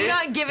Northern State? I'm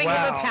not giving him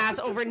Wow. a pass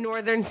over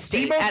Northern The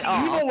State most at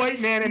all. evil white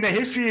man in the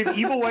history of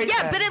evil white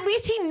Yeah, men. but at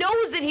least he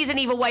knows that he's an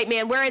evil white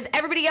man, whereas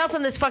everybody else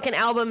on this fucking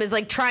album is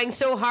like trying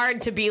so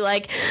hard to be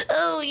like,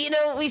 oh,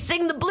 we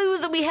sing the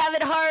blues and we have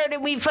it hard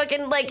and we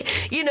fucking like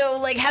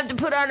have to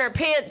put on our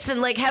pants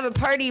and like have a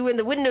party when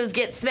the windows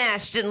get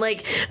smashed and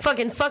like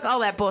fucking fuck all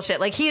that bullshit.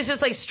 Like he's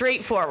just like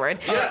straightforward.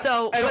 Yeah.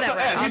 So And whatever.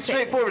 I'll he's say-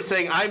 straightforward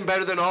saying, I'm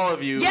better than all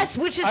of you. Yes,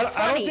 which is funny.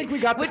 I don't think we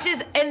got Which that.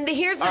 is, and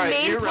here's the All right,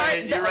 main you're part.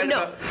 right, you're right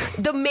about-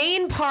 The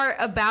main part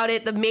about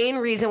it, the main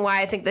reason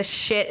why I think this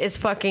shit is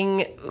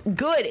fucking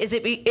good is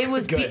it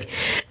was Good.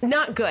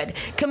 not good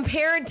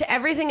compared to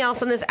everything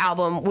else on this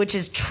album, which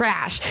is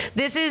trash.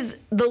 This is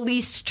the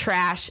least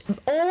trash,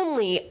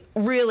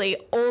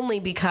 only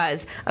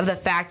because of the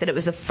fact that it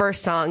was the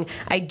first song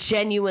I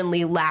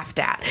genuinely laughed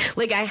at.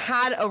 Like I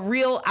had a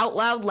real out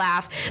loud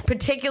laugh,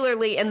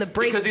 particularly in the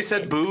break. Because he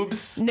said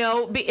boobs?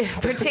 No,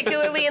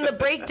 particularly in the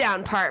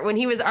breakdown part when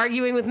he was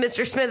arguing with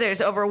Mr.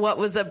 Smithers over what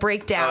was a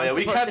breakdown. Oh, yeah,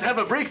 we supposed can't to have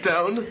a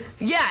breakdown.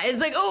 Yeah,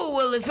 it's like, oh,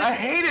 well, if I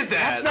hated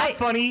that. That's not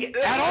funny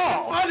at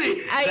all.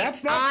 Funny.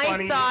 That's not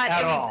funny I thought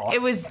at all.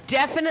 it was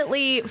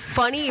definitely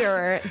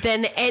funnier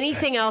than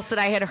anything else that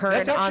I had heard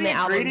That's on actually the a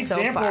album great so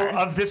example far.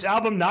 of this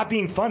album not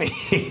being funny.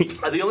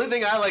 The only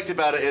thing I liked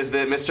about it is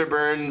that Mr.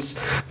 Burns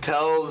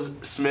tells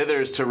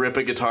Smithers to rip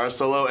a guitar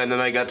solo, and then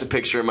I got to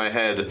picture in my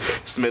head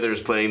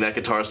Smithers playing that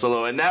guitar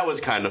solo, and that was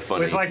kind of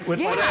funny.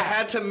 But I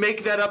had to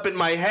make that up in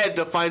my head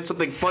to find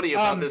something funny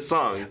about this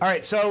song. All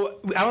right, so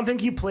I don't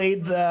think you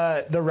played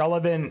the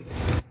relevant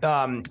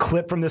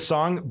clip from this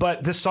song,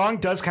 but the song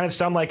does kind of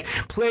sound like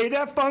 "Play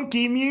that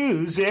funky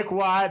music,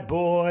 white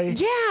boy."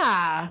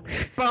 Yeah.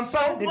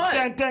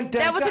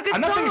 That was a good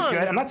I'm song. not saying it's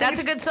good. I'm not saying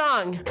That's a good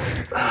song.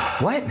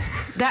 What?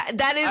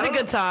 That is a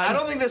good song. I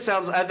don't think this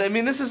sounds. I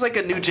mean, this is like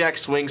a New Jack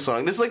Swing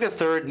song. This is like the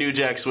third New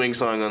Jack Swing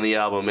song on the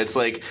album. It's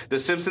like The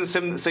Simpsons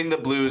sing the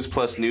blues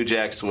plus New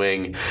Jack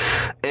Swing,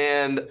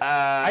 and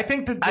I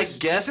think that this is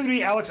going to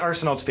be Alex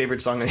Arsenault's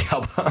favorite song on the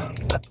album.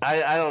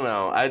 I don't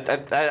know.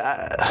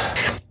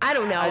 I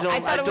don't know. I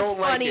thought it was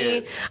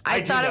funny.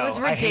 I thought it was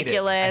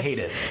ridiculous. I hate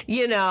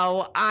it.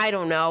 I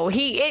don't know.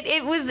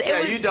 It was.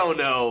 You don't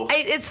know.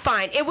 It's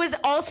fine. It was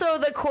also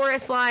the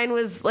chorus line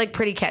was like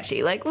pretty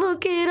catchy. Like,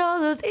 look at all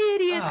those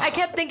idiots. I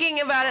kept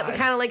thinking about it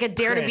kind of like a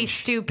Dare to Be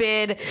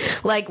Stupid,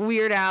 like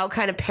Weird Al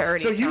kind of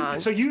parody song.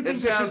 So you think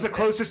this is the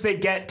closest they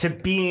get to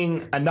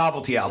being a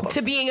novelty album?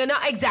 To being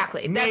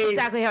exactly. That's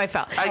exactly how I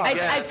felt.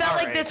 I felt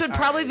like this would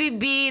probably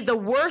be the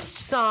worst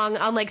song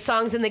on like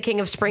Songs in the Key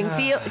of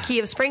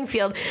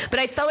Springfield, but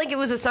I felt like it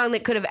was a song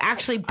that could have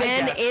actually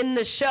been in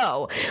the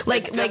show,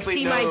 like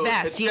See My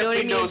Best. You know what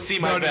I mean? No, See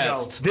My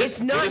Best.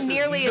 It's not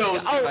nearly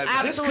as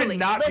absolutely. This could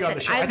not be on the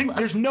show. I think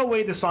there's no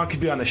way the song could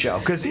be on the show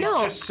because it's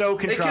just so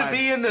contrived. It could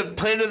be in the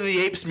Planet of the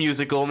Apes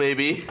musical,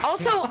 maybe.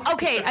 Also,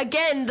 okay,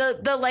 again,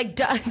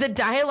 the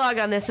dialogue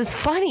on this is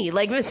funny.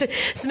 Like Mr.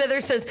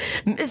 Smithers says,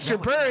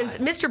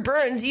 Mr.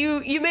 Burns,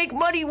 you make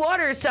muddy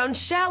water sound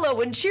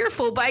shallow and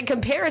cheerful by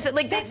comparison.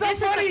 Like that's not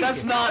funny.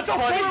 That's not a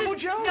funny. horrible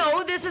joke.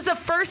 No, this is the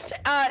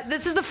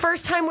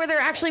first time where they're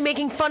actually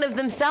making fun of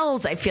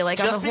themselves. I feel like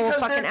just on the whole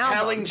fucking album. Just because they're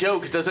telling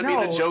jokes doesn't mean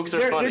the jokes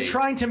are funny. They're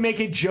trying to make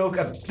a joke.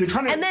 They're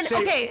trying to and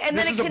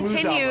then it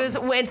continues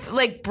with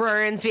like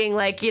Burns being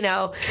like, you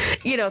know,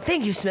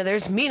 thank you,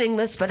 Smithers,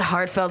 meaningless but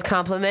heartfelt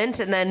compliment,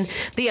 and then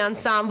the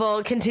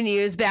ensemble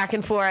continues back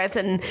and forth,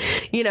 and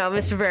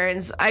Mr.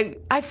 Burns,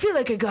 I feel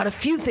like I got a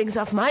few things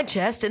off my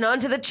chest and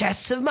onto the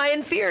chests of my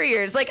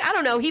inferiors. Like, I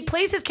don't know, he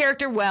plays his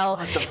character well.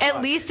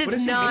 At least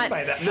it's not.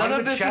 None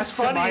of this is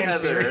funny,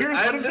 Heather.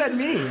 What does that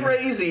mean?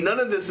 Crazy. None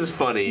of this is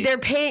funny. They're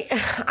paying.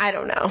 I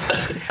don't know.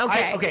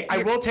 Okay.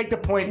 I will take the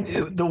point.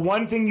 The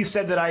one thing you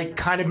said that I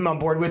kind of am on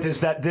board with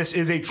is that this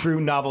is a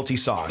true novelty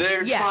song.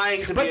 They're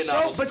trying to be a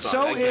novelty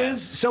song.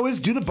 So is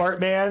Do the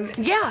Bartman.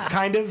 Yeah.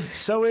 Kind of.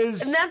 So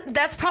is. And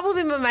that's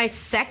probably my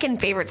second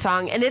favorite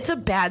song, and it's a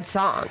bad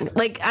song.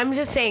 Like, I'm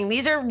just saying,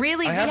 these are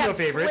really. I have no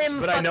favorites,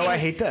 but I know I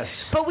hate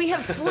this. But we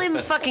have slim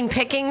fucking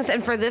pickings,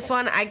 and for this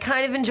one, I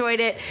kind of enjoyed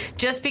it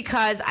just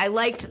because I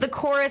liked the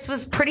chorus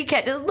was pretty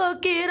catchy.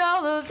 Look at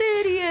all those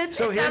idiots.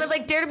 So it sounded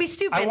like Dare to Be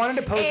Stupid. I wanted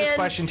to pose this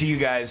question to you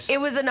guys. It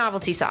was a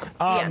novelty song.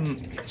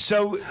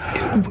 So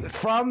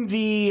from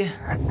the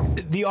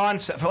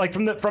onset, like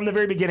from the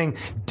very beginning,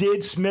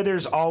 did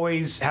Smithers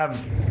always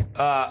have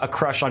a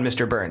crush on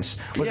Mr. Burns?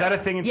 Was that a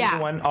thing in season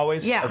 1?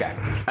 Always? Yeah. Okay.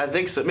 I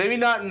think so. Maybe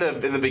not in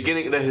the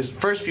beginning, his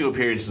first few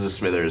appearances of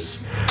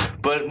Smithers,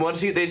 but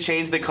once they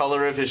changed the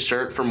color of his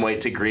shirt from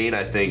white to green,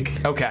 I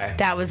think. Okay.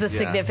 That was a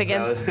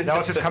significance. That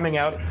was his coming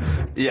out.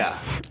 Yeah.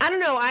 I don't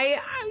know.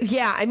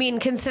 I mean,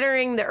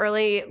 considering the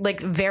early,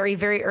 like very,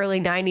 very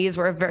early 90s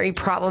were a very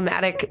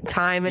problematic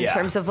time in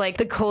terms of like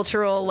the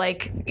cultural,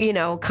 like,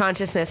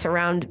 consciousness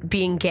around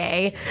being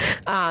gay.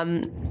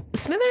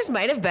 Smithers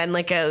might have been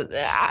like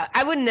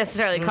I wouldn't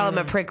necessarily call him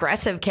a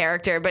progressive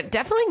character, but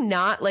definitely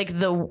not like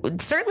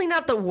certainly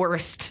not the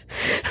worst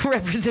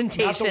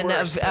representation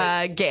of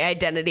gay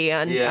identity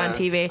on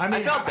TV. I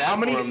mean, I felt bad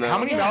for him, though. How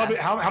many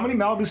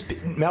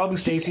Malibu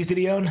Stacy's did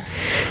he own?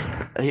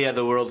 He had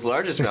the world's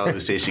largest Malibu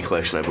Stacy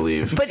collection, I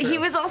believe. But he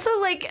was also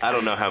like... I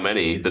don't know how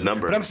many, the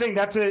number. But I'm saying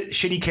that's a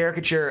shitty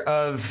caricature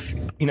of,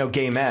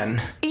 gay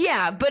men.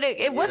 Yeah, but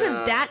it wasn't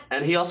that...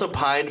 And he also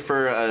pined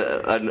for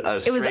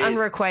a straight... It was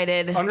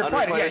unrequited.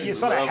 Yeah, you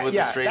saw that.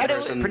 That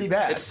was pretty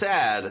bad. It's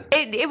sad.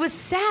 It was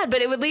sad,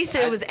 but at least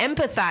it was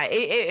empathy.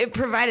 It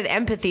provided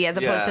empathy as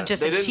opposed to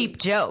just a cheap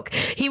joke.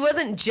 He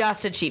wasn't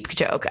just a cheap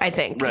joke, I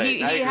think. Right,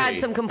 he had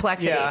some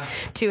complexity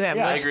to him.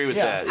 Yeah, I agree with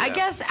that. Yeah. I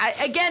guess,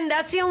 again,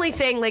 that's the only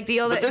thing. Like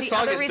but this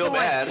song is still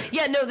bad.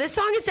 Yeah, no, this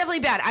song is definitely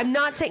bad. I'm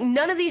not saying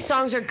none of these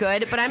songs are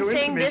good, but I'm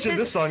saying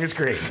this song is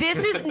great.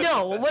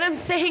 What I'm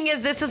saying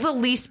is this is the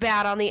least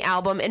bad on the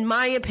album, in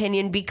my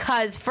opinion,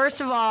 because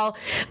first of all,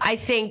 I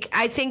think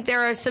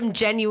there are some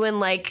genuine,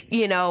 like,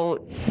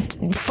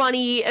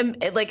 funny,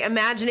 like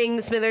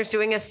imagining Smithers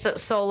doing a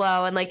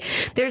solo, and like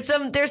there's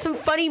some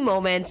funny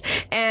moments,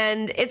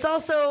 and it's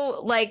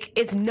also like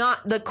it's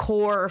not the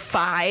core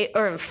 5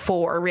 or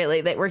 4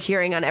 really that we're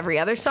hearing on every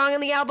other song on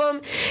the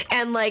album,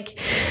 and like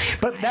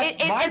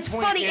it's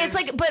funny. It's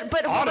like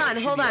but hold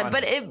on.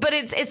 But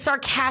it's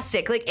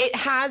sarcastic. Like it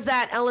has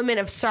that element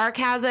of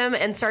sarcasm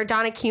and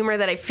sardonic humor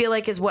that I feel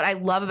like is what I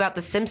love about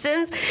The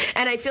Simpsons,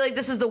 and I feel like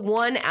this is the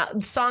one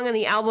song on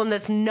the album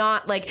that's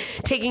not like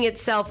taking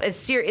itself as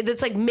serious.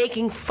 That's like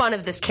making fun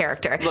of this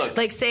character. Look,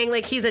 like saying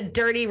like he's a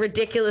dirty,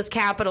 ridiculous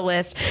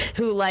capitalist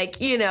who like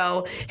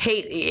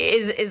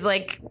is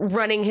like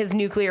running his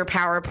nuclear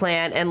power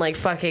plant and like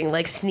fucking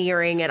like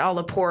sneering at all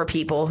the poor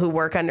people who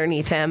work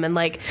underneath him, and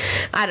like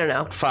I don't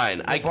know.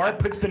 Fine. Bart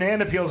puts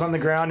banana peels on the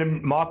ground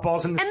and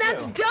mothballs in the stew.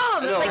 That's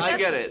dumb. No, like, I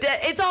get it.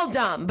 It's all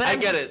dumb. But I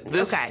get it.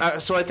 Okay.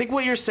 So I think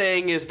what you're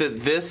saying is that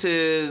this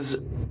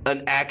is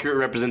an accurate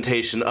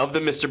representation of the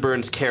Mr.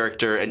 Burns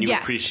character, and you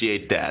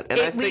appreciate that. And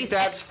I think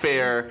that's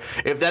fair.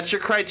 If that's your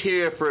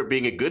criteria for it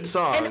being a good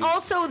song, and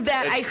also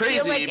that it's I crazy,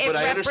 feel like it but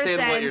I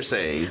understand what you're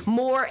saying.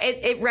 More,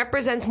 it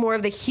represents more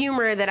of the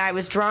humor that I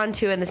was drawn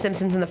to in The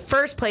Simpsons in the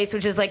first place,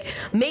 which is like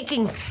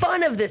making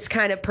fun of this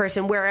kind of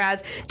person.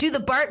 Whereas Do the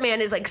Bartman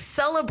is like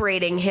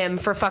celebrating him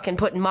for fucking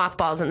putting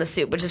mothballs in the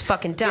soup, which is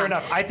fucking dumb. Fair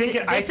enough. I think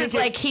this is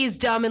like he's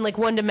dumb and like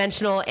one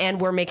dimensional,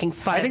 and we're making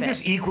fun of it. I think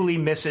this equally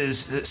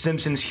misses the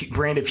Simpsons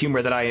branded of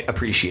humor that I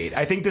appreciate.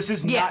 I think this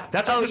is not.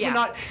 That's why this would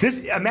not.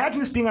 This imagine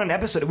this being on an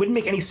episode. It wouldn't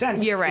make any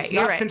sense. You're right. It's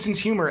You're not right. Simpsons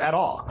humor at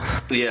all.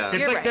 Yeah,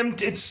 It's like them.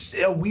 It's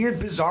a weird,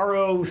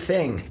 bizarro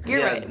thing.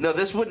 You're right. No,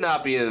 this would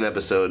not be in an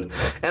episode,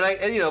 and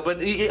but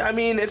I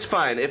mean, it's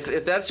fine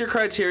if that's your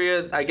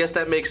criteria. I guess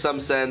that makes some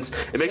sense.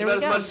 It makes about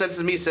as much sense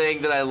as me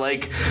saying that I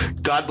like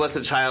 "God Bless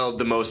the Child"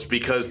 the most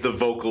because the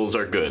vocals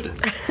are good.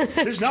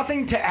 There's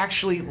nothing to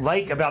actually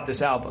like about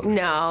this album.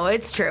 No,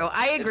 it's true.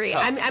 I agree.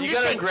 I'm you just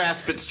gotta saying.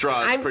 grasp at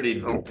straws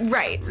pretty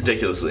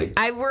ridiculously.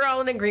 We're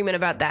all in agreement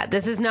about that.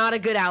 This is not a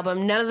good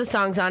album. None of the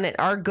songs on it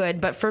are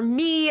good. But for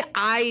me,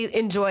 I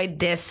enjoyed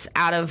this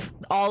out of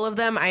all of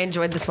them. I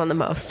enjoyed this one the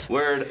most.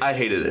 Word, I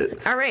hated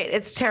it. All right,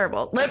 it's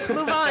terrible. Let's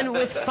move on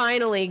with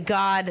Finally,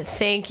 God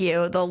Thank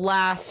You, the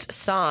last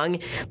song,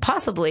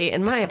 possibly,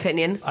 in my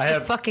opinion,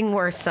 the fucking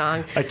worst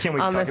song I can't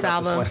wait on to talk this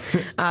about album.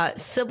 this one.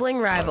 Sibling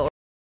Rivalry.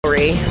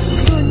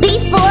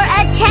 Before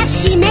a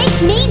test, she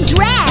makes me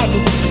dread.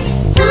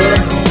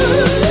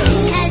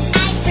 'Cause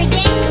I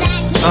predict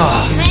that he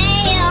will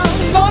fail.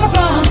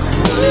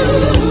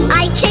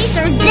 I chase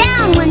her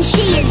down when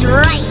she is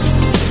right.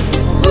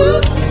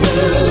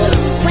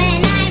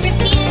 When I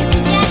refuse to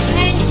just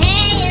turn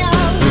tail.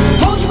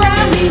 Hold your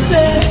ground,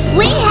 Lisa.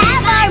 We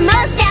have our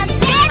most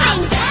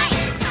outstanding fight.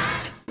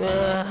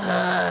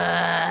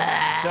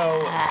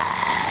 So,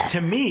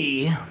 to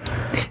me,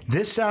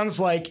 this sounds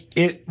like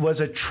it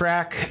was a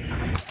track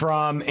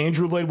from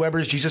Andrew Lloyd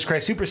Webber's Jesus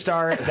Christ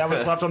Superstar that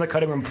was left on the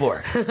cutting room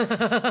floor.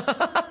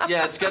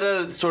 Yeah, it's got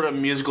a sort of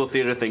musical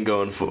theater thing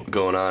going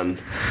on.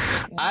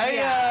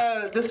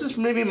 This is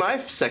maybe my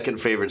second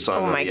favorite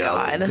song on the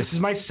album. This is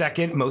my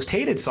second most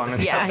hated song on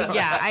the album.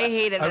 Yeah, I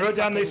hated I this. wrote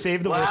down they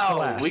saved the worst for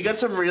last. We got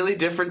some really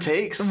different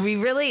takes. We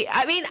really,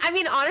 I mean,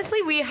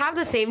 honestly, we have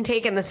the same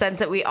take in the sense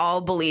that we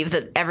all believe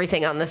that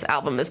everything on this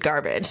album is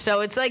garbage.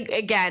 So it's like,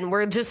 again,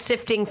 we're just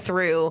sifting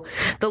through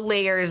the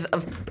layers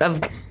of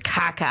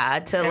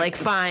caca to like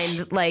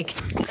find like,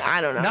 I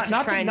don't know. Not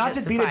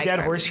to beat a dead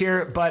horse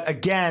here, but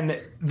again,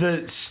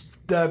 the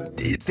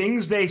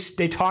things they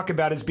talk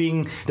about as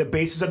being the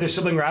basis of their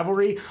sibling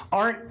rivalry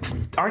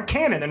aren't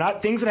canon. They're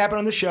not things that happen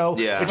on the show.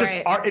 Yeah. It's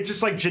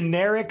just like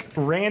generic,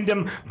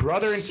 random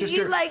brother and sister.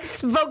 She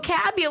likes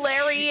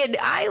vocabulary, and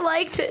I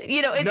like to,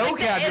 it's No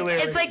like vocabulary.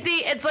 It's like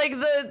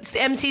the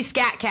MC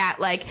Scat Cat,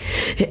 like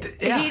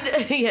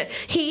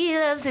he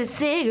loves his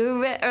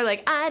cigarette, or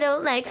like I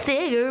don't like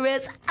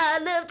cigarettes, I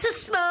love to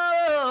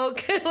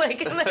smoke,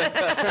 like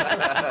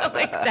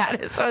that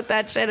is what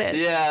that shit is.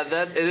 Yeah,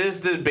 it is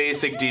the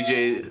basic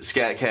DJ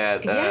Scat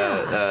Cat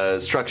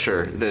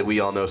structure that we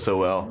all know so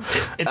well.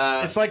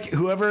 It's like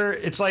whoever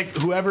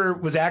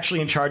was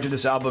actually in charge of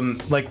this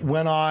album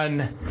went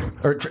on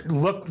or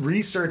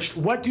researched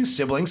what do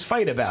siblings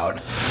fight about.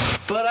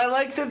 But I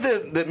like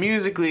that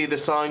musically the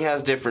song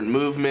has different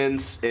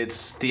movements.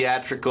 It's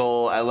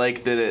theatrical. I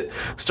like that it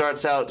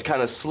starts out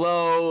kind of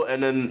slow,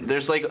 and then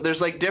there's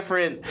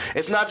different.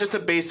 It's not just a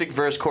basic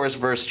verse chorus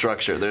verse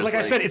structure. There's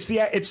I said,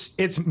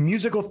 it's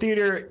musical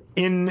theater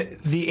in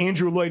the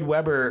Andrew Lloyd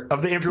Webber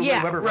Lloyd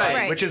Webber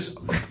vibe, which is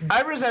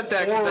I resent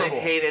that because I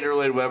hate Andrew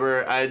Lloyd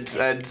Webber.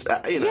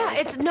 Yeah,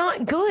 it's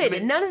not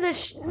good. None of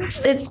this.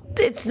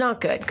 It's not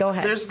good. Go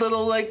ahead. There's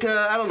little I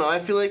don't know. I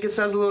feel like it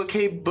sounds a little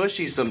Kate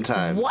Bushy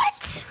sometimes.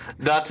 What?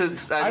 Not to.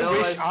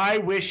 I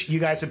wish you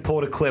guys had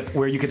pulled a clip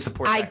where you could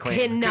support that claim. I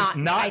cannot.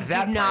 I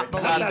do not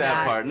believe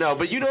that part. No,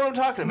 but you know what I'm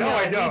talking about. No,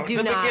 I don't. The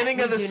beginning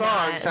of the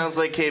song sounds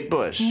like Kate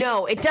Bush.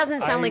 No, it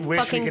doesn't sound like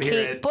fucking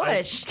Kate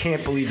Bush. I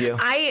can't believe you.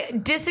 I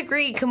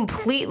disagrry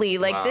completely.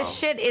 This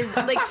shit is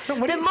like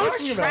the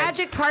most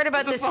tragic part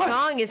about this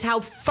song is how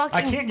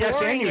fucking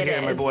boring it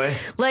is. My boy.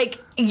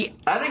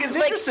 I think it's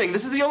interesting.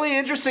 This is the only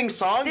interesting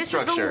song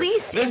structure. This is the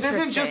least This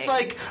interesting. isn't just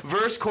like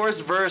verse, chorus,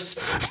 verse,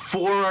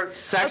 4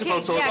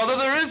 saxophone solos. Although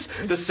there is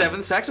the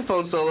 7th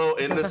saxophone solo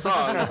in the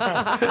song.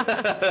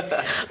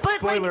 But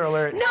spoiler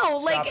alert. No,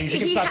 stop. You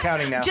can stop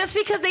counting now. Just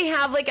because they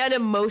have an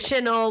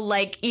emotional,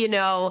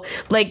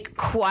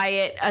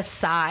 quiet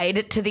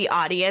aside to the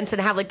audience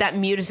and have that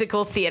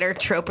musical theater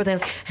trope where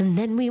they're and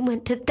then we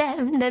went to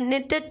them, and then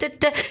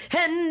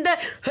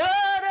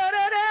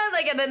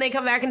they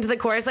come back into the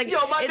chorus yo,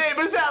 my name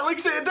is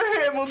Alexander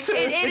Hamilton.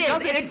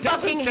 It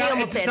doesn't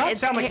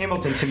sound like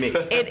Hamilton to me.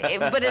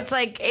 But it's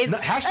like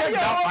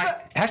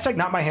hashtag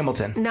not my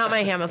Hamilton. Not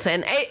my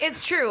Hamilton.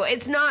 It's true.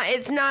 It's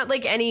not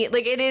like any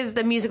it is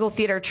the musical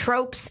theater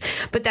tropes,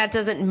 but that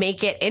doesn't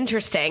make it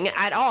interesting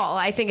at all.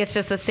 I think it's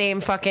just the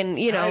same fucking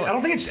I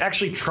don't think it's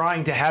actually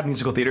trying to have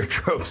musical theater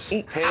tropes.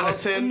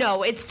 Hamilton.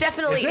 No, it's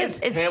definitely it's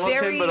Hamilton,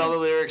 very. But all the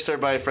lyrics are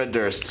by Fred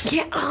Durst.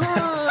 Yeah.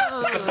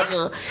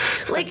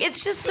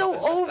 It's just so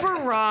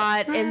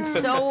overwrought and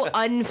so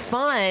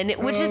unfun,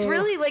 which is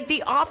really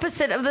the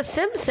opposite of The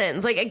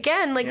Simpsons.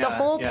 The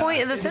whole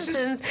point of The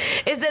Simpsons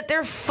is that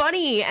they're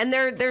funny and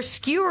they're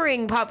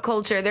skewering pop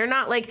culture. They're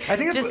not aping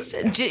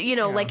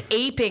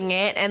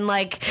it and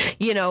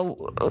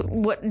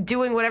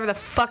doing whatever the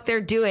fuck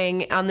they're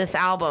doing on this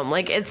album.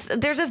 Like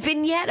there's a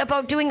vignette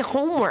about doing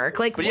homework.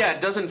 Like, but yeah,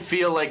 it doesn't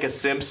feel like a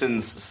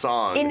Simpsons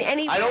song in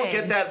any way. I don't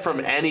get that from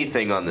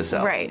anything on this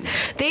album.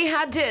 Right. They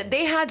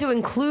had to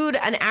include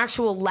an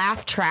actual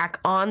laugh track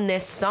on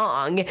this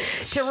song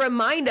to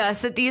remind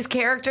us that these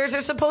characters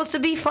are supposed to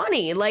be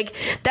funny. Like,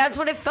 that's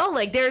what it felt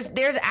like.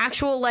 There's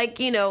actual like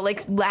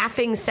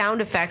laughing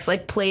sound effects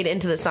like played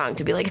into the song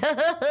to be like,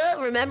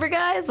 remember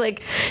guys?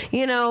 Like,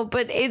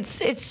 but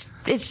it's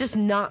just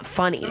not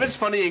funny. If it's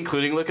funny,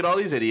 including look at all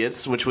these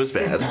idiots, which was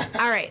bad.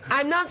 All right.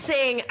 I'm not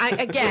saying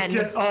again.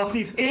 Look at all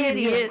these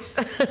idiots.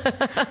 A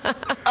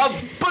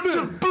bunch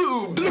of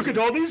boobs. Look at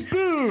all these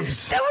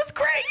boobs. That was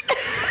great.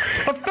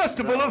 A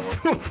festival of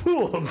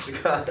fools.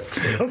 God.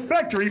 A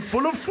factory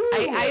full of fools.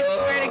 I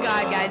swear to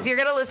God, guys, you're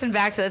gonna listen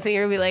back to this and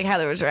you're gonna be like,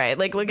 Heather was right.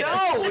 Like, look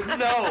at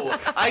No,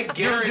 I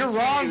guarantee you're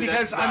wrong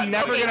because I'm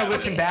never gonna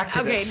listen back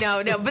to this. Okay,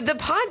 no, but the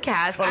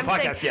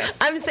podcast. Yes.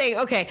 I'm saying,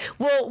 okay,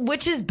 well,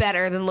 which is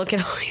better than look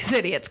at all these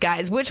idiots,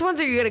 guys? Which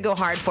ones are you gonna go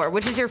hard for?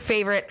 Which is your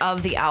favorite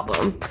of the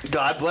album?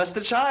 God Bless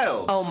the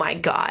Child. Oh my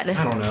God.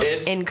 I don't know.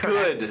 It's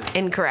Incorrect. good.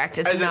 Incorrect.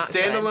 It's As not a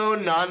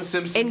standalone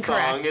non-Simpsons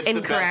song, it's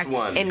the best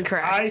one.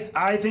 Incorrect.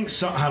 I think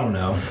so. I don't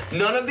know.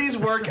 None of these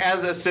work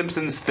as a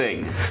Simpsons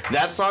thing.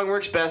 That song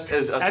works best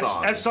as a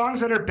song. As songs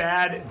that are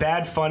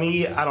bad,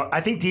 funny.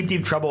 I think Deep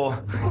Deep Trouble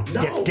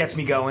gets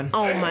me going.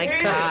 Oh my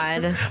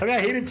God. I mean, I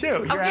hate it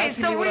too. You're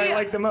asking me what I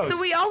like the most.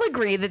 So we all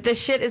agree that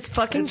this shit is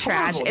fucking It's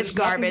trash. horrible. It's There's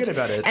nothing garbage. good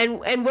about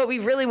it. And what we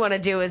really want to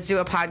do is do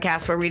a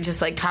podcast where we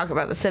just like talk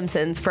about the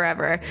Simpsons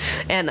forever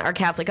and our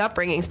Catholic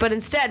upbringings. But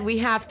instead, we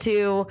have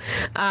to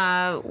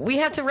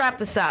wrap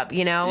this up.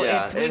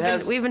 Yeah,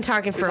 we've been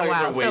talking for a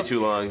while.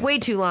 Way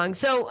too long.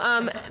 So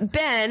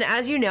Ben,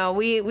 as you know,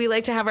 we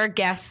like to have our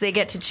guests. They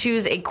get to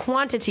choose a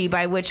quantity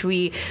by which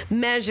we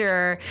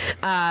measure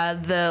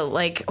the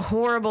like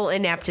horrible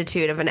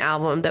ineptitude of an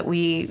album that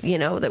we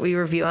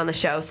review on the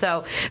show.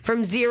 So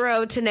from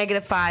 0 to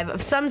 -5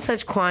 of some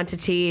such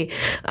quantity,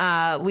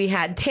 we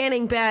had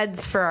tanning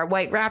beds for our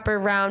white rapper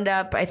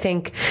roundup. I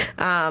think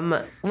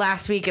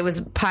last week it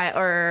was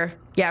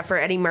for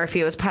Eddie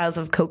Murphy, it was piles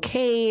of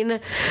cocaine.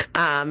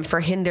 For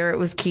Hinder, it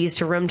was keys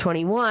to Room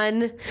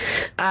 21.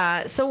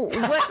 So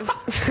what?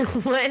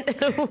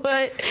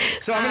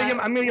 So I'm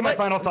gonna give my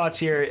final thoughts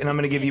here, and I'm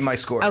gonna give you my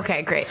score.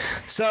 Okay, great.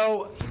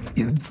 So,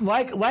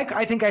 like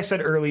I think I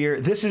said earlier,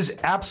 this is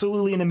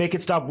absolutely in the Make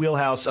It Stop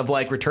wheelhouse of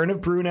like Return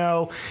of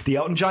Bruno, the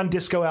Elton John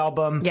disco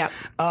album. Yeah.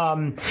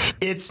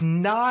 It's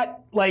not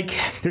like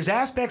there's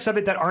aspects of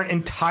it that aren't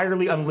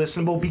entirely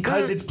unlistenable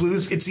because it's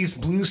blues. It's these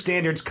blues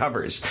standards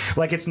covers.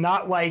 Like it's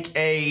not like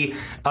a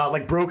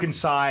like Broken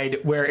Side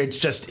where it's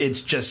just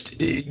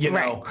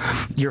Right.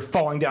 you're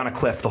falling down a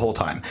cliff the whole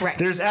time. Right.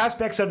 There's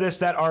aspects of this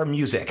that are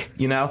music.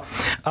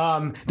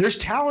 There's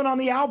talent on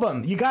the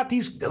album. You got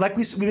these like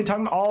we've been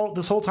talking all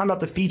this whole time about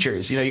the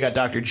features. You got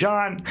Dr.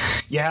 John.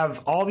 You have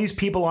all these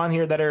people on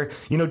here that are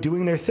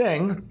doing their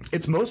thing.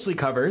 It's mostly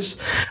covers.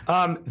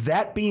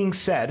 That being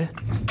said,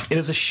 it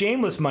is a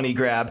shameless money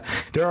grab.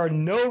 There are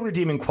no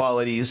redeeming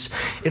qualities.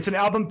 It's an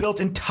album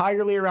built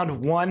entirely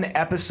around one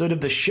episode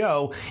of the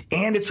show,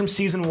 and it's from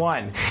season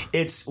 1.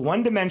 It's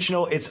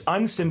one-dimensional. It's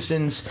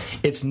un-Simpsons.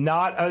 It's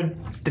not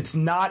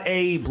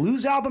a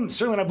blues album.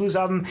 Certainly not a blues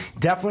album.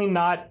 Definitely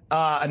not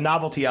a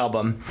novelty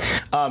album.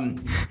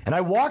 And I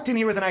walked in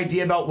here with an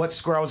idea about what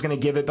score I was going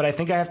to give it, but I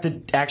think I have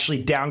to actually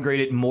downgrade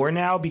it more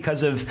now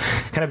because of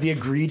kind of the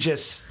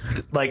egregious,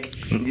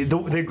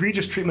 the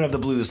egregious treatment of the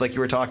blues, like you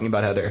were talking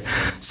about, Heather.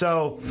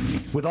 So,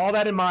 with all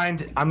that in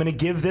mind, I'm going to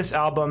give this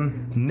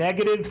album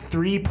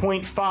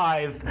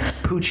 -3.5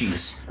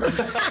 Poochies.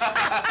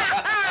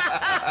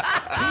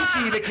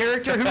 Poochie, the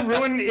character who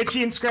ruined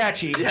Itchy and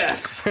Scratchy.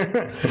 Yes.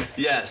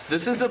 Yes,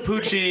 this is a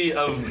Poochie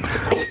of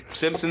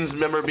Simpsons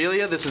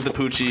memorabilia. This is the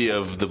Poochie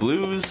of the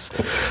blues.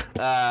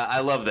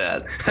 I love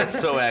that. That's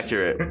so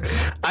accurate.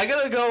 I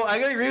gotta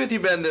agree with you,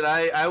 Ben, that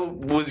I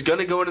was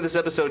gonna go into this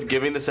episode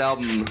giving this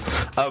album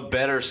a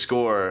better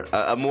score,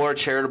 a more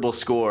charitable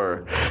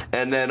score,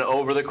 and then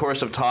over the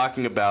course of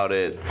talking about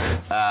it,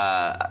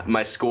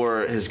 my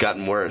score has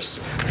gotten worse.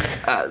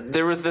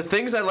 There were the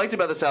things I liked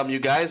about this album. You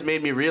guys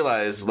made me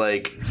realize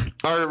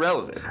are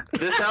irrelevant.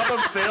 This album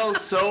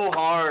fails so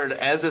hard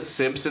as a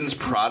Simpsons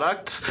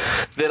product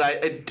that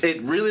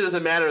it really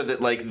doesn't matter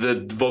that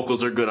the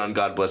vocals are good on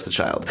God Bless the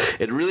Child.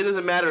 It really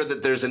doesn't matter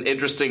that there's an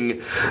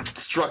interesting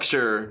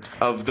structure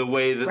of the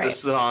way that the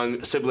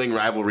song Sibling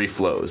Rivalry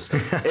flows.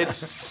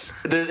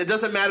 It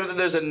doesn't matter that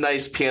there's a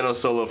nice piano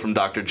solo from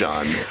Dr.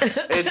 John.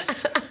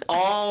 It's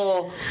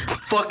all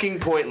fucking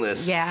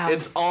pointless. Yeah.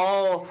 It's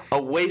all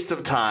a waste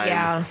of time.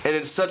 Yeah. And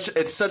it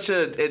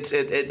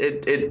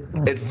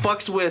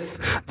fucks with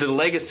the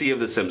legacy of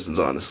The Simpsons,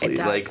 honestly. It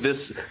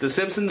does. The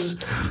Simpsons,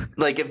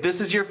 if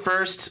this is your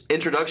first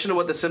introduction to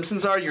what The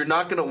Simpsons are, you're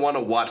not going to want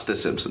to watch The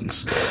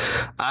Simpsons.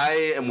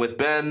 I am with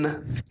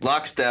Ben,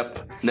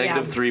 lockstep,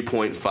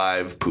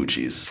 -3.5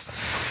 Poochies.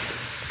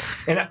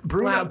 And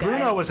Bruno Wow,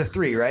 guys. was a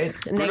 3, right?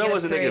 Bruno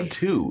was a -3.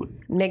 -2.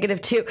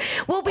 -2.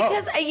 Well,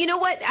 because you know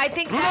what? I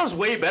think Bruno's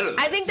way better than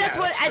I think this. that's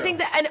Yeah, what that's I true. think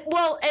that,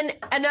 and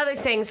another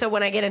thing. So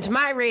when I get into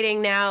my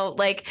rating now,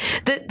 like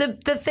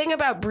the thing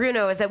about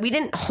Bruno is that we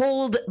didn't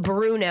hold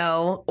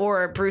Bruno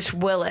or Bruce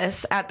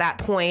Willis at that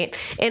point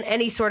in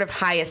any sort of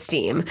high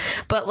esteem.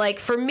 But like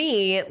for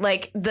me,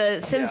 like the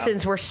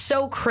Simpsons were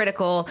so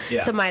critical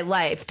to my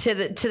life, to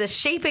the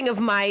shaping of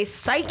my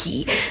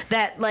psyche,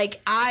 that like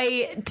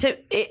I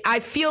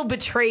feel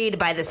betrayed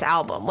by this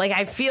album. Like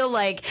I feel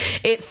like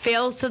it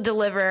fails to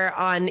deliver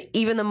on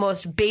even the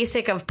most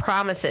basic of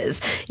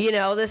promises. You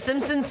know, the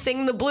Simpsons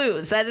sing the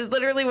blues. That is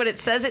literally what it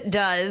says it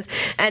does.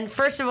 And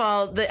first of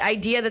all, the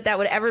idea that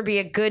would ever be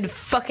a good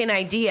fucking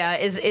idea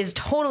is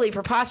totally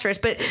preposterous.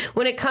 But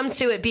when it comes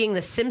to it being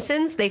the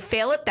Simpsons, they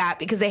fail at that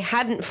because they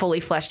hadn't fully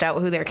fleshed out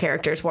who their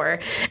characters were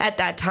at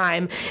that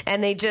time,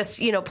 and they just,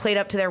 you know, played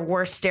up to their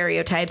worst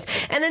stereotypes.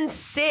 And then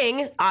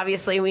Sing,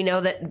 obviously we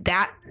know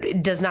that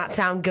does not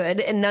sound good,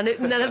 and none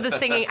of the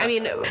singing. I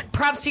mean,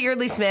 props to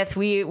Yeardley Smith.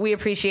 We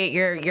appreciate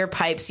your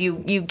pipes.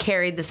 You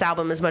carried this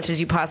album as much as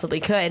you possibly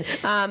could.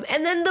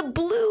 And then the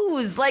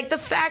blues, like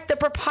the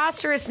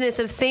preposterousness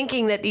of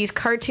thinking that these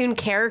cartoon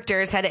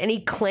characters had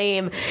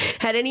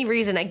any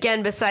reason,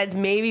 again, besides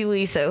maybe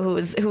Lisa,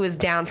 who was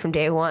down from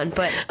day one,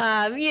 but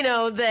you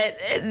know, that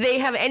they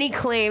have any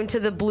claim to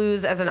the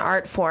blues as an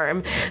art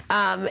form,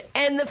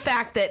 and the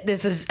fact that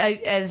this is,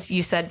 as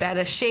you said, Ben,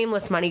 a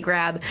shameless money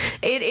grab.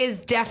 It is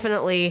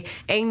definitely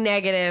a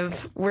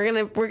negative. We're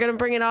gonna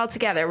bring it all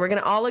together. We're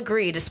gonna all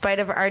agree, despite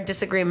of our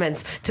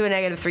disagreements, to a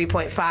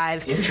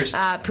 -3.5. Interesting.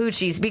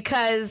 Poochies,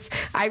 because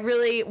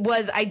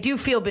I do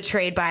feel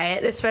betrayed by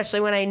it,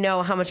 especially when I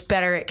know how much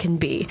better it can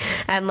be.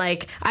 And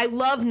like, I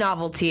love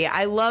novelty.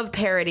 I love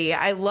parody.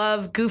 I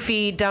love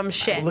goofy, dumb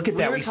shit. Look at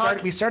that.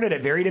 We started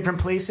at very different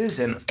places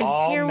and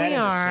all here met we in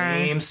the are.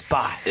 same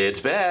spot.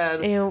 It's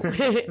bad. Ew.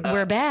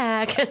 We're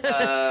back.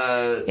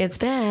 It's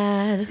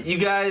bad. You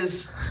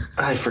guys,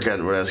 I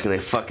forgot what I was going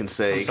to fucking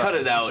say. Cut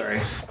it out.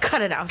 Sorry.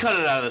 Cut it out. Cut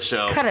it out of the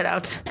show. Cut it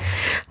out.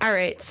 All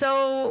right.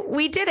 So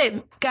we did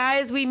it,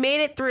 guys. We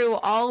made it through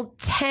all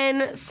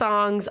 10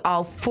 songs,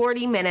 all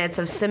 40 minutes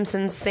of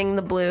Simpsons Sing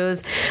the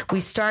Blues. We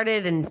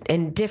started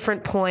in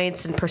different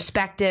points and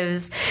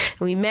perspectives. And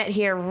we met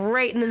here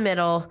right in the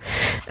middle.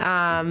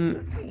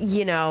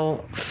 You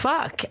know,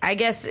 fuck. I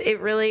guess it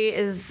really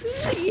is,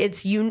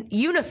 it's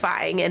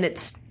unifying in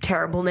its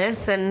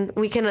terribleness, and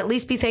we can at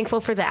least be thankful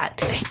for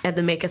that at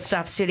the Make It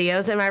Stop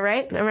Studios. Am I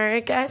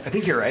right, guys? I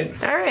think you're right.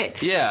 All right.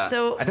 Yeah.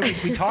 So I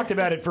think we talked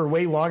about it for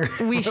way longer.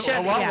 We should,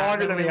 a lot yeah.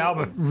 longer than the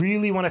album.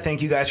 Really want to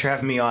thank you guys for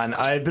having me on.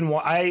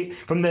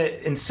 From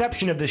the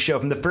inception of this show,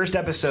 from the first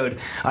episode,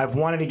 I've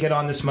wanted to get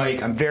on this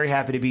mic. I'm very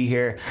happy to be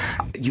here.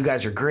 You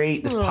guys are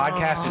great. This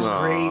podcast is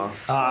great.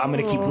 I'm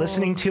going to keep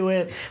listening to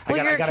it. Well,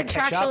 you're I gotta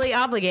catch up. contractually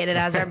obligated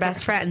as our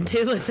best friend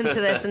to listen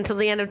to this until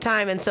the end of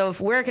time. And so if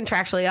we're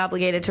contractually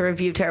obligated to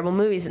review terrible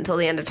movies until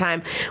the end of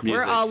time,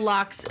 we're all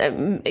locks,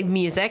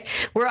 music.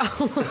 We're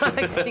all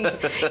locks,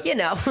 you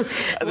know.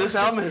 This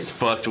album has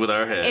fucked with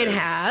our heads.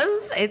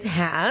 It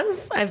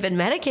has. I've been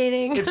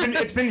medicating.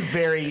 It's been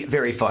very,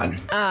 very fun.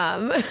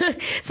 So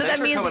Thanks that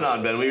for means coming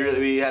on, Ben.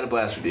 We had a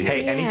blast with you.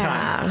 Hey,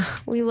 anytime. Yeah,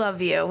 we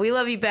love you. We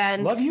love you,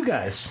 Ben. Love you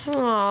guys.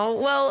 Oh,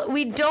 well,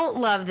 we don't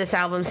love this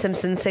album,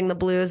 Simpsons Sing the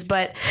Blues,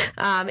 but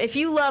if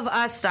you love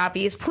us,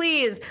 Stoppies,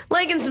 please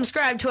like and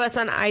subscribe to us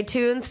on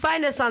iTunes.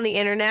 Find us on the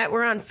internet.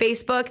 We're on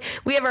Facebook.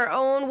 We have our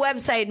own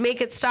website,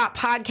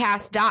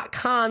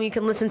 makeitstoppodcast.com. You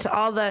can listen to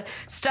all the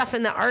stuff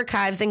in the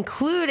archives,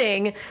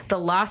 including the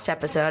lost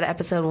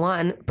episode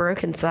 1,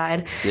 Broken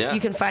Side. Yeah. You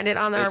can find it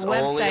on our It's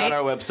website. only on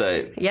our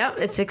website. Yep,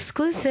 it's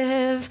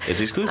exclusive.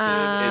 It's exclusive.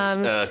 It's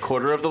a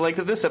quarter of the length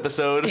of this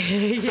episode.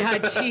 Yeah,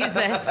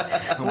 Jesus.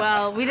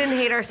 Well, we didn't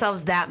hate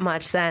ourselves that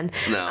much then.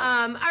 No.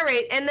 All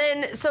right, and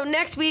then so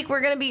next week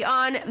we're going to be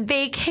on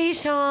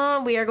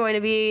vacation. We are going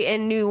to be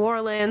in New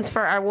Orleans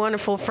for our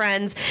wonderful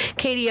friends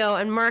Katie O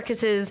and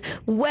Marcus's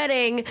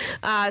wedding.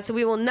 So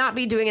we will not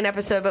be doing an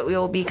episode, but we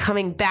will be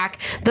coming back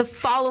the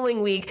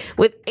following week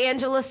with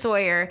Angela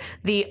Sawyer,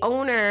 the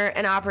owner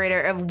and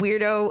operator of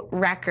Weirdo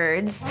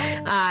Records,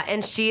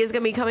 and she is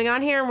going to be coming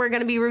on here, and we're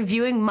going to be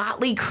reviewing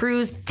Motley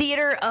Crue's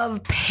Theater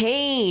of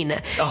Pain.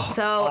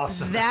 So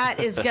awesome. that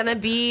is going to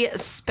be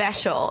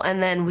special.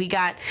 And then we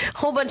got a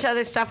whole bunch of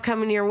other stuff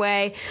coming your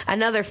way.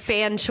 Another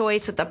fan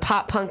choice with the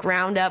Pop Punk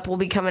Roundup will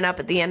be coming up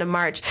at the end of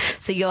March.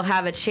 So you'll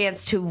have a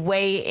chance to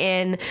weigh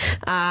in.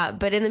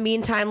 But in the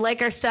meantime,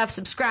 like our stuff,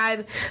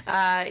 subscribe,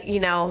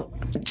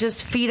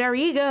 just feed our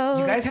egos.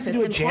 You guys have to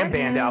do a jam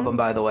band album,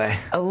 by the way.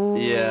 Oh.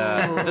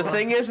 Yeah. The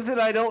thing is that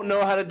I don't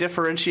know how to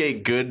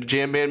differentiate good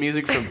jam band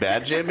music from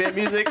bad jam band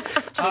music.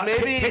 So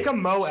maybe pick a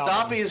Mo album.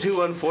 Stoppies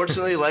who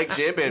unfortunately like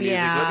jam band music,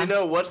 Yeah. let me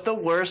know what's the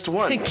worst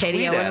one. Katie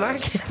Tweet O and at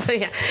Marcus. us. So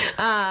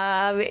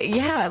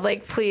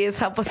please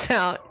help us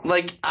out.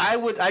 Like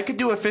I could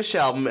do a Fish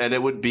album and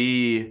it would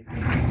be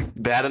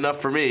bad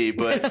enough for me,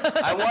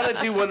 but I want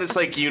to do one that's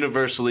like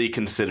universally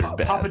considered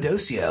bad.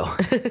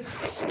 Papadosio.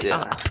 Stop.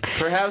 Yeah.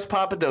 Perhaps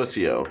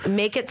Papadosio.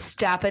 Make it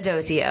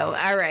Stoppadosio.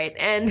 All right.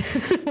 And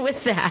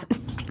with that,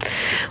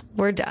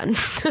 we're done.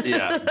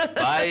 Yeah.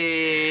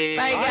 Bye.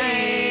 Bye,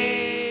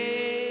 guys.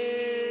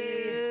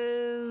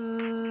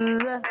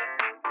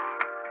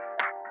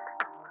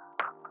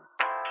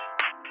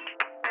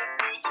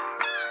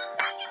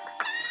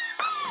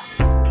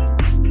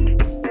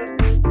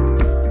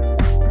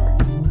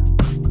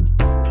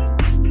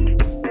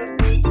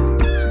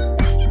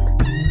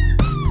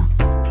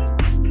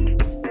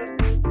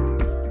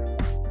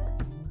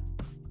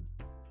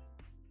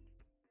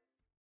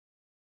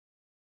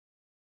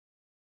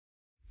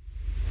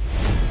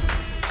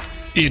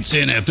 It's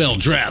NFL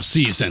draft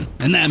season,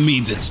 and that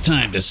means it's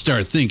time to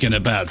start thinking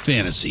about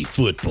fantasy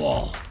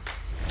football.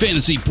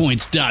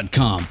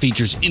 FantasyPoints.com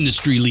features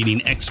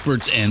industry-leading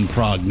experts and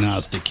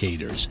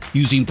prognosticators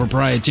using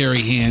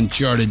proprietary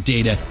hand-charted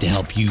data to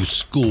help you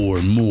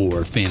score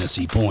more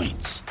fantasy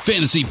points.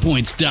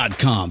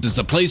 FantasyPoints.com is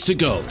the place to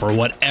go for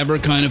whatever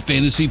kind of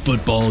fantasy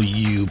football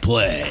you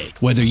play.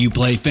 Whether you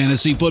play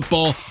fantasy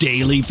football,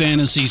 daily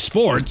fantasy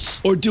sports,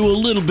 or do a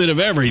little bit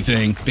of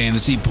everything,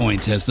 Fantasy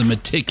Points has the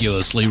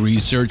meticulously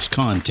researched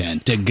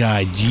content to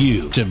guide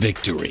you to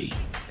victory.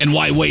 And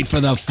why wait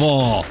for the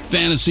fall?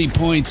 Fantasy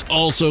Points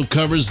also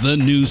covers the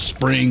new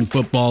spring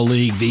football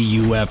league, the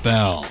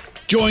UFL.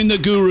 Join the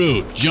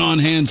guru, John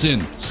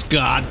Hansen,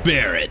 Scott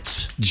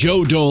Barrett,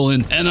 Joe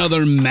Dolan, and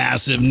other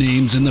massive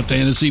names in the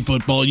fantasy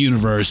football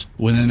universe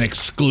with an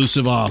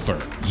exclusive offer.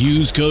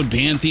 Use code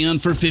Pantheon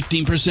for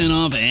 15%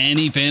 off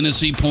any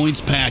Fantasy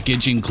Points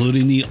package,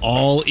 including the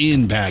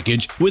all-in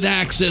package, with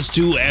access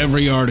to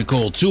every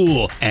article,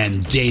 tool,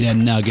 and data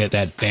nugget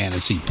that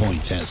Fantasy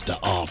Points has to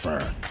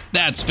offer.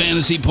 That's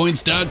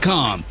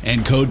FantasyPoints.com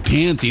and code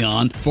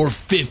Pantheon for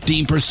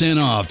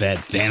 15% off at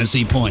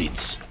Fantasy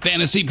Points.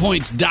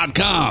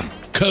 FantasyPoints.com,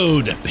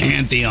 code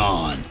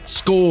Pantheon.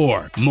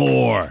 Score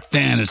more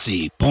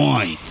fantasy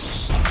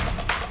points.